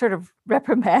I sort of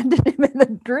reprimanded him in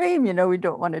the dream, we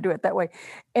don't want to do it that way.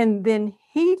 And then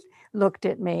he looked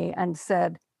at me and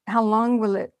said, how long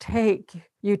will it take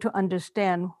you to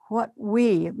understand what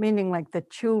we, meaning like the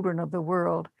children of the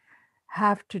world,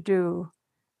 have to do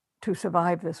to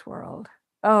survive this world?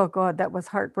 Oh God, that was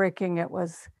heartbreaking. It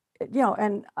was,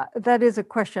 and that is a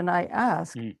question I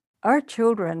ask. Our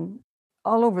children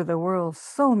all over the world,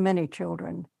 so many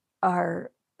children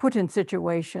are put in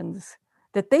situations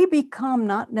that they become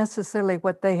not necessarily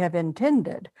what they have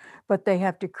intended, but they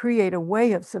have to create a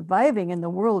way of surviving in the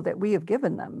world that we have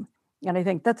given them. And I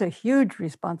think that's a huge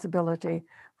responsibility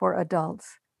for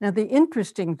adults. Now, the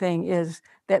interesting thing is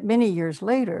that many years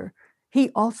later, he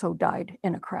also died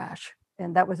in a crash.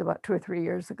 And that was about 2 or 3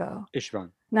 years ago. Ishvan.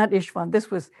 Not Ishvan.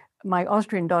 This was my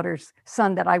Austrian daughter's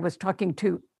son that I was talking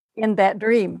to in that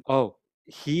dream. Oh,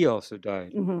 he also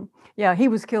died. Mm-hmm. Yeah, he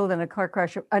was killed in a car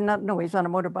crash. No, he's on a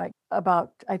motorbike.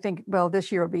 About, I think,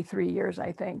 this year will be 3 years,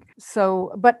 I think.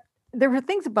 So, but there were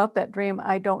things about that dream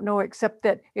I don't know, except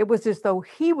that it was as though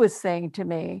he was saying to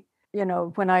me,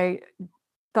 when I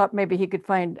thought maybe he could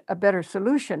find a better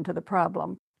solution to the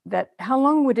problem, that how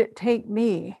long would it take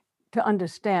me to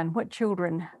understand what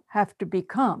children have to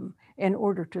become in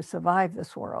order to survive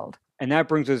this world? And that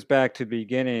brings us back to the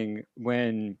beginning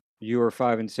when you were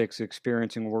 5 and 6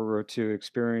 experiencing World War II,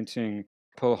 experiencing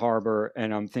Pearl Harbor,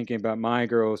 and I'm thinking about my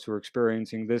girls who are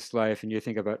experiencing this life, and you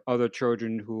think about other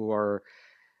children who are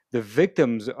the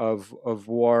victims of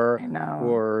war,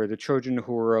 or the children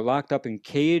who are locked up in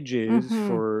cages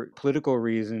for political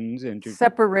reasons and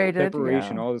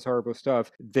separation, all this horrible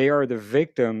stuff. They are the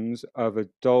victims of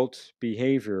adult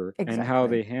behavior and how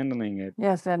they're handling it.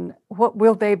 Yes, and what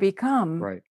will they become?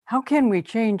 Right. How can we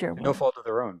change our world? No fault of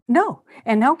their own. No.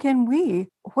 And how can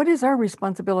what is our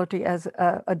responsibility as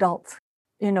adults,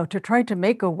 to try to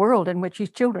make a world in which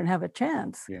these children have a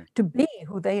chance to be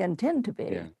who they intend to be?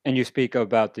 Yeah. And you speak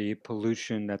about the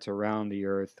pollution that's around the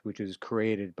earth, which is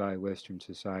created by Western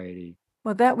society.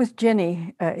 Well, that was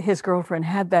Jenny, his girlfriend,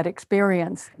 had that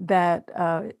experience that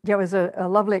it was a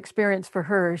lovely experience for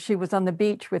her. She was on the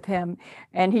beach with him,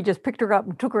 and he just picked her up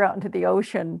and took her out into the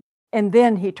ocean. And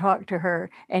then he talked to her,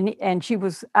 and she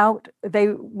was out. They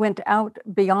went out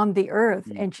beyond the earth,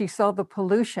 and she saw the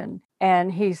pollution.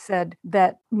 And he said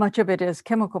that much of it is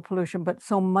chemical pollution, but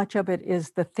so much of it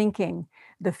is the thinking,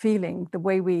 the feeling, the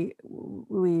way we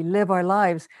live our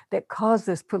lives that cause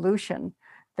this pollution.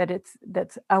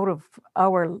 That's out of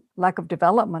our lack of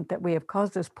development that we have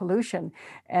caused this pollution.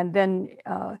 And then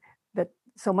that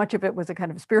so much of it was a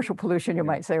kind of spiritual pollution, you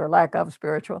might say, or lack of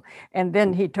spiritual. And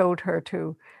then he told her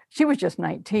she was just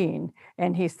 19,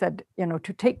 and he said,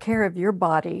 to take care of your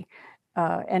body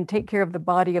and take care of the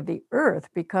body of the earth,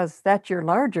 because that's your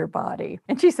larger body.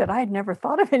 And she said, I had never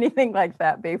thought of anything like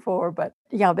that before. But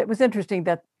yeah, that was interesting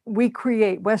that we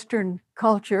create Western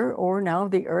culture, or now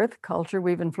the earth culture,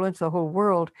 we've influenced the whole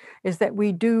world, is that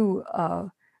we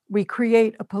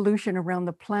create a pollution around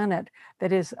the planet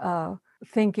that is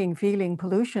thinking, feeling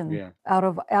pollution out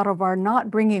of our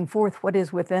not bringing forth what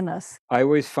is within us. I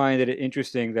always find it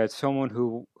interesting that someone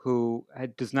who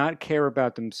does not care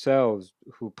about themselves,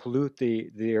 who pollute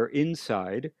their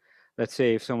inside, let's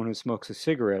say if someone who smokes a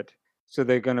cigarette, so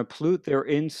they're going to pollute their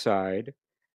inside,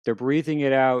 they're breathing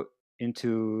it out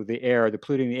into the air, they're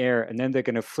polluting the air, and then they're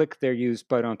going to flick their used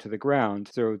butt onto the ground.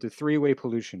 So the three-way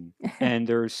pollution. And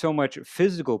there's so much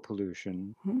physical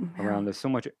pollution around us, so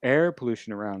much air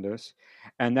pollution around us.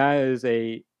 And that is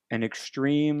an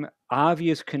extreme,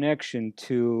 obvious connection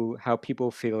to how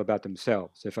people feel about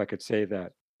themselves, if I could say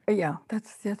that. Yeah,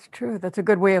 that's true. That's a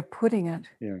good way of putting it.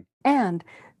 Yeah. And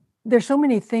there's so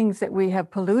many things that we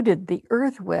have polluted the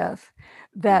earth with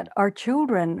that our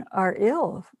children are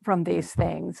ill from these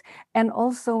things. And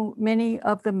also many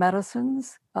of the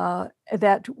medicines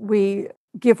that we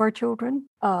give our children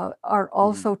are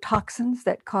also toxins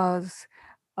that cause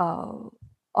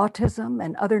autism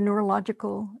and other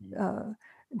neurological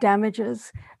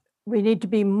damages. We need to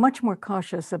be much more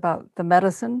cautious about the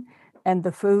medicine and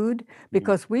the food,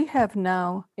 because we have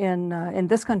now in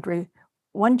this country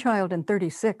 1 child in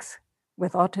 36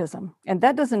 with autism, and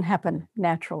that doesn't happen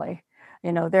naturally.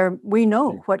 We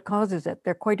know what causes it.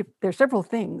 There are several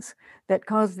things that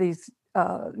cause these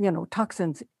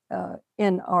toxins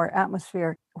in our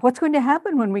atmosphere. What's going to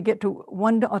happen when we get to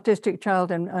one autistic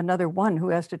child and another one who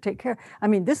has to take care? I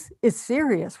mean, this is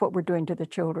serious what we're doing to the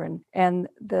children, and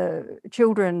the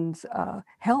children's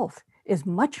health is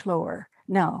much lower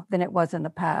now than it was in the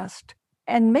past.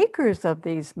 And makers of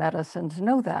these medicines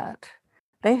know that.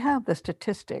 They have the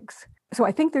statistics. So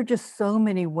I think there are just so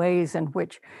many ways in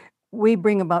which we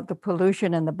bring about the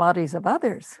pollution in the bodies of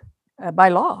others by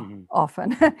law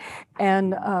often,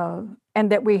 and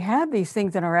that we have these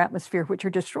things in our atmosphere which are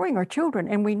destroying our children,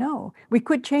 and we know we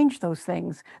could change those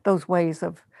things, those ways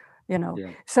of,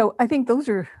 Yeah. So I think those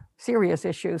are serious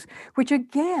issues, which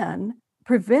again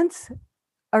prevents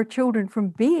our children from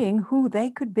being who they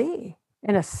could be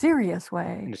in a serious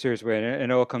way. In a serious way,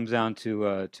 and it all comes down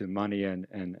to money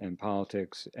and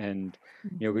politics. And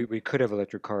we could have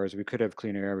electric cars, we could have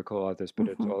cleaner air, we could all this, but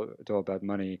it's all about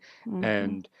money.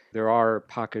 And there are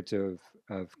pockets of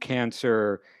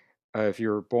cancer. If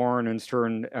you're born in a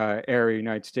certain area of the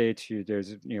United States,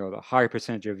 there's the high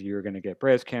percentage of you are going to get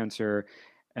breast cancer,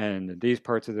 and in these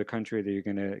parts of the country that you're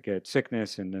going to get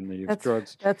sickness, and then they use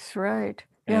drugs. That's right.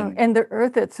 Yeah, and the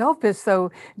earth itself is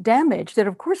so damaged that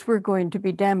of course we're going to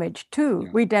be damaged too.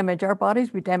 We damage our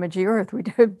bodies, we damage the earth, we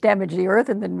damage the earth,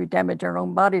 and then we damage our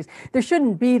own bodies. There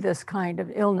shouldn't be this kind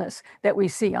of illness that we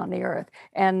see on the earth.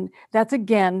 And that's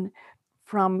again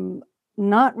from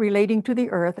not relating to the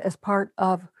earth as part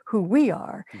of who we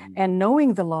are and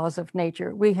knowing the laws of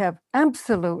nature. We have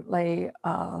absolutely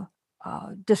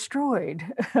destroyed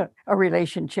a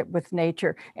relationship with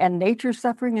nature, and nature's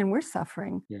suffering and we're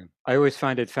suffering. Yeah, I always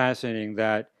find it fascinating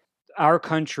that our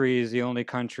country is the only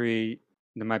country,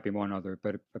 there might be one other,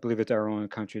 but I believe it's our only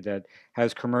country that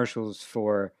has commercials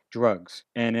for drugs.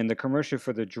 And in the commercial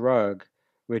for the drug,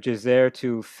 which is there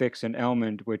to fix an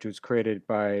ailment which was created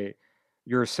by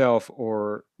yourself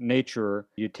or nature,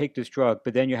 you take this drug,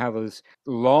 but then you have this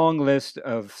long list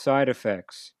of side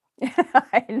effects.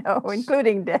 I know,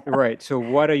 including death. Right. So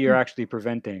what are you actually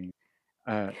preventing?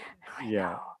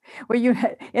 Yeah. Well,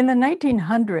 in the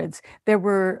 1900s, there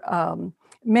were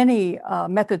many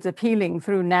methods of healing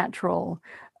through natural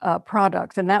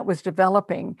products, and that was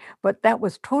developing, but that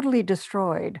was totally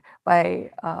destroyed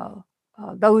by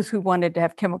those who wanted to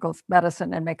have chemical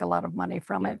medicine and make a lot of money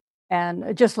from it.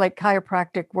 And just like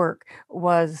chiropractic work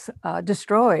was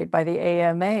destroyed by the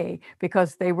AMA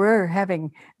because they were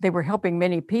helping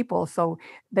many people. So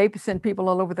they sent people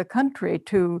all over the country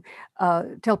to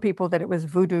tell people that it was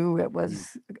voodoo, it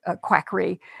was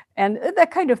quackery, and that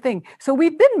kind of thing. So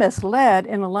we've been misled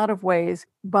in a lot of ways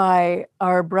by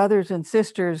our brothers and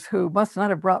sisters who must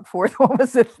not have brought forth what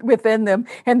was within them,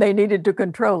 and they needed to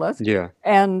control us. Yeah.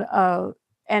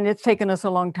 And it's taken us a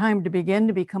long time to begin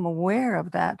to become aware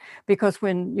of that, because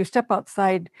when you step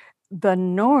outside the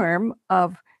norm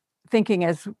of thinking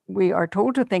as we are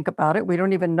told to think about it, we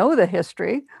don't even know the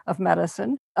history of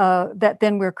medicine, that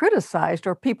then we're criticized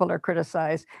or people are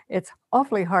criticized. It's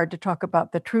awfully hard to talk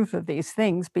about the truth of these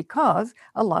things because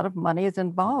a lot of money is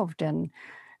involved in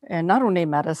not only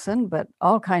medicine, but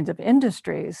all kinds of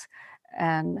industries.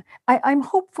 And I'm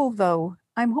hopeful, though.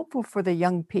 I'm hopeful for the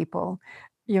young people,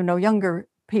 younger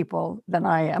people than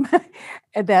I am,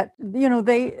 that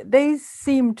they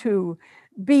seem to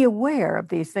be aware of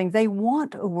these things. They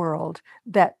want a world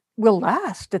that will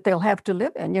last, that they'll have to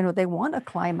live in. They want a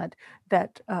climate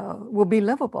that will be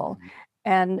livable.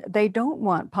 And they don't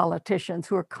want politicians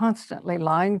who are constantly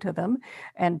lying to them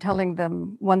and telling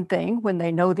them one thing when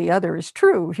they know the other is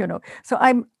true. So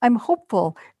I'm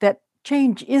hopeful that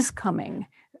change is coming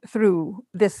through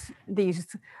these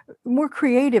more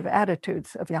creative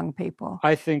attitudes of young people.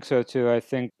 I think so too. I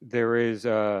think there is,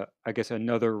 I guess,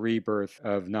 another rebirth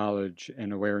of knowledge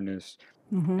and awareness.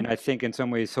 And I think in some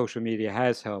ways social media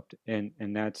has helped in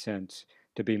that sense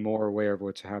to be more aware of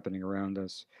what's happening around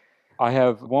us. I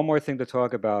have one more thing to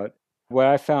talk about. What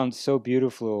I found so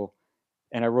beautiful,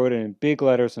 and I wrote it in big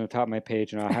letters on the top of my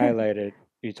page and I highlighted,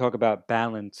 you talk about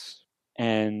balance.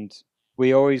 And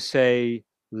we always say,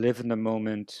 live in the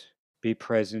moment, be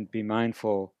present, be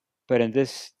mindful. But in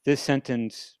this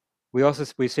sentence,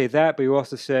 we say that, but we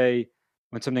also say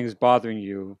when something is bothering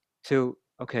you, to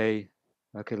okay,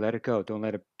 let it go.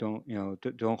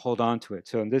 Don't hold on to it.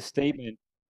 So in this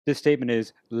statement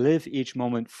is live each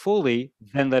moment fully,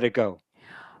 then let it go.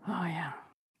 Oh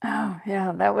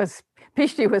yeah, that was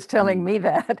Pishti was telling me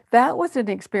that. That was an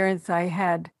experience I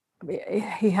had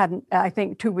he hadn't, I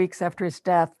think 2 weeks after his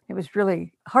death, it was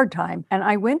really a hard time, and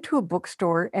I went to a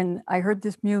bookstore and I heard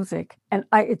this music, and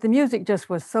the music just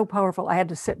was so powerful, I had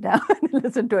to sit down and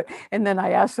listen to it, and then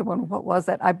I asked someone, "What was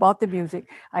that?" I bought the music,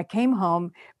 I came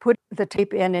home, put the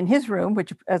tape in his room,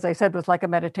 which, as I said, was like a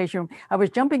meditation room. I was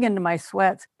jumping into my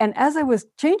sweats, and as I was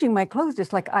changing my clothes,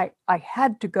 it's like I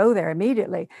had to go there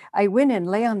immediately. I went in,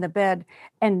 lay on the bed,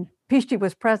 and Pishti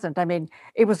was present. I mean,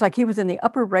 it was like he was in the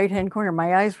upper right-hand corner.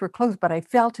 My eyes were closed, but I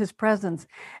felt his presence.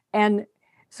 And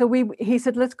so he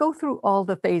said, "Let's go through all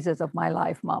the phases of my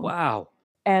life, Mom." Wow.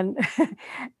 And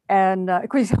of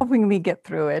course, he's helping me get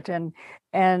through it. And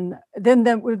then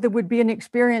there would be an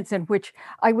experience in which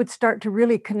I would start to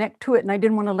really connect to it, and I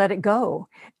didn't want to let it go.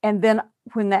 And then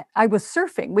I was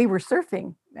surfing, we were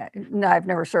surfing. No, I've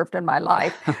never surfed in my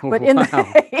life, but in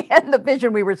Wow. in the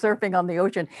vision, we were surfing on the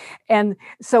ocean. And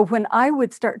so when I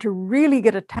would start to really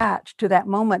get attached to that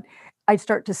moment, I'd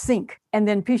start to sink. And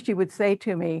then Pishti would say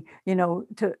to me,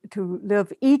 to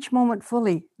live each moment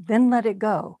fully, then let it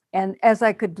go. And as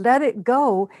I could let it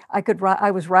go,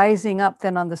 I was rising up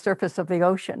then on the surface of the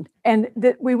ocean. And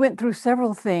that we went through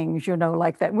several things,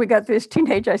 like that. We got through this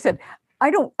teenage, I said, I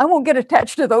won't get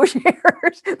attached to those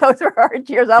years. Those are hard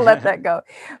years. I'll let that go.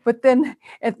 But then,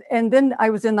 and then I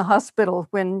was in the hospital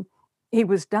when he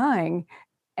was dying,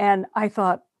 and I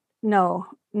thought, no,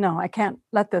 I can't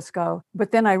let this go.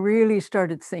 But then I really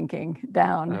started sinking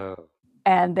down. Oh.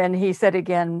 And then he said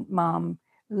again, "Mom,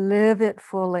 live it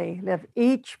fully, live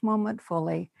each moment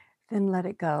fully, then let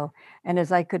it go." And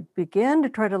as I could begin to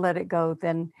try to let it go,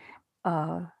 then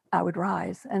I would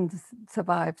rise and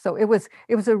survive. So it was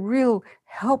a real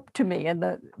help to me in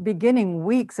the beginning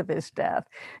weeks of his death,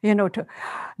 to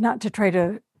not to try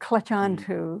to clutch on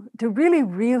to really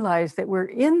realize that we're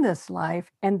in this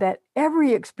life and that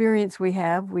every experience we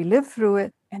have, we live through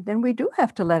it, and then we do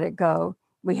have to let it go.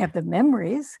 We have the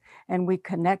memories and we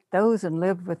connect those and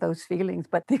live with those feelings,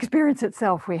 but the experience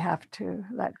itself, we have to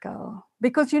let go.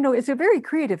 Because, it's a very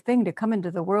creative thing to come into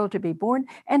the world, to be born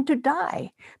and to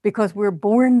die, because we're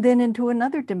born then into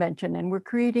another dimension and we're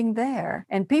creating there.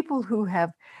 And people who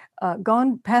have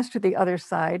gone past to the other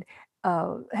side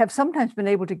have sometimes been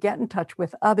able to get in touch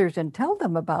with others and tell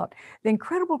them about the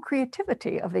incredible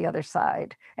creativity of the other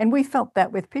side. And we felt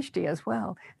that with Pishti as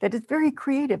well, that it's very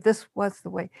creative. This was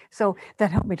the way. So that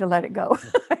helped me to let it go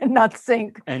and not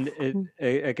sink. And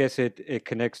I guess it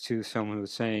connects to someone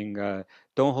who's saying,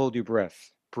 don't hold your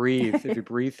breath. Breathe. If you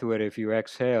breathe through it, if you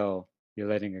exhale, you're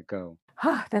letting it go.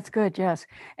 That's good, yes.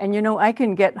 And I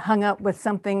can get hung up with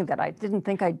something that I didn't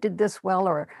think I did this well,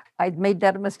 or I made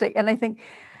that a mistake. And I think,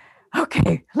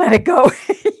 okay, let it go.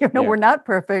 We're not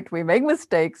perfect. We make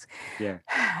mistakes. Yeah.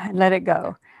 Let it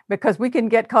go, because we can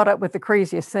get caught up with the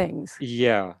craziest things.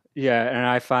 Yeah. And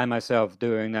I find myself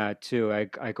doing that too.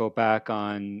 I go back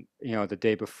on, the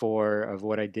day before of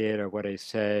what I did or what I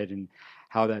said and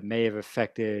how that may have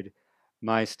affected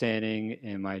my standing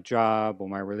in my job or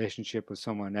my relationship with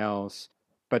someone else.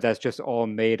 But that's just all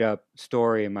made up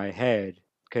story in my head,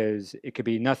 because it could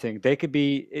be nothing.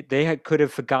 Could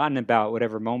have forgotten about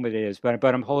whatever moment it is, but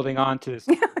I'm holding on to this.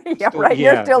 Yeah, right.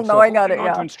 You're still knowing on it.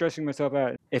 Yeah. And stressing myself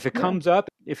out. If it comes up,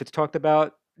 if it's talked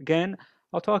about again,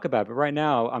 I'll talk about it. But right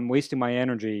now, I'm wasting my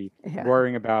energy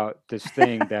worrying about this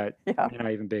thing that may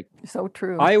not even big. So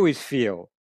true. I always feel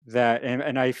that,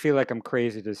 and I feel like I'm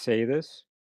crazy to say this,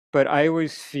 but I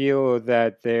always feel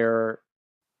that there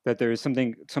is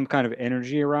some kind of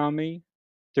energy around me.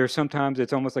 There's sometimes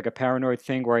it's almost like a paranoid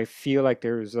thing where I feel like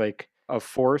there's like a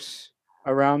force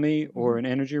around me or an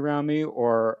energy around me,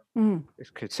 or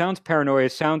it sounds paranoid,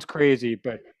 it sounds crazy,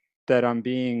 but that I'm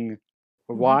being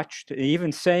watched.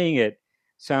 Even saying it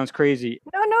sounds crazy.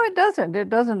 No, it doesn't. It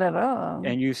doesn't at all.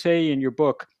 And you say in your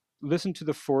book, listen to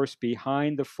the force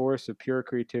behind the force of pure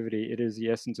creativity. It is the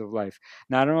essence of life.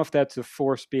 Now, I don't know if that's the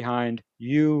force behind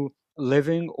you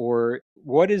living, or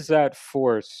what is that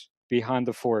force behind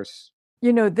the force?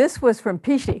 This was from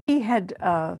Pishti.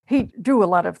 He drew a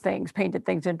lot of things, painted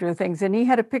things and drew things, and he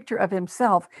had a picture of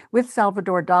himself with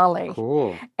Salvador Dali.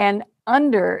 Cool. And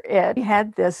under it, he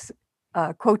had this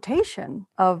quotation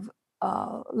of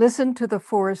listen to the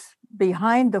force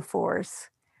behind the force.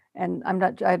 And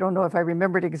I don't know if I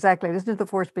remembered exactly. Listen to the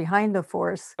force behind the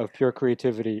force. Of pure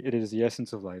creativity. It is the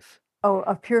essence of life. Oh,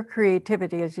 of pure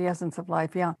creativity is the essence of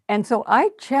life, yeah. And so I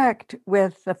checked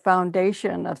with the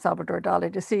foundation of Salvador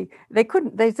Dali to see, they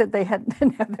said they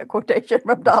didn't have the quotation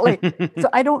from Dali. So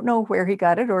I don't know where he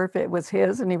got it or if it was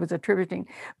his and he was attributing.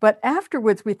 But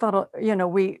afterwards we thought,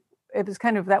 it was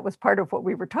kind of, that was part of what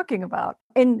we were talking about.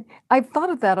 And I've thought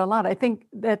of that a lot. I think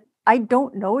that I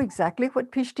don't know exactly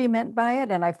what Pishti meant by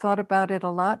it, and I've thought about it a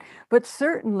lot, but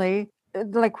certainly,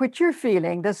 like what you're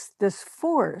feeling, this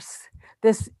force,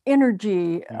 this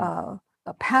energy, Mm.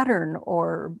 a pattern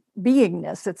or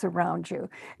beingness that's around you.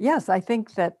 Yes, I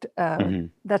think that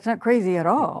Mhm. that's not crazy at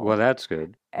Well, all. that's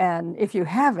good. And if you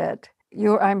have it,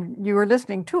 you are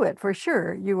listening to it for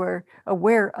sure. You are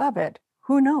aware of it.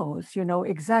 Who knows? You know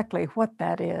exactly what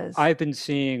that is. I've been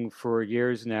seeing for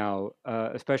years now,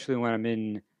 especially when I'm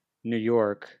in New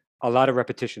York, a lot of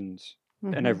repetitions.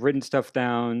 And Mhm. I've written stuff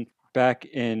down back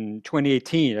in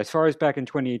 2018. As far as back in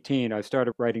 2018, I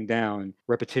started writing down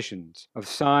repetitions of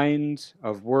signs,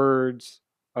 of words,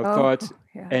 of Oh, thoughts.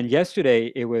 yeah. And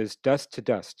yesterday it was dust to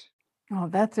dust. Oh,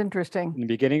 that's interesting. In the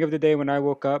beginning of the day when I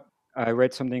woke up, I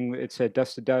read something, it said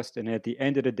dust to dust. And at the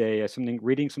end of the day,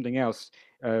 reading something else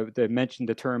that mentioned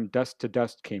the term dust to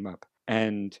dust came up.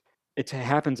 And it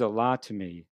happens a lot to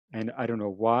me. And I don't know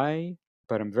why,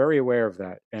 but I'm very aware of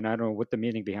that. And I don't know what the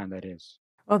meaning behind that is.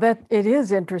 Well, that it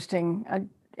is interesting,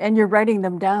 and you're writing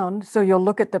them down, so you'll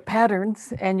look at the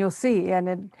patterns and you'll see, and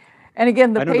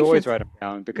again, the I don't always patience. write them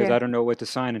down because Yeah. I don't know what to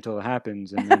sign until it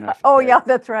happens. And then I Oh, forget. yeah,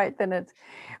 that's right. Then it's,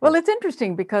 Yeah. well, it's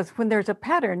interesting because when there's a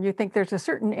pattern, you think there's a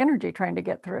certain energy trying to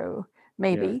get through, Yeah.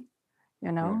 maybe, you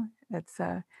Yeah. know, it's,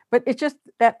 but it's just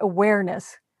that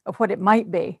awareness of what it might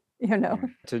be, you know. Yeah.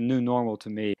 It's a new normal to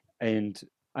me. And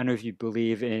I don't know if you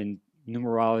believe in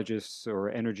numerologists or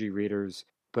energy readers,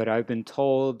 but I've been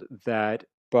told that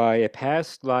by a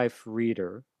past life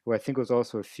reader, who I think was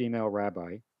also a female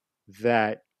rabbi,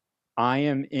 that I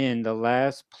am in the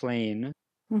last plane.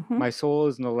 Hmm. My soul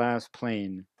is in the last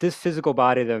plane. This physical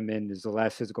body that I'm in is the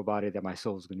last physical body that my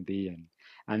soul is going to be in.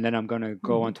 And then I'm going to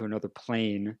go Hmm. onto another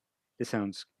plane. This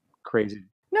sounds crazy.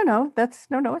 No, no,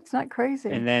 it's not crazy.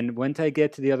 And then once I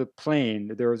get to the other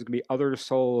plane, there's going to be other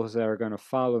souls that are going to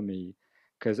follow me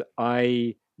because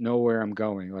I know where I'm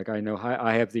going. Like I know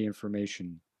I have the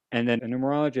information. And then a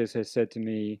numerologist has said to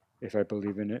me, if I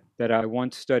believe in it, that I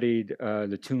once studied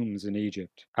the tombs in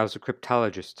Egypt. I was a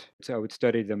cryptologist, so I would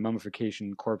study the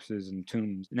mummification corpses and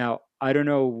tombs. Now, I don't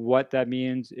know what that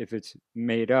means, if it's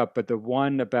made up, but the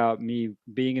one about me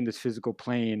being in this physical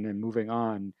plane and moving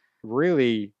on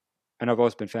really, and I've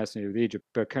always been fascinated with Egypt,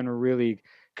 but kind of really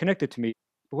connected to me.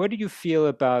 What do you feel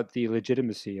about the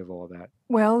legitimacy of all that?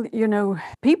 Well,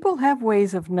 people have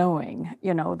ways of knowing,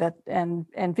 that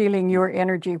and feeling Mm. your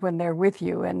energy when they're with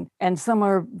you, and some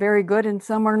are very good and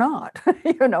some are not,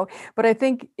 But I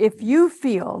think if you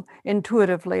feel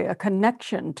intuitively a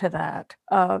connection to that,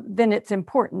 then it's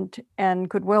important and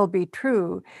could well be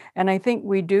true. And I think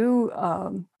we do,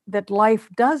 that life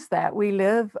does that. We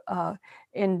live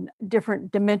in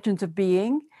different dimensions of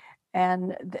being,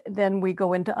 and then we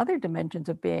go into other dimensions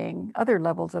of being, other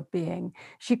levels of being.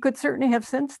 She could certainly have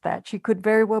sensed that. She could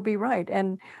very well be right.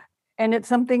 And it's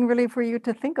something really for you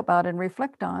to think about and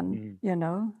reflect on, Mm. you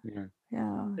know? Yeah.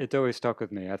 Yeah. It always stuck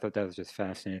with me. I thought that was just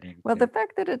fascinating. Well, Yeah. the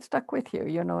fact that it stuck with you,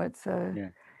 it's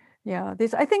Yeah. yeah,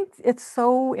 this I think it's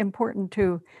so important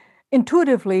to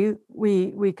intuitively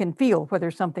we can feel whether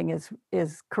something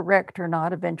is correct or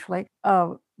not eventually.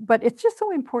 But it's just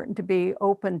so important to be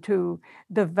open to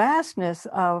the vastness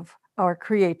of our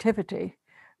creativity.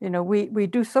 We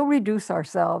do so reduce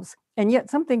ourselves, and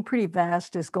yet something pretty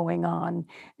vast is going on.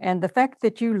 And the fact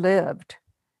that you lived,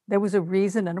 there was a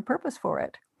reason and a purpose for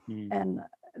it. Mm. And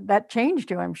that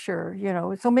changed you, I'm sure.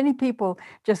 So many people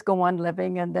just go on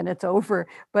living and then it's over.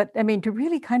 But I mean, to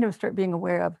really kind of start being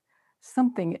aware of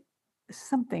something,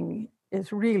 something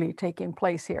is really taking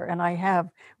place here, and I have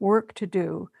work to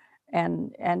do,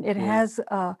 and Yeah.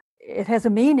 it has a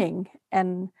meaning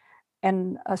and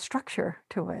a structure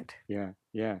to it. Yeah.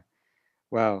 Yeah.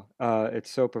 Wow.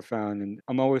 It's so profound. And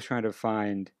I'm always trying to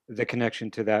find the connection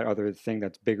to that other thing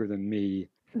that's bigger than me.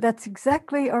 That's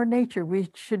exactly our nature. We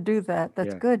should do that.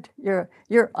 That's Yeah. good.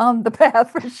 You're on the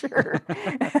path for sure.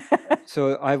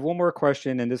 So I have one more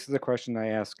question, and this is a question I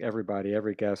ask everybody,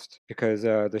 every guest, because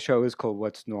the show is called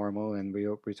 "What's Normal," and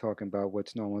we're talking about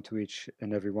what's normal to each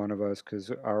and every one of us, because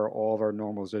all of our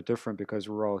normals are different because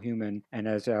we're all human, and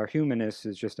as our humanness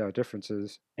is just our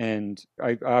differences. And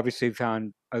I obviously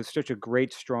found such a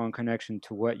great, strong connection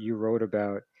to what you wrote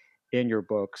about in your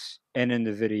books and in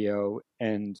the video,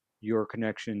 and your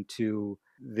connection to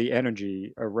the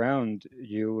energy around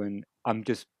you. And I'm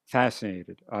just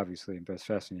fascinated, obviously, I'm just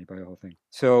fascinated by the whole thing.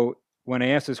 So when I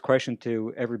ask this question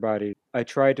to everybody, I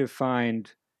try to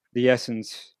find the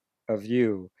essence of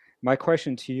you. My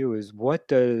question to you is, what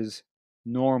does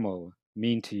normal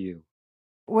mean to you?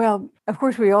 Well, of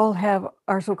course, we all have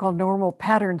our so-called normal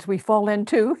patterns we fall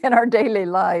into in our daily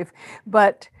life,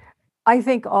 but I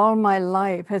think all my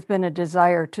life has been a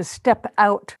desire to step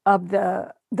out of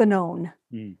the known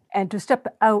and to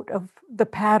step out of the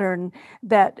pattern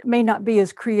that may not be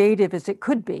as creative as it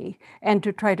could be, and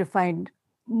to try to find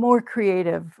more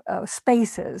creative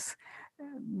spaces,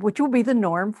 which will be the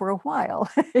norm for a while,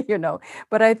 you know.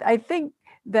 But I think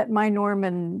that my norm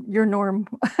and your norm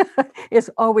is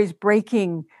always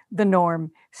breaking the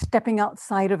norm, stepping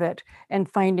outside of it and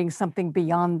finding something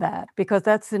beyond that, because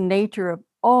that's the nature of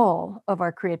all of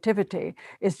our creativity,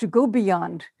 is to go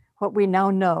beyond what we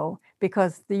now know,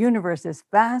 because the universe is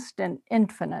vast and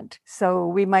infinite. So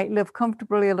we might live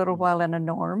comfortably a little while in a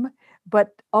norm, but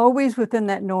always within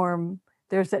that norm,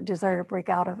 there's that desire to break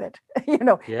out of it, you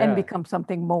know, and become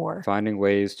something more. Finding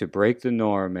ways to break the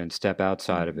norm and step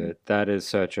outside of it. That is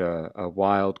such a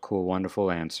wild, cool, wonderful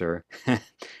answer.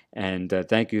 And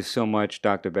thank you so much,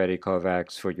 Dr. Betty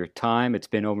Kovacs, for your time. It's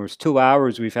been almost 2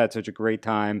 hours. We've had such a great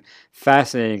time,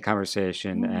 fascinating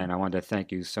conversation, and I want to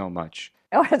thank you so much.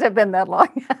 Oh, has it been that long?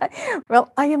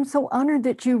 Well, I am so honored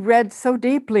that you read so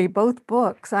deeply both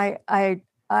books. I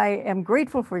am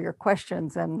grateful for your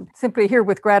questions and simply here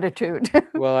with gratitude.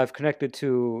 Well, I've connected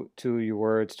to your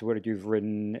words, to what you've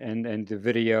written, and the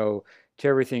video, to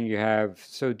everything you have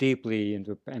so deeply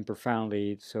and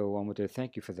profoundly. So I want to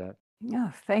thank you for that.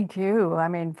 Yeah, thank you. I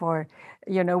mean, for,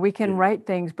 you know, we can write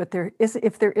things, but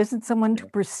if there isn't someone to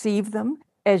perceive them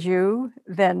as you,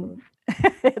 then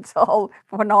it's all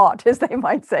for naught, as they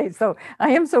might say. So I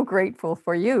am so grateful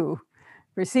for you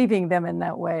receiving them in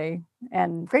that way,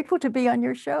 and grateful to be on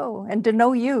your show and to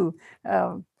know you,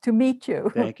 to meet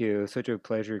you. Thank you. Such a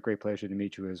pleasure, great pleasure to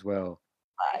meet you as well.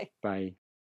 Bye. Bye.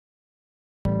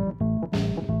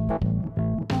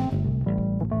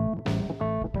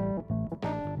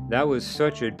 That was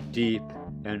such a deep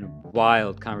and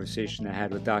wild conversation I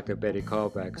had with Dr. Betty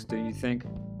Kovacs, do you think?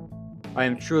 I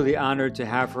am truly honored to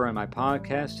have her on my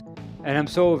podcast, and I'm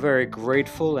so very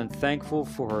grateful and thankful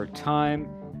for her time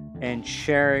and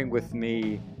sharing with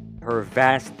me her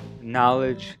vast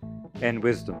knowledge and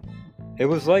wisdom. It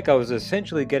was like I was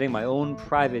essentially getting my own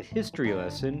private history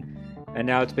lesson, and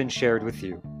now it's been shared with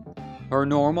you. Her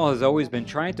normal has always been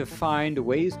trying to find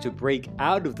ways to break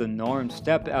out of the norm,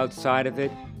 step outside of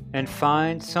it, and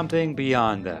find something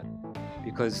beyond that,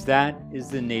 because that is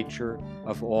the nature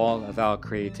of all of our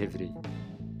creativity.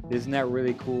 Isn't that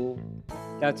really cool?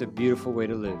 That's a beautiful way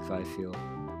to live, I feel.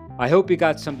 I hope you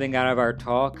got something out of our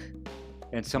talk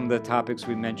and some of the topics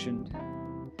we mentioned.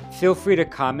 Feel free to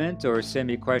comment or send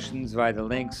me questions via the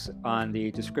links on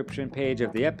the description page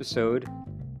of the episode,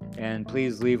 and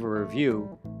please leave a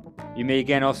review. You may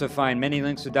again also find many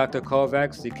links to Dr.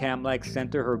 Kovacs, the CAMLEX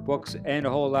Center, her books, and a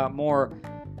whole lot more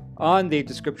on the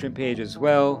description page as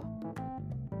well.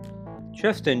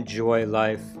 Just enjoy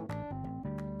life,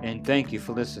 and thank you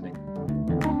for listening.